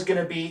Noah's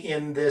going to be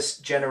in this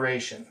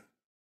generation.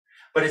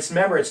 But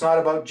remember, it's not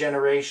about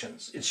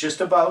generations. It's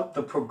just about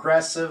the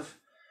progression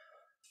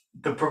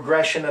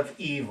of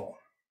evil.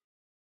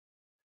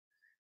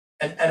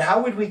 And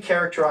how would we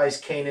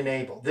characterize Cain and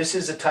Abel? This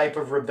is a type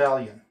of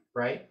rebellion,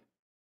 right?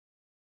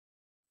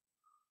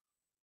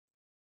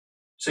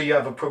 So you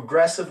have a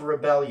progressive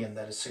rebellion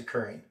that is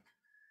occurring.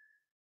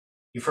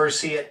 You first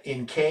see it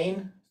in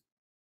Cain.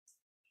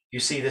 You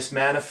see this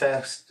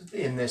manifest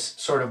in this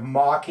sort of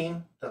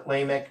mocking that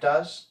Lamech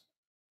does.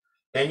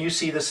 Then you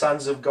see the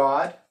sons of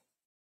God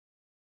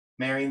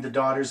marrying the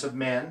daughters of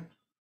men.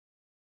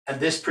 And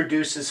this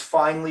produces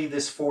finally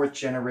this fourth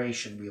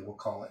generation, we will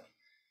call it.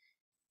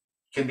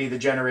 It can be the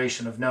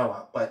generation of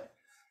Noah, but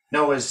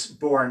Noah's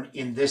born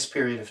in this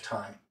period of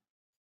time.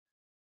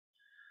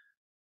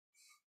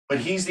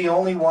 But he's the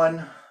only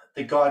one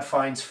that God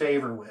finds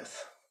favor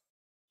with.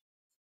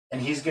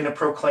 And he's going to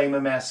proclaim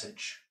a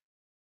message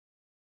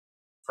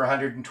for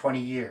 120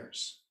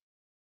 years.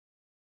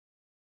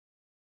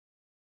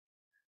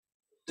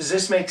 Does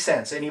this make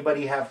sense?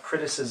 Anybody have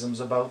criticisms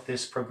about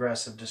this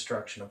progressive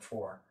destruction of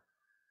four?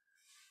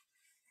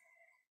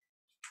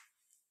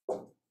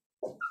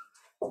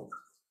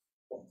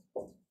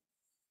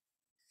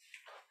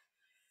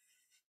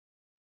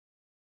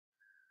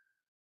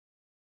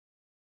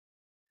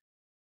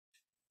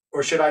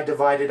 Or should I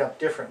divide it up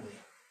differently?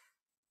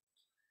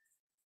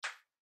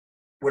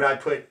 Would I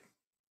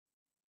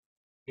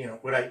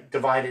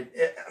divide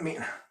it? I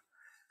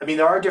mean,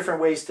 there are different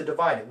ways to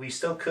divide it. We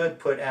still could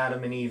put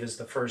Adam and Eve as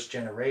the first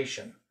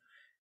generation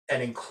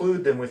and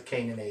include them with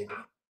Cain and Abel,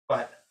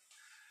 but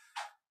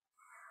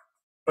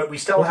we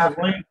still have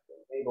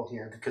Abel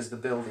here because the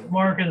building.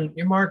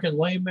 You're marking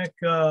Lamech,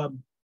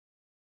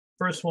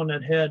 first one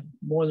that had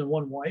more than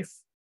one wife.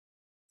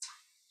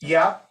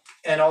 Yeah,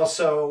 and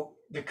also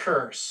the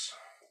curse.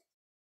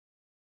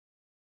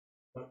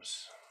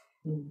 Oops.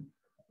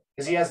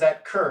 Because he has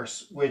that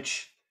curse,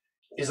 which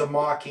is a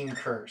mocking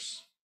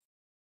curse.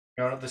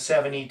 The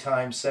 70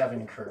 times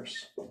 7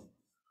 curse.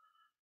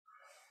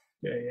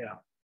 Yeah.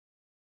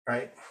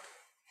 Right?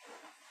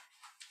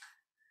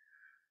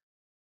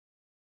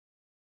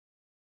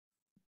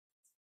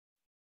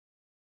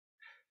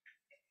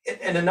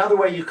 And another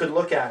way you could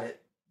look at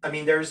it,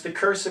 there's the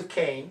curse of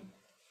Cain.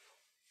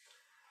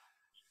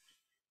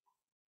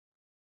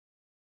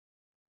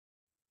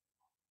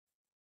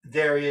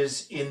 There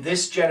is in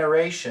this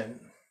generation,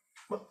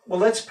 well,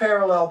 let's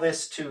parallel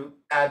this to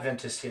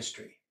Adventist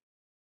history.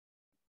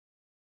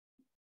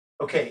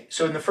 Okay,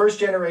 so in the first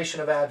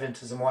generation of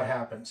Adventism, what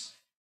happens?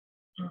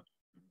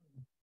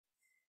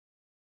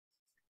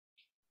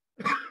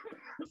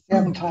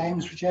 7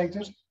 times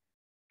rejected.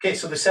 Okay,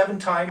 so the 7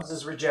 times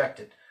is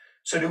rejected.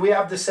 So do we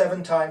have the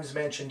 7 times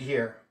mentioned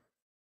here?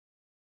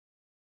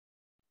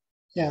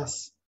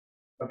 Yes.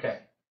 Okay.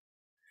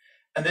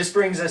 And this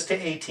brings us to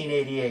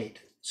 1888.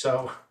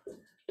 So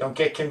don't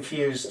get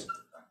confused,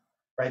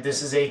 right?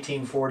 This is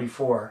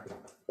 1844.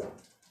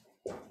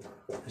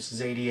 This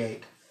is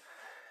 88.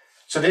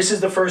 So this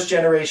is the first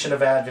generation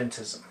of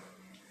Adventism.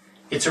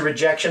 It's a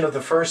rejection of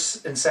the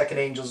first and second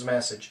angel's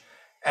message.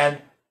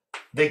 And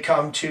they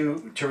come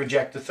to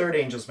reject the third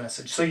angel's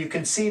message. So you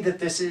can see that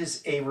this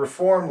is a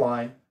reform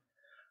line,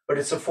 but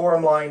it's a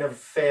form line of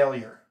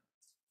failure,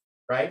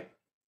 right?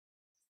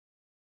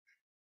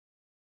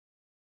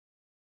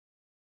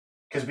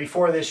 Because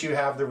before this, you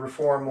have the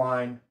reform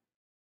line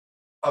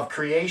of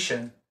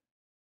creation,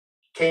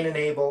 Cain and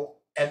Abel,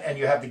 and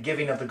you have the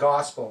giving of the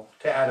gospel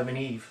to Adam and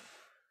Eve.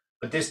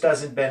 But this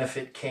doesn't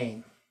benefit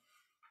Cain.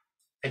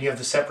 And you have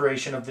the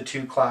separation of the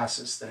 2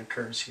 classes that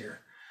occurs here.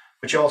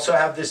 But you also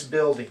have this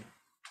building.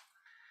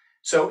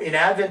 So in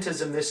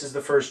Adventism, this is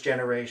the first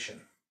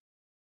generation.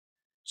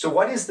 So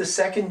what is the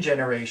second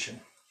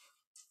generation?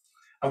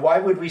 And why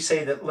would we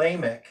say that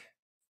Lamech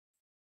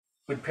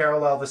would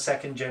parallel the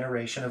second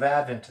generation of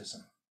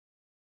Adventism?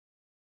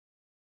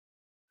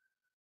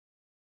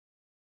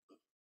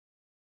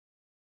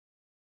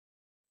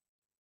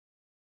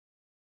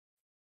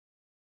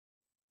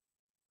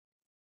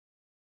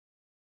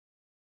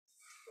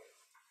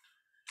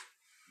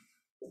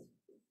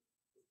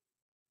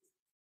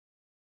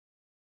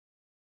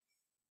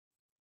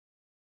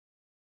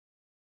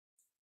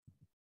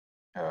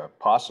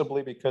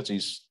 possibly because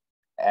he's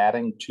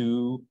adding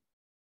to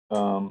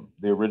the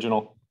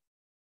original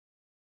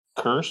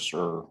curse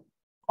or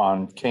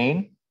on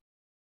Cain?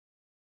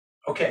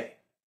 Okay.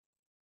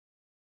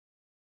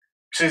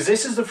 So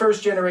this is the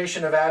first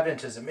generation of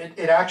Adventism.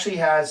 It actually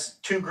has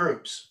two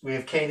groups. We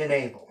have Cain and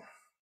Abel,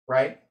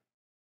 right?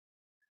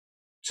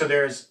 So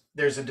there's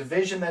a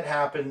division that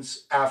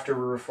happens after a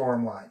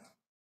reform line.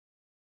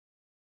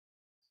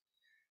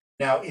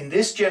 Now, in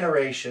this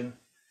generation,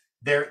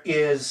 there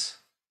is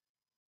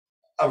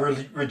a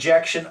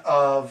rejection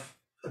of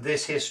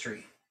this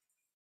history,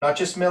 not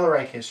just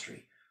Millerite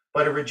history,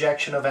 but a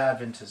rejection of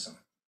Adventism.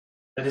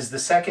 That is, the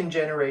second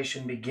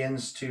generation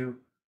begins to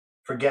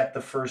forget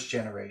the first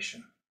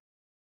generation.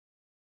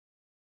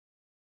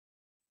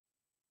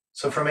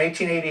 So from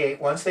 1888,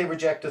 once they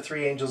reject the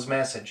three angels'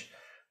 message,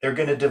 they're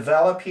going to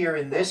develop here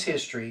in this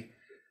history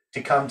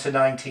to come to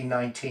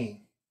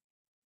 1919.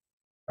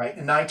 Right?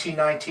 And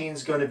 1919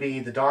 is going to be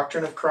the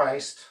doctrine of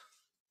Christ,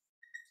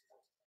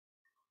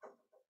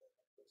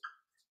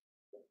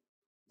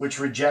 which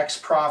rejects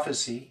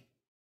prophecy,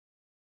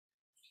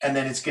 and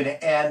then it's going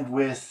to end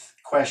with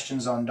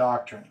questions on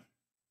doctrine.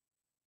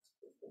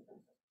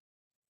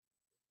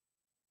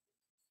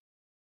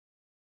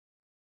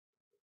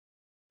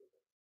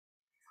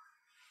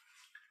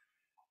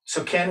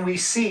 So can we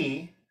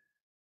see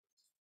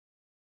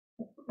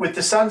with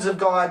the sons of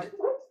God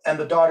and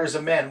the daughters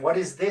of men, what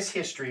is this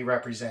history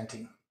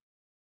representing?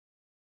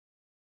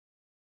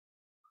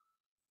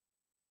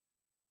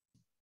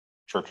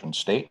 Church and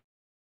state?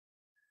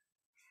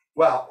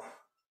 Well,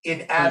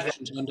 in Advent,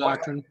 Questions on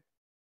doctrine.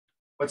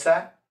 what's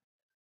that?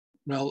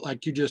 Well,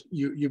 like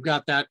you've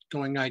got that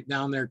going right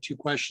down there, 2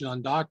 questions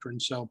on doctrine.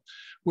 So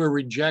we're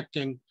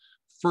rejecting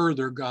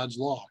further God's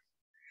law.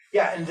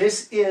 Yeah, and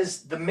this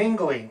is the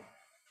mingling.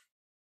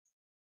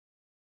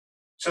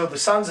 So the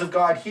sons of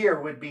God here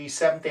would be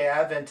Seventh-day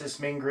Adventists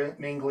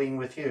mingling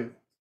with you.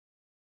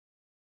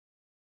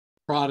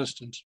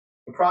 Protestants.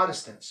 The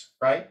Protestants,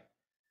 right?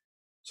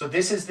 So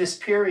this is this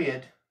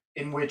period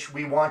in which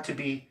we want to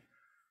be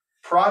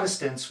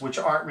Protestants, which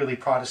aren't really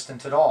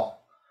Protestant at all.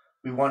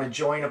 We want to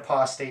join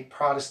apostate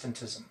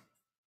Protestantism.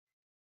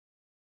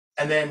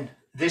 And then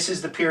this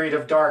is the period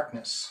of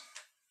darkness,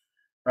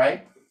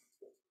 right?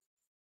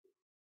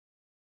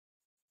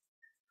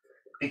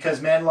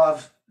 Because men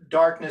love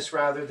darkness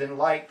rather than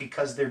light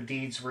because their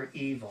deeds were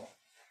evil.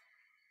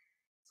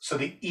 So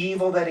the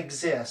evil that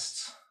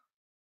exists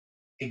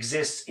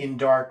in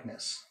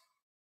darkness.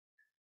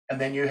 And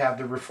then you have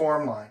the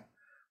reform line.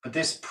 But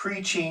this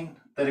preaching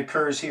that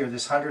occurs here,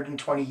 this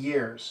 120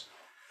 years,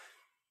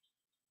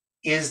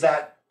 is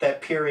that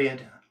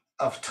period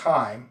of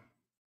time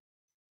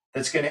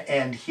that's going to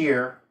end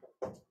here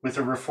with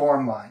the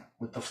reform line,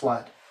 with the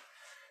flood.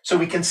 So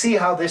we can see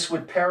how this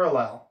would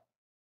parallel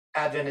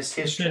Adventist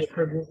history.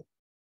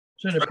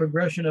 It's in a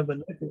progression of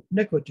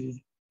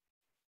iniquity.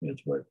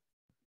 It's what.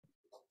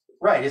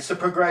 Right, it's the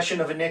progression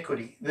of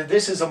iniquity.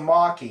 This is a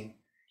mocking.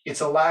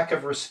 It's a lack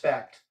of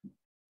respect.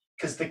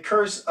 Because the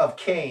curse of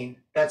Cain,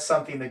 that's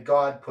something that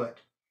God put.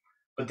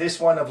 But this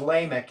one of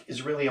Lamech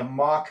is really a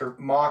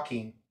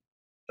mocking.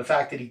 The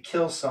fact that he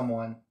kills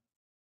someone,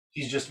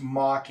 he's just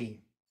mocking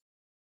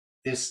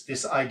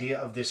this idea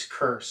of this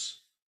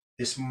curse,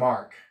 this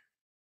mark.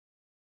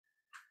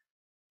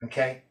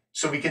 Okay?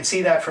 So we can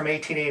see that from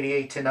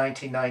 1888 to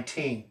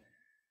 1919.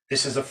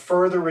 This is a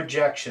further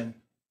rejection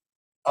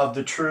of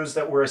the truths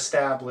that were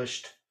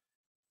established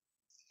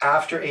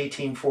after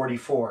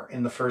 1844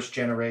 in the first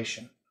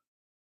generation.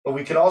 But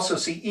we can also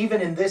see,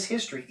 even in this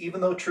history,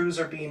 even though truths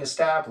are being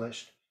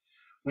established,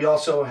 we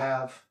also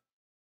have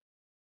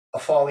a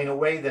falling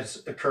away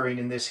that's occurring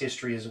in this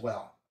history as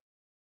well.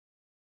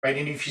 Right?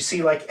 And if you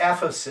see like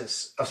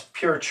Ephesus, a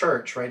pure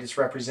church, right, it's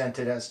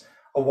represented as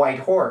a white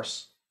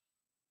horse,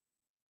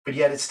 but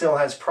yet it still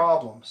has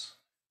problems,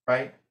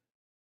 right?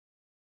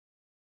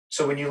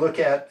 So when you look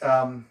at,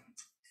 and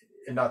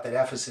not that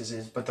Ephesus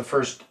is, but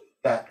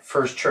that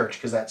first church,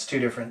 because that's 2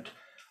 different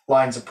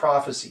lines of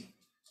prophecy.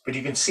 But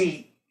you can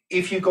see,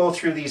 if you go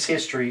through these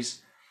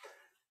histories,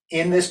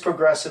 in this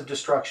progressive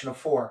destruction of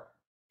 4,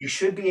 you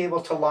should be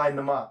able to line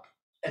them up.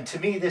 And to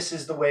me, this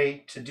is the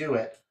way to do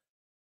it.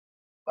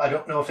 I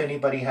don't know if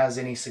anybody has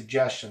any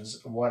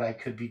suggestions of what I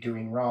could be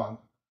doing wrong.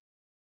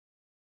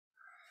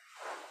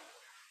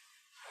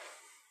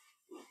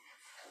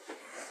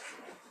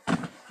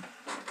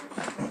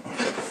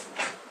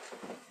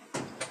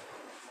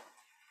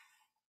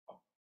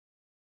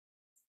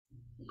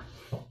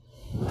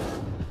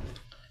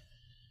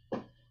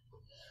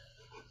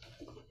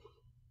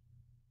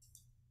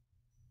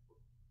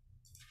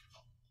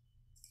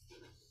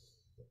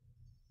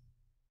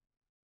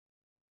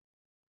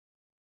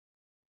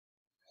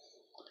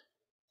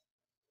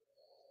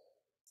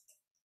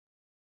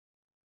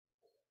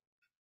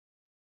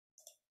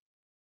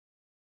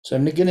 So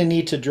I'm going to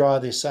need to draw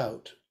this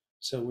out.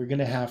 So we're going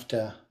to have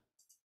to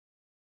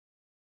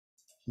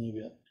maybe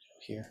go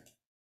here.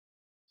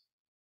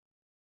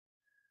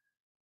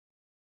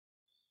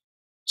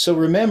 So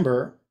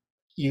remember,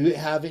 you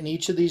have in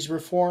each of these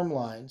reform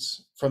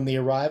lines, from the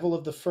arrival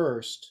of the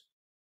first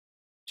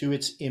to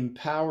its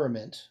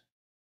empowerment,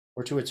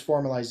 or to its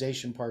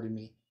formalization, pardon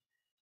me,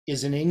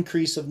 is an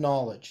increase of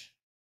knowledge.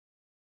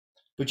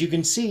 But you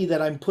can see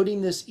that I'm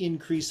putting this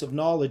increase of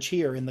knowledge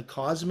here in the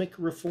cosmic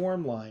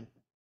reform line.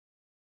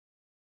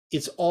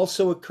 It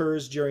also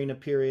occurs during a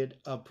period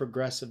of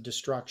progressive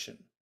destruction.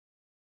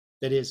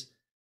 That is,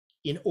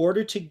 in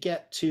order to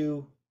get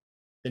to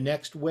the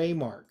next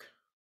waymark,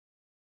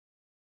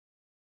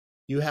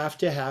 you have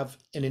to have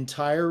an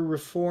entire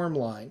reform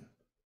line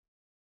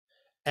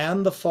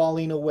and the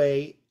falling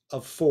away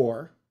of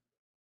 4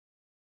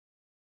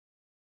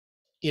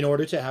 in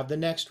order to have the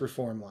next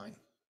reform line.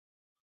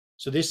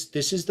 So this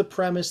is the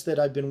premise that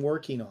I've been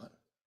working on,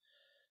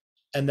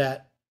 and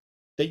that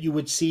you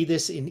would see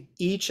this in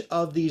each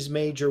of these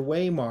major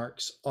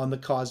waymarks on the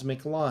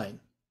cosmic line.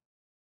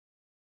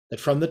 That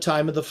from the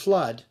time of the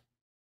flood,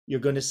 you're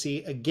going to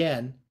see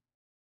again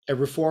a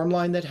reform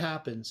line that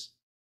happens,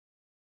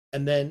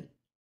 and then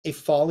a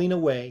falling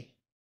away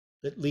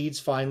that leads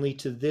finally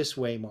to this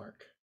waymark.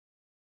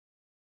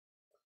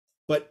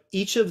 But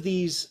each of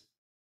these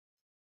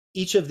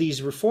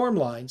reform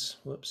lines,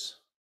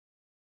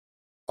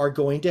 are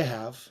going to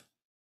have,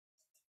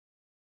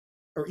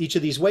 or each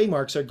of these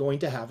waymarks are going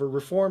to have a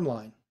reform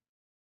line.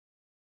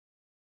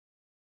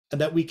 And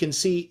that we can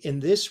see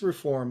in this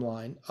reform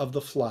line of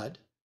the flood,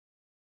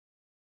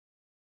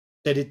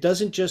 that it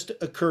doesn't just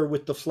occur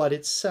with the flood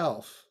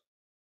itself.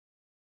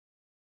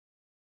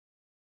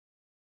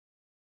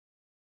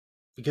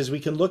 Because we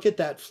can look at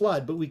that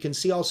flood, but we can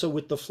see also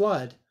with the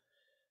flood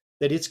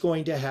that it's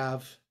going to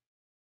have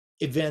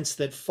events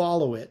that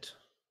follow it.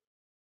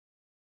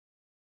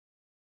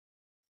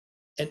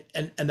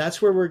 And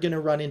that's where we're going to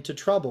run into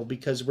trouble,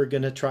 because we're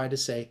going to try to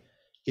say,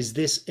 is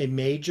this a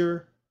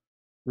major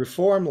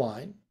reform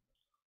line,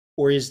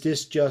 or is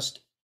this just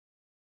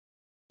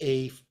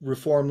a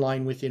reform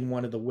line within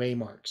one of the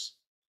waymarks?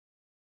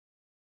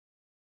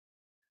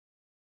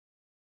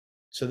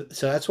 So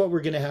that's what we're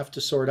going to have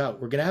to sort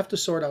out. We're going to have to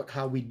sort out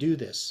how we do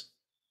this.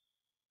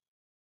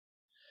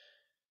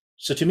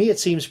 So to me, it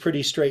seems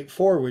pretty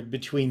straightforward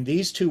between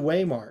these two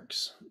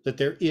waymarks that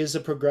there is a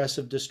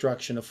progressive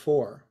destruction of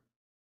 4.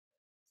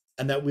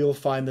 And that we'll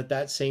find that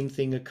that same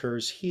thing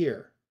occurs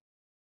here.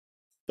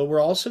 But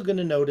we're also going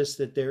to notice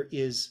that there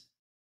is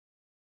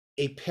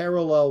a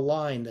parallel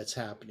line that's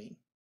happening.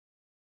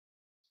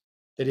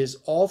 That is,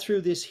 all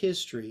through this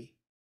history,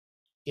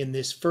 in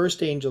this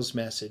first angel's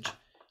message,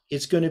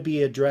 it's going to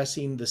be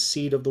addressing the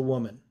seed of the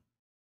woman.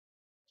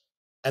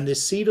 And the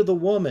seed of the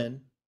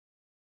woman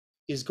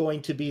is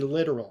going to be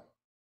literal.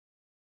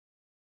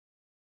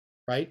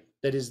 Right?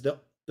 That is,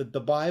 the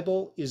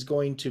Bible is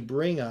going to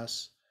bring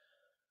us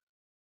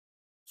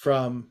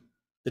from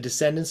the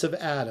descendants of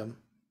Adam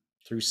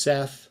through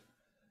Seth,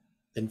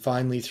 then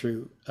finally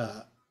through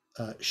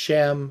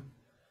Shem,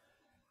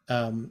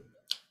 and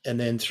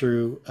then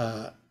through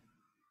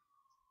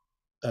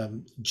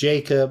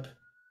Jacob,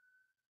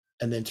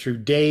 and then through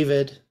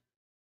David,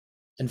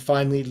 and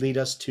finally lead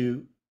us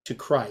to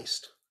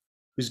Christ,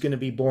 who's going to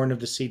be born of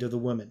the seed of the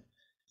woman.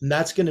 And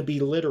that's going to be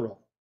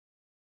literal,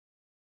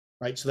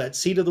 right? So that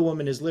seed of the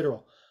woman is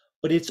literal,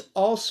 but it's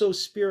also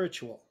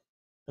spiritual.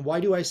 And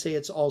why do I say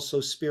it's also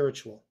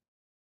spiritual?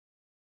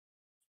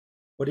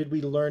 What did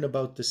we learn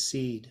about the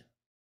seed?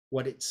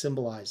 What it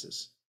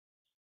symbolizes?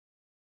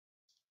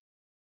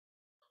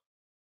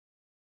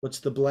 What's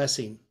the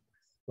blessing?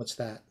 What's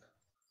that?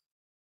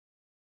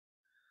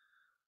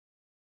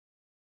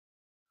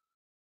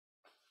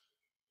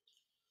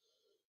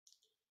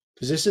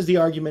 Because this is the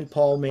argument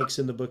Paul makes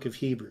in the book of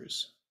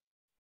Hebrews.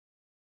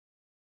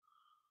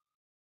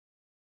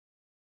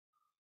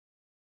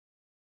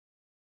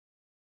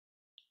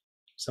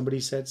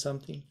 Somebody said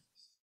something?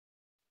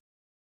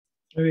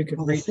 Maybe we could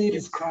Well, the read. seed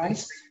is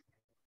Christ.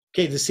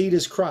 Okay, the seed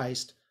is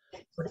Christ.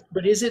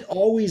 But is it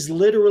always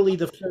literally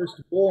the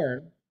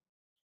firstborn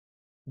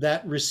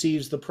that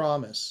receives the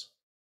promise,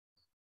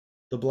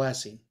 the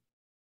blessing?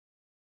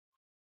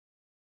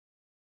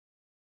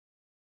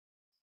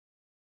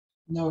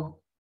 No.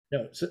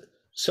 No,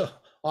 so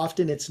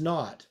often it's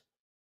not.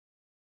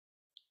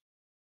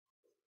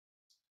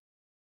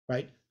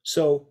 Right?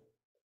 So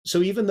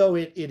even though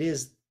it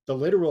is the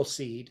literal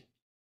seed,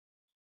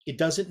 it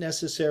doesn't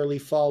necessarily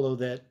follow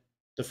that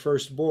the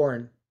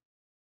firstborn,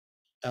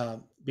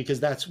 because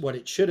that's what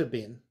it should have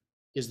been,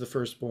 is the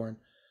firstborn.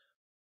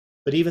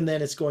 But even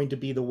then, it's going to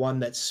be the one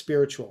that's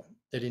spiritual,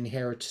 that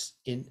inherits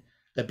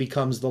that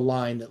becomes the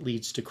line that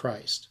leads to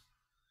Christ.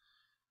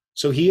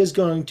 So he is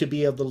going to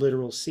be of the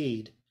literal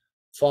seed,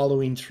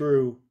 following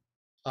through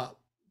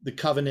the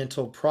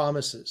covenantal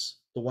promises,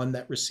 the one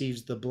that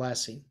receives the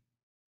blessing.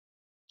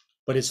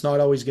 But it's not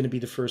always going to be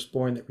the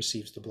firstborn that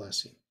receives the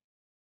blessing.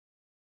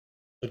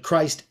 But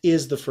Christ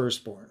is the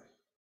firstborn.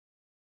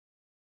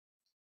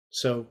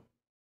 So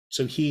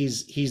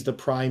he's the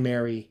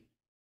primary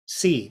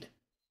seed.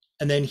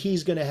 And then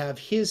he's going to have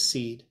his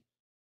seed,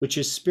 which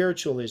is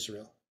spiritual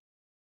Israel.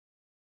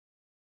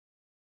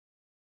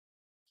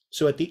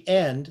 So at the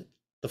end,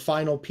 the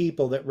final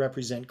people that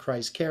represent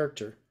Christ's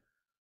character,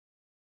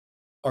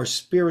 are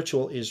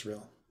spiritual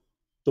Israel,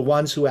 the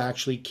ones who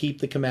actually keep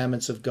the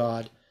commandments of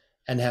God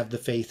and have the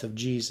faith of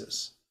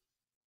Jesus.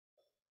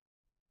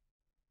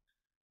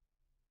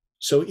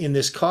 So in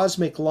this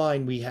cosmic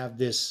line, we have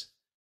this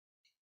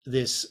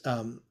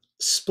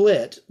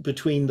split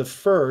between the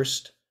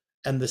first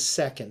and the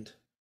second.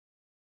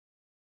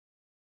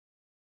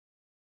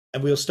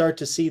 And we'll start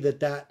to see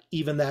that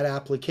even that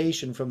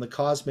application from the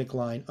cosmic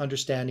line,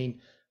 understanding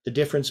the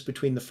difference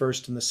between the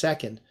first and the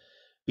second,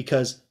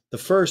 because the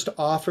first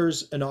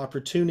offers an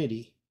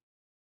opportunity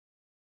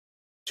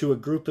to a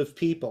group of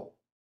people,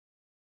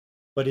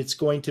 but it's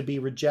going to be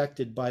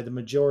rejected by the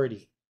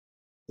majority.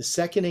 The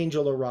second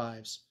angel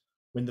arrives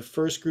when the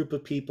first group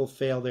of people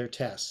fail their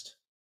test.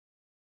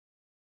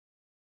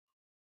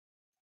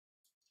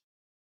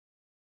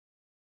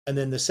 And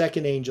then the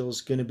second angel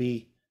is going to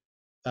be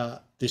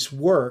this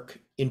work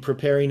in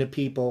preparing a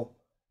people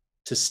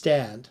to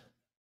stand.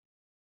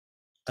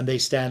 And they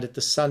stand at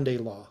the Sunday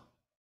law.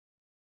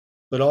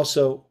 But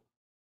also,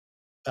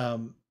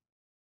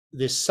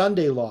 this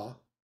Sunday law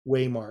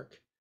waymark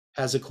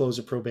has a close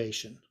of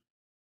probation.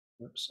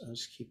 Whoops, I'll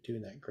just keep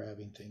doing that,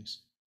 grabbing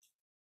things.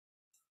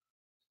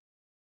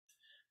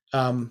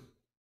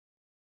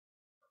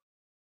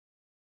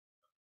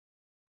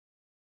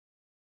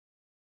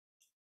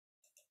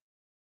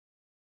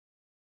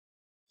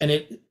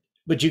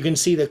 But you can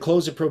see that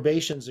close of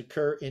probations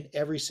occur in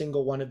every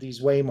single one of these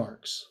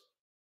waymarks.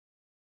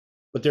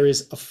 But there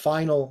is a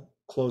final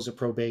close of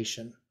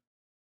probation,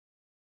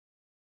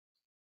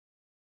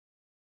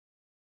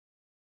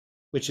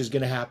 which is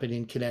going to happen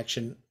in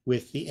connection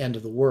with the end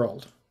of the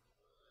world.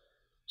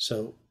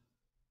 So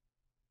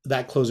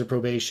that close of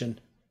probation,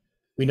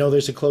 we know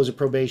there's a close of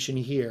probation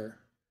here,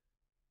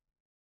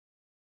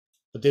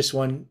 but this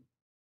one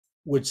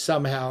would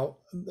somehow,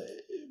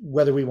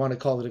 whether we want to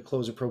call it a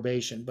close of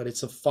probation, but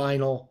it's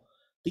the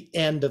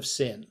end of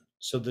sin.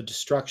 So the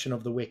destruction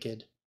of the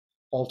wicked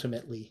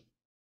ultimately,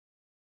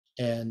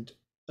 and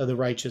of the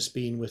righteous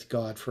being with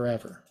God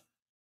forever.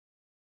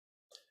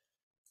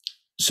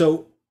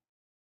 So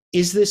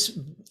is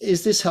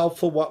this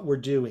helpful, what we're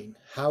doing?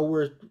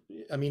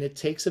 It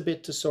takes a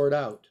bit to sort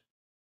out,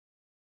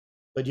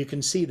 but you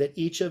can see that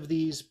each of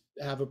these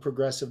have a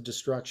progressive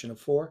destruction of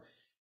 4.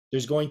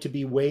 There's going to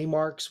be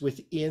waymarks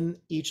within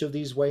each of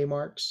these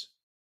waymarks,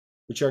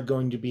 which are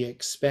going to be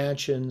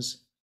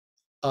expansions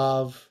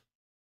of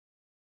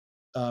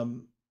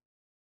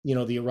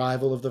the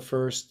arrival of the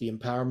first, the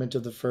empowerment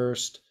of the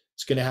first.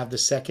 It's going to have the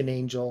second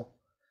angel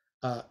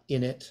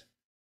in it.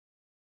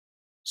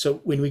 So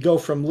when we go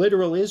from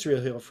literal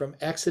Israel, from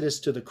Exodus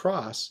to the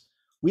cross,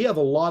 we have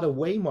a lot of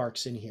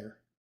waymarks in here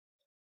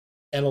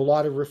and a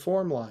lot of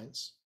reform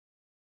lines.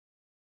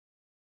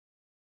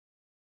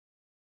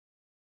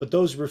 But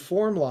those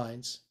reform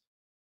lines,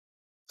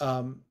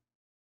 those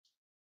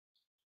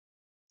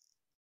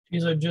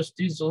are just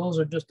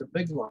the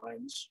big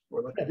lines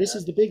we're looking this at.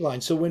 is the big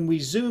line. So when we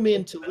zoom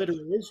into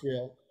literal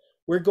Israel,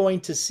 we're going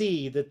to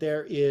see that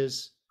there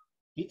is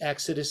the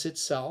Exodus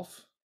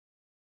itself.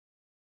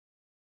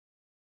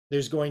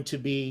 There's going to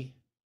be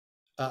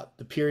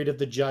the period of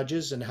the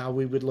judges and how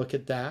we would look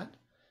at that.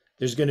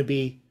 There's going to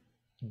be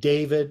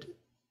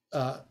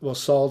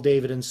Saul,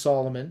 David, and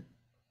Solomon.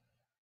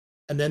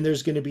 And then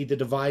there's going to be the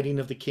dividing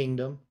of the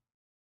kingdom.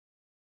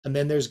 And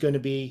then there's going to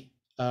be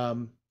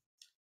the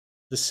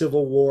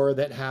civil war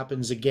that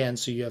happens again.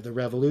 So you have the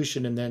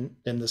revolution and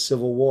then the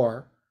civil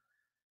war.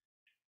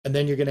 And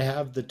then you're going to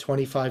have the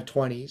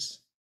 2520s.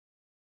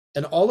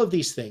 And all of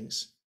these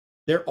things,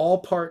 they're all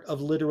part of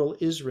literal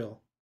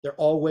Israel. They're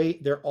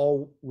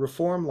all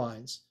reform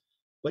lines.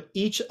 But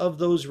each of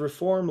those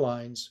reform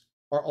lines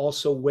are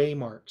also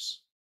waymarks.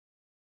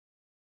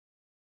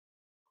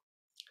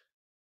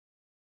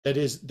 That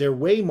is, they're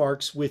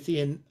waymarks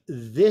within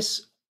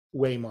this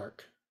waymark.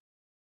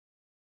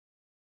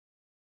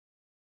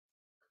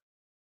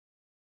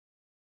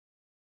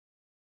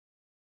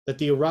 That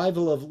the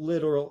arrival of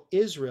literal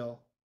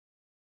Israel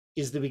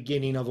is the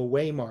beginning of a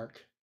waymark,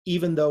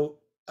 even though,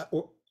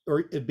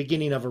 or a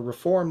beginning of a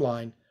reform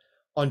line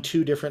on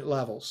 2 different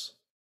levels.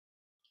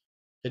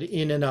 That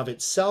in and of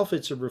itself,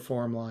 it's a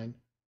reform line.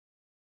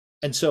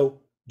 And so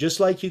just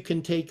like you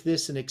can take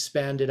this and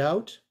expand it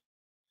out,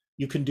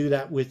 you can do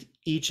that with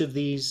each of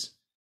these.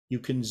 You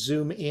can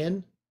zoom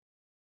in,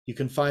 you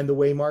can find the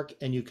waymark,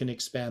 and you can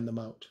expand them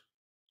out.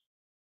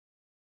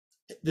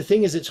 The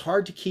thing is, it's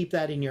hard to keep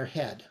that in your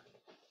head,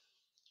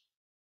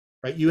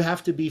 right? You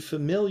have to be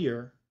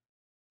familiar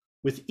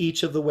with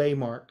each of the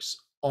waymarks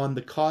on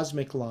the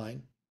cosmic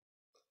line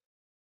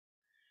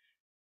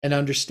and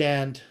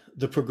understand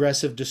the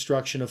progressive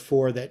destruction of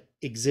 4 that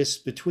exists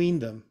between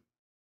them,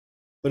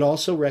 but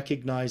also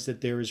recognize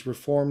that there is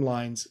reform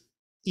lines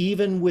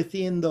even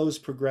within those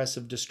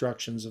progressive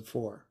destructions of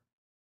 4.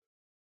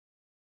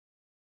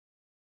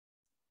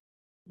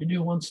 You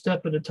do one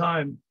step at a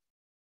time.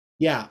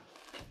 Yeah.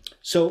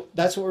 So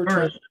that's what we're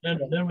trying to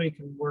do. Then we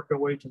can work our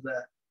way to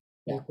that.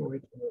 Yeah.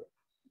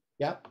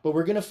 Yeah, but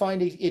we're going to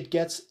find it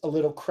gets a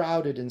little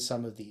crowded in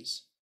some of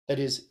these. That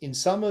is, in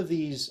some of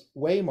these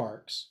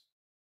waymarks,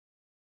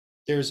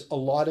 there's a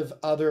lot of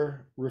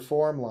other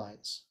reform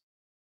lines.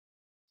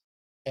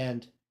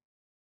 And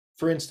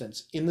for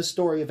instance, in the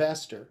story of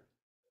Esther,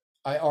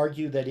 I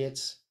argue that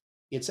it's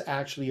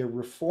actually a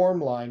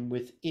reform line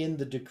within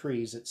the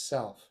decrees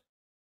itself.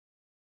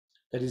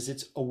 That is,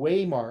 it's a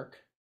waymark,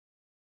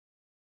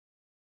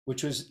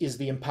 which is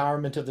the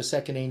empowerment of the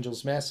second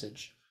angel's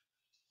message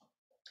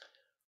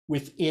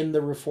within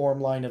the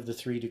reform line of the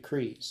three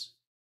decrees.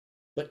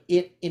 But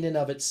it in and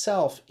of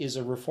itself is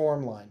a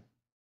reform line.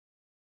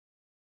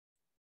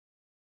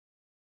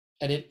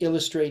 And it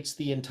illustrates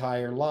the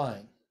entire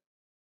line.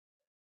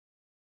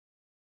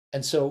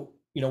 And so,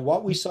 you know,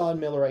 what we saw in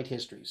Millerite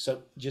history,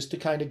 so just to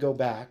kind of go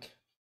back.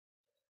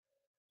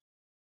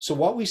 So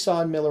what we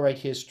saw in Millerite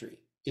history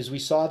is we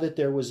saw that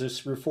there was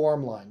this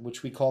reform line,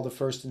 which we call the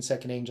first and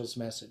second angel's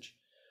message,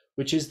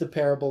 which is the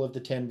parable of the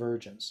 10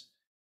 virgins.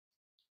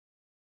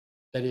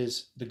 That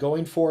is, the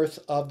going forth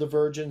of the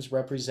virgins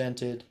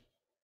represented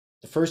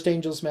the first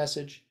angel's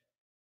message,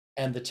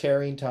 and the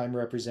tarrying time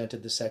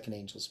represented the second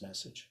angel's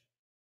message.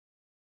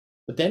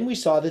 But then we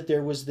saw that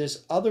there was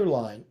this other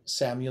line,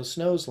 Samuel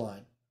Snow's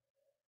line,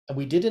 and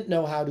we didn't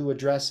know how to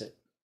address it.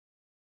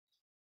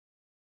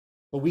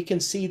 But we can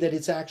see that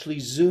it's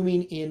actually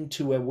zooming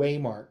into a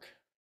waymark.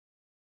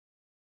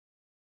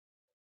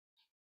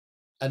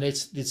 And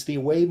it's the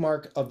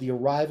waymark of the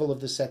arrival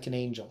of the second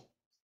angel.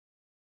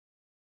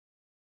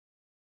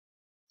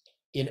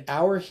 In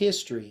our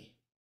history,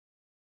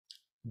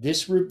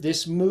 this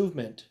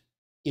movement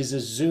is a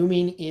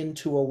zooming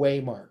into a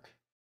waymark.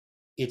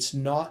 It's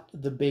not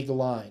the big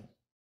line.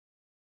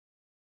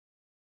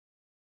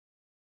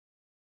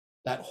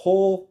 That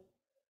whole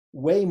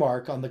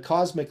waymark on the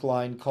cosmic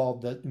line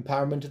called the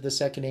empowerment of the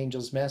second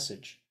angel's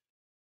message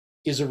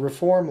is a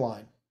reform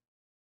line.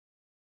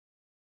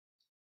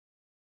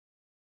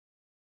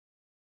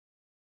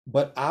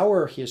 But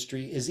our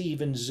history is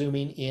even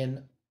zooming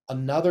in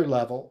another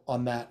level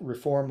on that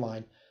reform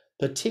line,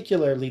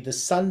 particularly the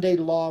Sunday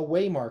law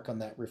waymark on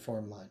that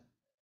reform line.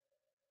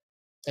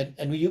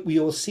 And we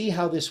will see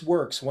how this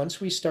works.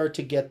 Once we start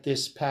to get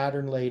this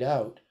pattern laid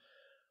out,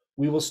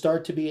 we will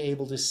start to be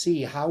able to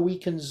see how we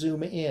can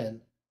zoom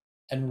in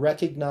and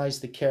recognize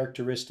the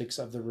characteristics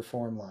of the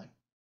reform line.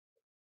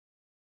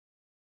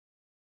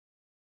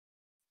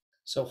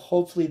 So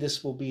hopefully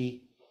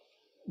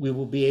we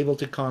will be able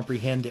to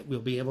comprehend it. We'll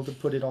be able to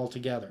put it all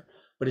together,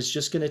 but it's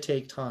just going to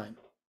take time.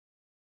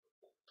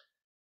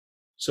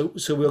 So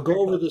we'll go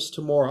over this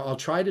tomorrow. I'll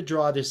try to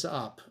draw this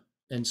up,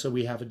 and so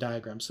we have a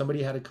diagram.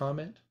 Somebody had a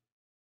comment?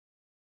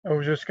 I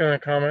was just going to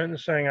comment and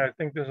saying I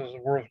think this is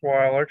a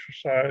worthwhile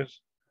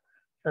exercise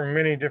for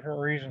many different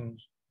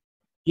reasons.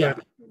 Yeah.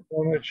 But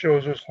one that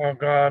shows us how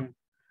God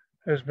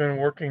has been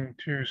working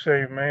to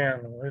save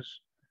man, his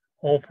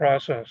whole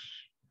process.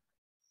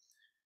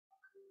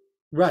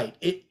 Right.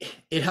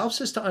 It helps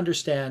us to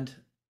understand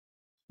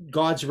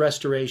God's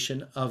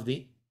restoration of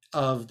the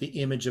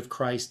image of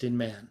Christ in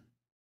man.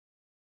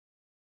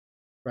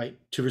 Right?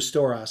 To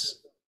restore us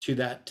to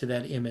that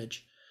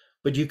image.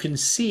 But you can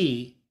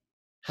see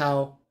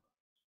how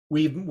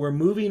we're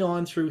moving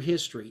on through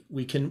history.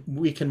 We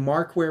can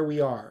mark where we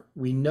are.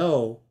 We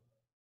know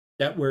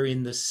that we're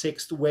in the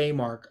 6th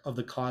waymark of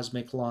the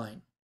cosmic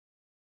line.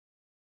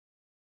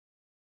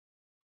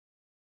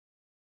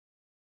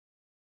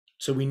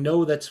 So we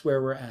know that's where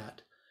we're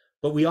at,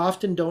 but we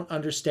often don't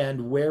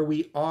understand where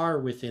we are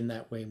within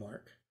that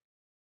waymark.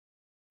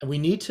 And we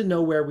need to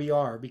know where we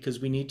are because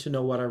we need to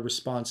know what our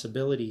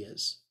responsibility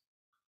is,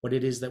 what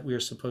it is that we're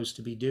supposed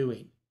to be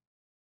doing.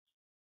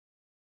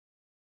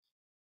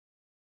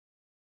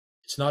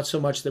 It's not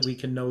so much that we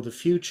can know the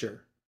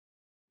future,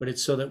 but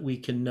it's so that we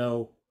can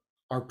know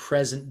our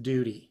present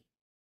duty.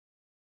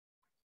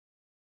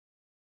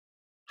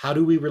 How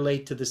do we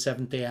relate to the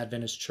Seventh-day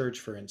Adventist Church,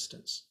 for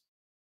instance?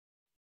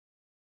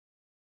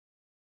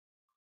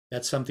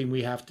 That's something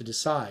we have to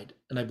decide.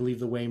 And I believe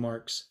the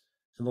waymarks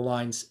and the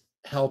lines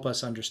help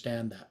us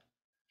understand that.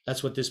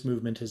 That's what this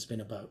movement has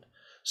been about.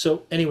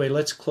 So anyway,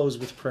 let's close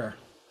with prayer.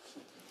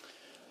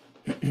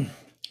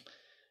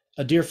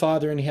 Dear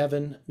Father in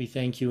heaven, we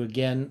thank you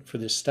again for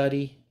this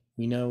study.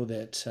 We know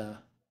that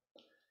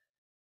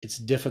it's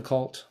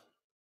difficult,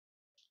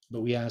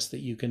 but we ask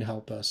that you can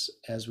help us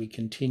as we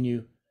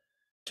continue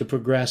to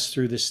progress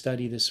through this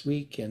study this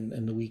week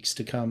and the weeks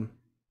to come.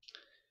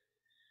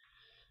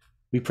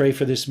 We pray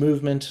for this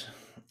movement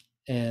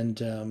and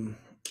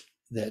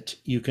that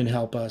you can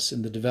help us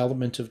in the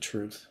development of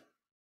truth.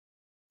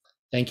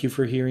 Thank you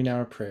for hearing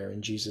our prayer.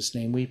 In Jesus'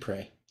 name we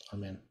pray.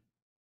 Amen.